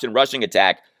triple option rushing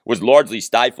attack was largely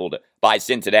stifled by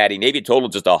Cincinnati. Navy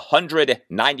totaled just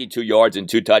 192 yards and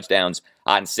 2 touchdowns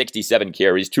on 67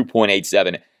 carries,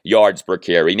 2.87 yards per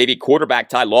carry. Navy quarterback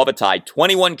Ty Lovatai,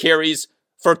 21 carries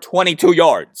for 22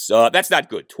 yards. That's not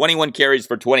good. 21 carries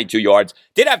for 22 yards.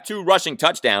 Did have 2 rushing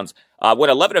touchdowns, went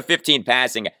 11 of 15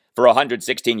 passing for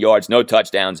 116 yards, no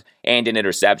touchdowns, and an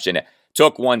interception.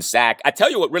 Took 1 sack. I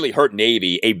tell you what really hurt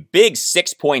Navy, a big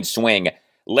 6-point swing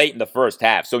late in the first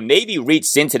half. So Navy reached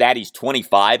Cincinnati's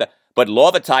 25, but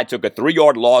Lovatai took a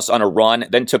 3-yard loss on a run,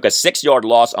 then took a 6-yard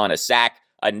loss on a sack.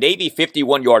 A Navy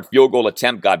 51-yard field goal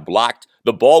attempt got blocked.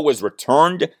 The ball was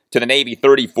returned to the Navy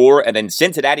 34, and then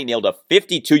Cincinnati nailed a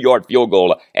 52-yard field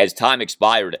goal as time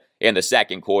expired in the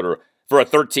second quarter for a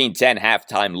 13-10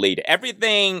 halftime lead.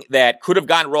 Everything that could have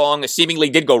gone wrong seemingly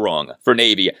did go wrong for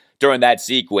Navy during that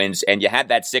sequence, and you had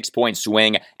that 6-point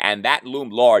swing, and that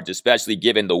loomed large, especially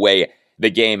given the way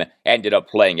the game ended up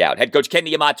playing out. Head coach Ken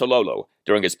Niumatalolo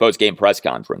during his post-game press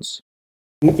conference.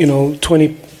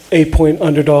 28-point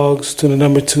underdogs to the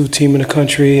number 2 team in the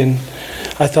country, and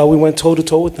I thought we went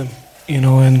toe-to-toe with them,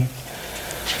 and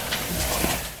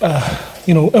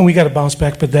we got to bounce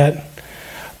back, but that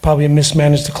probably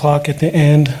mismanaged the clock at the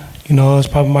end. It was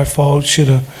probably my fault.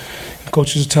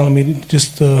 Coaches are telling me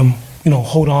just,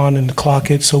 hold on and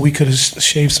clock it, so we could have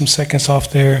shaved some seconds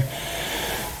off there.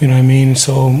 You know what I mean?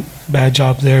 So bad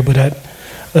job there, but that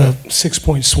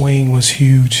 6-point swing was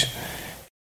huge.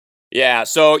 Yeah,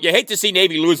 so you hate to see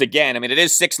Navy lose again. I mean, it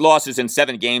is 6 losses in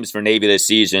 7 games for Navy this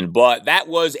season, but that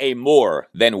was a more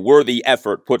than worthy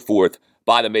effort put forth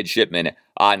by the midshipmen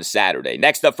on Saturday.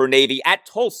 Next up for Navy at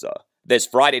Tulsa this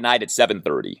Friday night at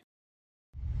 7:30.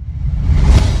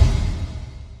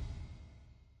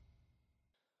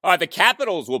 All right, the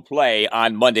Capitals will play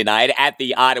on Monday night at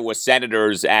the Ottawa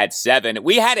Senators at 7.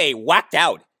 We had a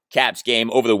whacked-out Caps game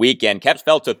over the weekend. Caps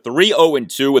fell to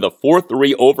 3-0-2 with a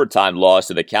 4-3 overtime loss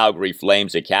to the Calgary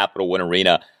Flames at Capital One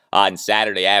Arena on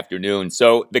Saturday afternoon.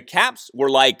 So the Caps were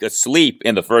like asleep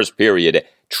in the first period,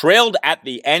 trailed at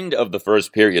the end of the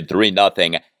first period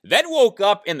 3-0, then woke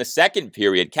up in the second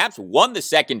period. Caps won the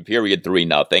second period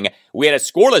 3-0. We had a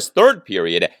scoreless third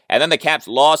period, and then the Caps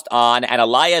lost on an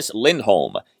Elias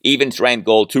Lindholm even-strength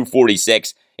goal,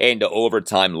 2:46 into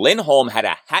overtime. Lindholm had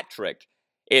a hat trick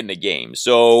in the game.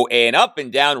 So an up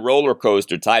and down roller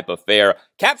coaster type affair.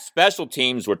 Caps special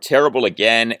teams were terrible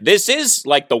again. This is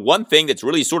like the one thing that's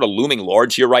really sort of looming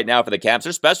large here right now for the Caps.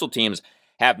 Their special teams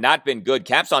have not been good.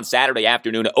 Caps on Saturday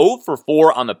afternoon, 0 for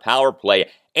 4 on the power play,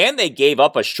 and they gave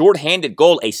up a shorthanded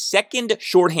goal, a second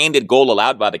shorthanded goal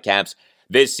allowed by the Caps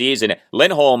this season.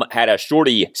 Lindholm had a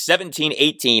shorty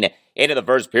 17-18 into the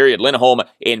first period. Lindholm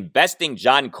investing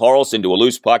John Carlson to a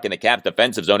loose puck in the Caps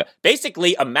defensive zone,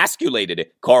 basically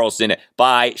emasculated Carlson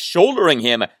by shouldering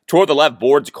him toward the left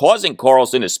boards, causing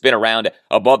Carlson to spin around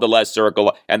above the left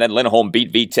circle, and then Lindholm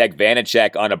beat Vitek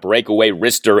Vanacek on a breakaway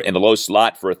wrister in the low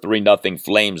slot for a 3-0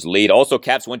 Flames lead. Also,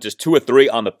 Caps went just 2 of 3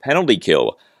 on the penalty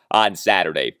kill on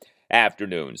Saturday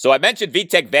afternoon. So I mentioned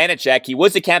Vitek Vanacek. He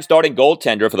was the Caps starting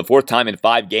goaltender for the 4th time in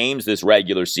 5 games this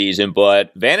regular season,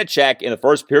 but Vanacek in the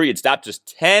first period stopped just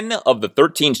 10 of the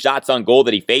 13 shots on goal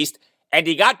that he faced, and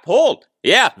he got pulled.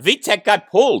 Yeah, Vitek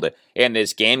got pulled in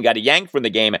this game, got yanked from the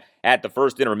game at the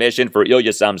first intermission for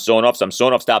Ilya Samsonov.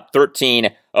 Samsonov stopped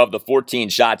 13 of the 14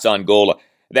 shots on goal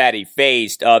that he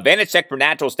faced. Vanacek, per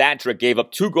natural stat trick, gave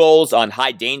up 2 goals on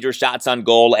high-danger shots on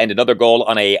goal and another goal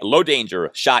on a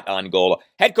low-danger shot on goal.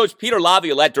 Head coach Peter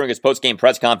Laviolette, during his post-game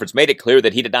press conference, made it clear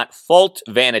that he did not fault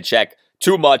Vanacek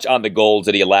too much on the goals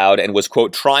that he allowed and was,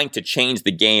 quote, trying to change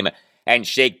the game and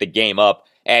shake the game up,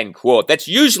 end quote. That's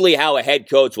usually how a head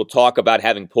coach will talk about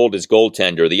having pulled his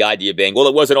goaltender. The idea being, well,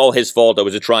 it wasn't all his fault. I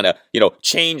was just trying to,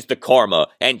 change the karma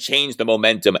and change the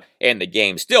momentum in the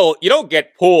game. Still, you don't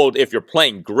get pulled if you're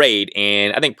playing great,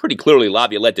 and I think pretty clearly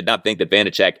Laviolette did not think that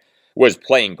Vanacek was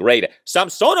playing great.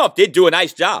 Samsonov did do a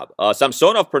nice job.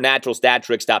 Samsonov, per natural stat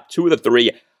trick, stopped 2 of the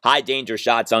 3 high-danger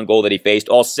shots on goal that he faced,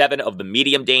 all 7 of the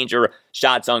medium-danger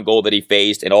shots on goal that he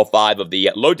faced, and all 5 of the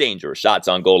low-danger shots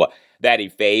on goal that he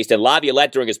faced. And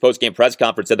Laviolette, during his post-game press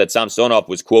conference, said that Samsonov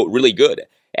was, quote, really good,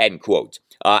 end quote.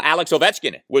 Alex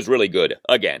Ovechkin was really good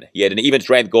again. He had an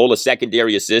even-strength goal, a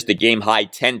secondary assist, a game-high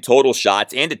 10 total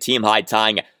shots, and a team-high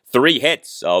tying 3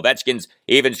 hits. Ovechkin's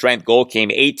even-strength goal came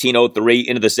 18:03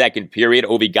 into the second period.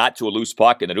 Ovi got to a loose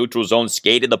puck in the neutral zone,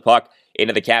 skated the puck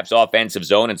into the Caps' offensive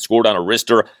zone, and scored on a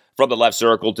wrister from the left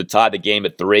circle to tie the game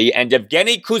at 3. And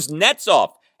Evgeny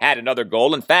Kuznetsov had another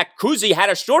goal. In fact, Kuzi had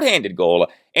a shorthanded goal,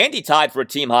 and he tied for a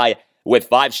team high with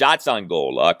 5 shots on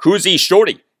goal. Kuzi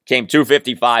shorty came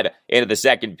 2:55 into the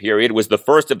second period, was the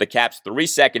first of the Caps' 3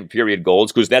 second period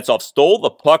goals. Kuznetsov stole the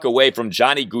puck away from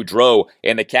Johnny Gaudreau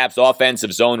in the Caps'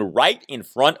 offensive zone right in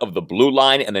front of the blue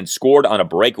line, and then scored on a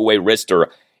breakaway wrister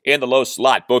in the low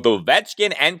slot. Both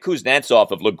Ovechkin and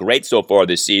Kuznetsov have looked great so far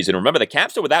this season. Remember, the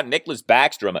Caps are without Nicklas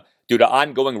Backstrom due to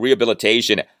ongoing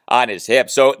rehabilitation on his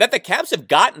hip. So that the Caps have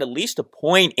gotten at least a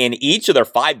point in each of their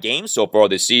 5 games so far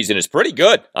this season is pretty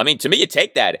good. I mean, to me, you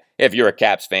take that if you're a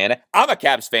Caps fan. I'm a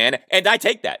Caps fan, and I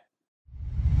take that.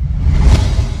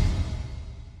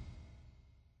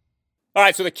 All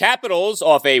right, so the Capitals,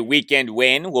 off a weekend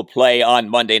win, will play on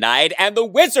Monday night, and the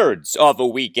Wizards, off a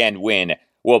weekend win,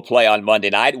 will play on Monday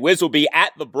night. Wiz will be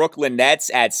at the Brooklyn Nets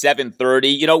at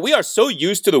 7:30. We are so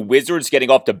used to the Wizards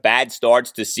getting off to bad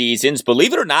starts to seasons.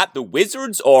 Believe it or not, the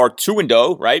Wizards are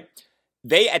 2-0, right?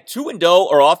 They, at 2-0,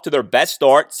 are off to their best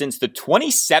start since the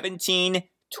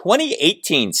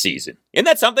 2017-2018 season. Isn't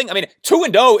that something? I mean,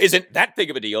 2-0 isn't that big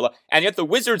of a deal, and yet the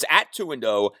Wizards at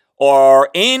 2-0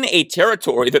 are in a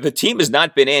territory that the team has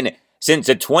not been in since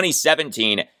the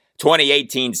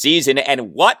 2017-2018 season,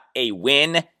 and what a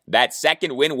win that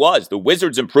second win was. The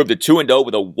Wizards improved to 2-0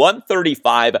 with a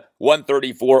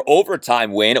 135-134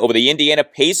 overtime win over the Indiana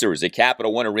Pacers at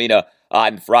Capital One Arena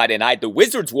on Friday night. The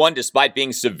Wizards won despite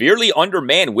being severely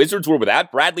undermanned. Wizards were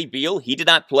without Bradley Beal. He did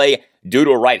not play due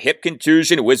to a right hip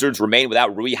contusion. Wizards remain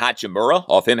without Rui Hachimura,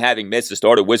 off him having missed the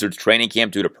start of Wizards training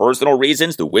camp due to personal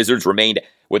reasons. The Wizards remained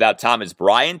without Thomas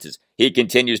Bryant as he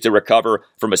continues to recover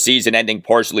from a season-ending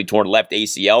partially torn left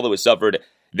ACL that was suffered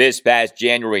this past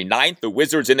January 9th. The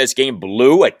Wizards in this game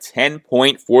blew a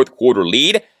 10-point fourth-quarter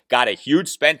lead, got a huge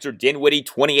Spencer Dinwiddie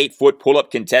 28-foot pull-up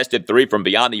contested 3 from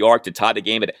beyond the arc to tie the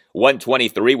game at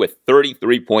 123 with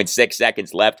 33.6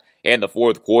 seconds left in the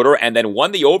fourth quarter, and then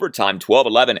won the overtime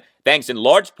 12-11, thanks in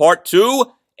large part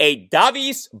to a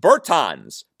Davis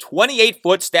Bertans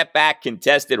 28-foot step-back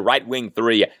contested right-wing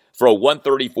 3 for a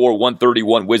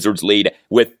 134-131 Wizards lead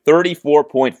with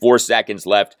 34.4 seconds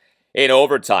left in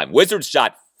overtime. Wizards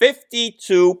shot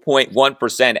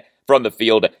 52.1% from the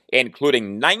field,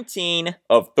 including 19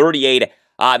 of 38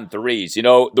 on threes.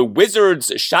 The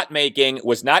Wizards' shot-making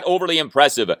was not overly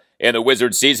impressive in the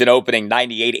Wizards' season-opening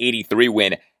 98-83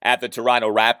 win at the Toronto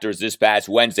Raptors this past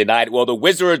Wednesday night. Well, the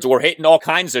Wizards were hitting all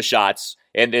kinds of shots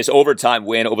in this overtime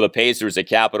win over the Pacers at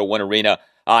Capital One Arena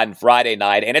on Friday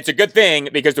night, and it's a good thing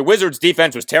because the Wizards'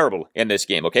 defense was terrible in this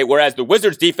game, okay? Whereas the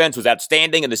Wizards' defense was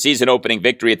outstanding in the season-opening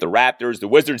victory at the Raptors, the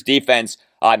Wizards' defense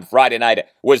on Friday night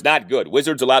was not good.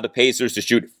 Wizards allowed the Pacers to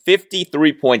shoot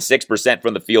 53.6%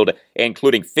 from the field,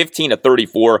 including 15 of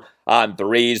 34 on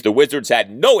threes. The Wizards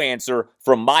had no answer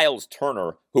from Miles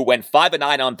Turner, who went 5 of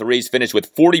 9 on threes, finished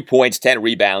with 40 points, 10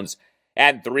 rebounds,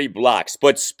 and 3 blocks.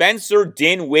 But Spencer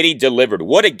Dinwiddie delivered.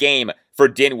 What a game for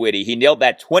Dinwiddie. He nailed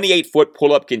that 28-foot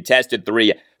pull-up contested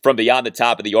 3 from beyond the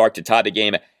top of the arc to tie the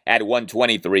game at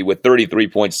 123 with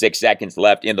 33.6 seconds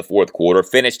left in the fourth quarter.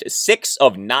 Finished 6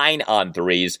 of 9 on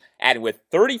threes, and with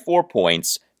 34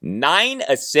 points, 9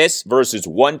 assists versus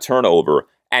 1 turnover,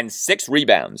 and 6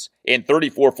 rebounds in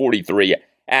 34-43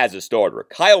 as a starter.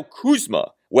 Kyle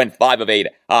Kuzma went 5 of 8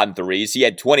 on threes. He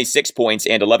had 26 points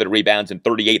and 11 rebounds in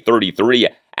 38-33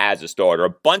 as a starter. A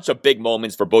bunch of big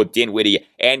moments for both Dinwiddie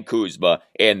and Kuzma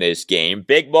in this game.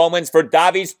 Big moments for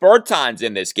Davis Bertans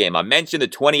in this game. I mentioned the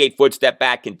 28-foot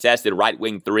step-back contested right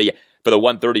wing three for the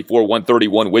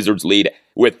 134-131 Wizards lead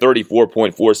with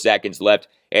 34.4 seconds left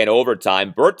in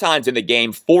overtime. Bertans in the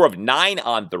game, 4 of 9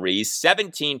 on threes,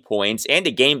 17 points, and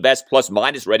a game-best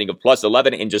plus-minus rating of plus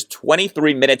 11 in just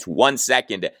 23 minutes, 1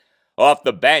 second off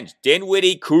the bench.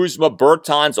 Dinwiddie, Kuzma,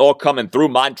 Bertans all coming through.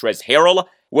 Montrezl Harrell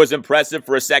was impressive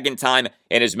for a second time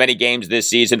in as many games this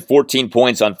season. 14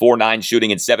 points on 4-9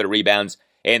 shooting and 7 rebounds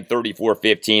and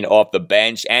 34-15 off the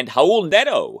bench. And Raul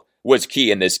Neto was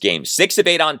key in this game. 6 of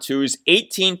 8 on twos,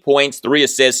 18 points, 3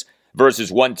 assists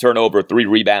versus 1 turnover, 3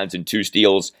 rebounds, and 2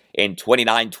 steals in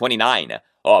 29-29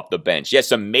 off the bench. Yes,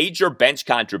 some major bench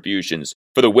contributions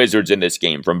for the Wizards in this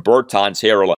game from Bertans,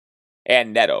 Harrell,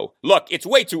 and Neto. Look, it's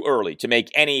way too early to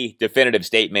make any definitive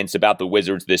statements about the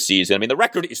Wizards this season. I mean, the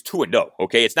record is 2-0,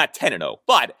 okay? It's not 10-0,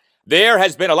 but there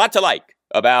has been a lot to like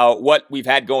about what we've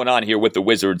had going on here with the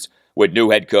Wizards with new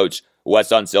head coach Wes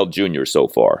Unseld Jr. so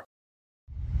far.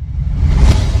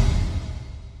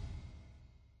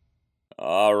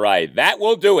 All right, that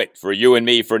will do it for you and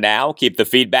me for now. Keep the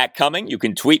feedback coming. You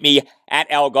can tweet me at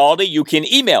Al Galdi. You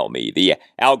can email me, the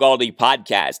Al Galdi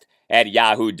podcast at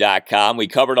yahoo.com. We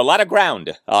covered a lot of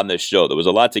ground on this show. There was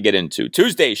a lot to get into.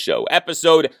 Tuesday's show,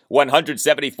 episode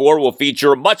 174, will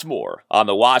feature much more on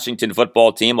the Washington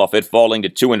football team off it falling to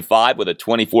 2-5 with a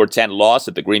 24-10 loss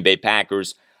at the Green Bay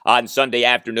Packers on Sunday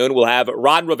afternoon. We'll have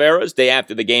Ron Rivera's day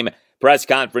after the game press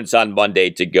conference on Monday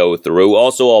to go through.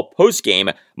 Also, all post-game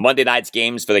Monday night's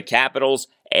games for the Capitals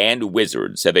and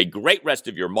Wizards. Have a great rest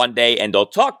of your Monday, and I'll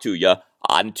talk to you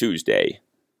on Tuesday.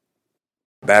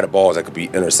 Batted balls that could be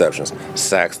interceptions,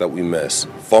 sacks that we miss,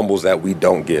 fumbles that we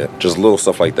don't get, just little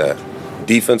stuff like that.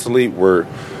 Defensively, we're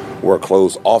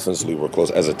close. Offensively, we're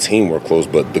close. As a team, we're close,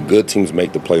 but the good teams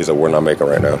make the plays that we're not making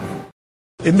right now.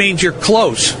 It means you're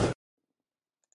close.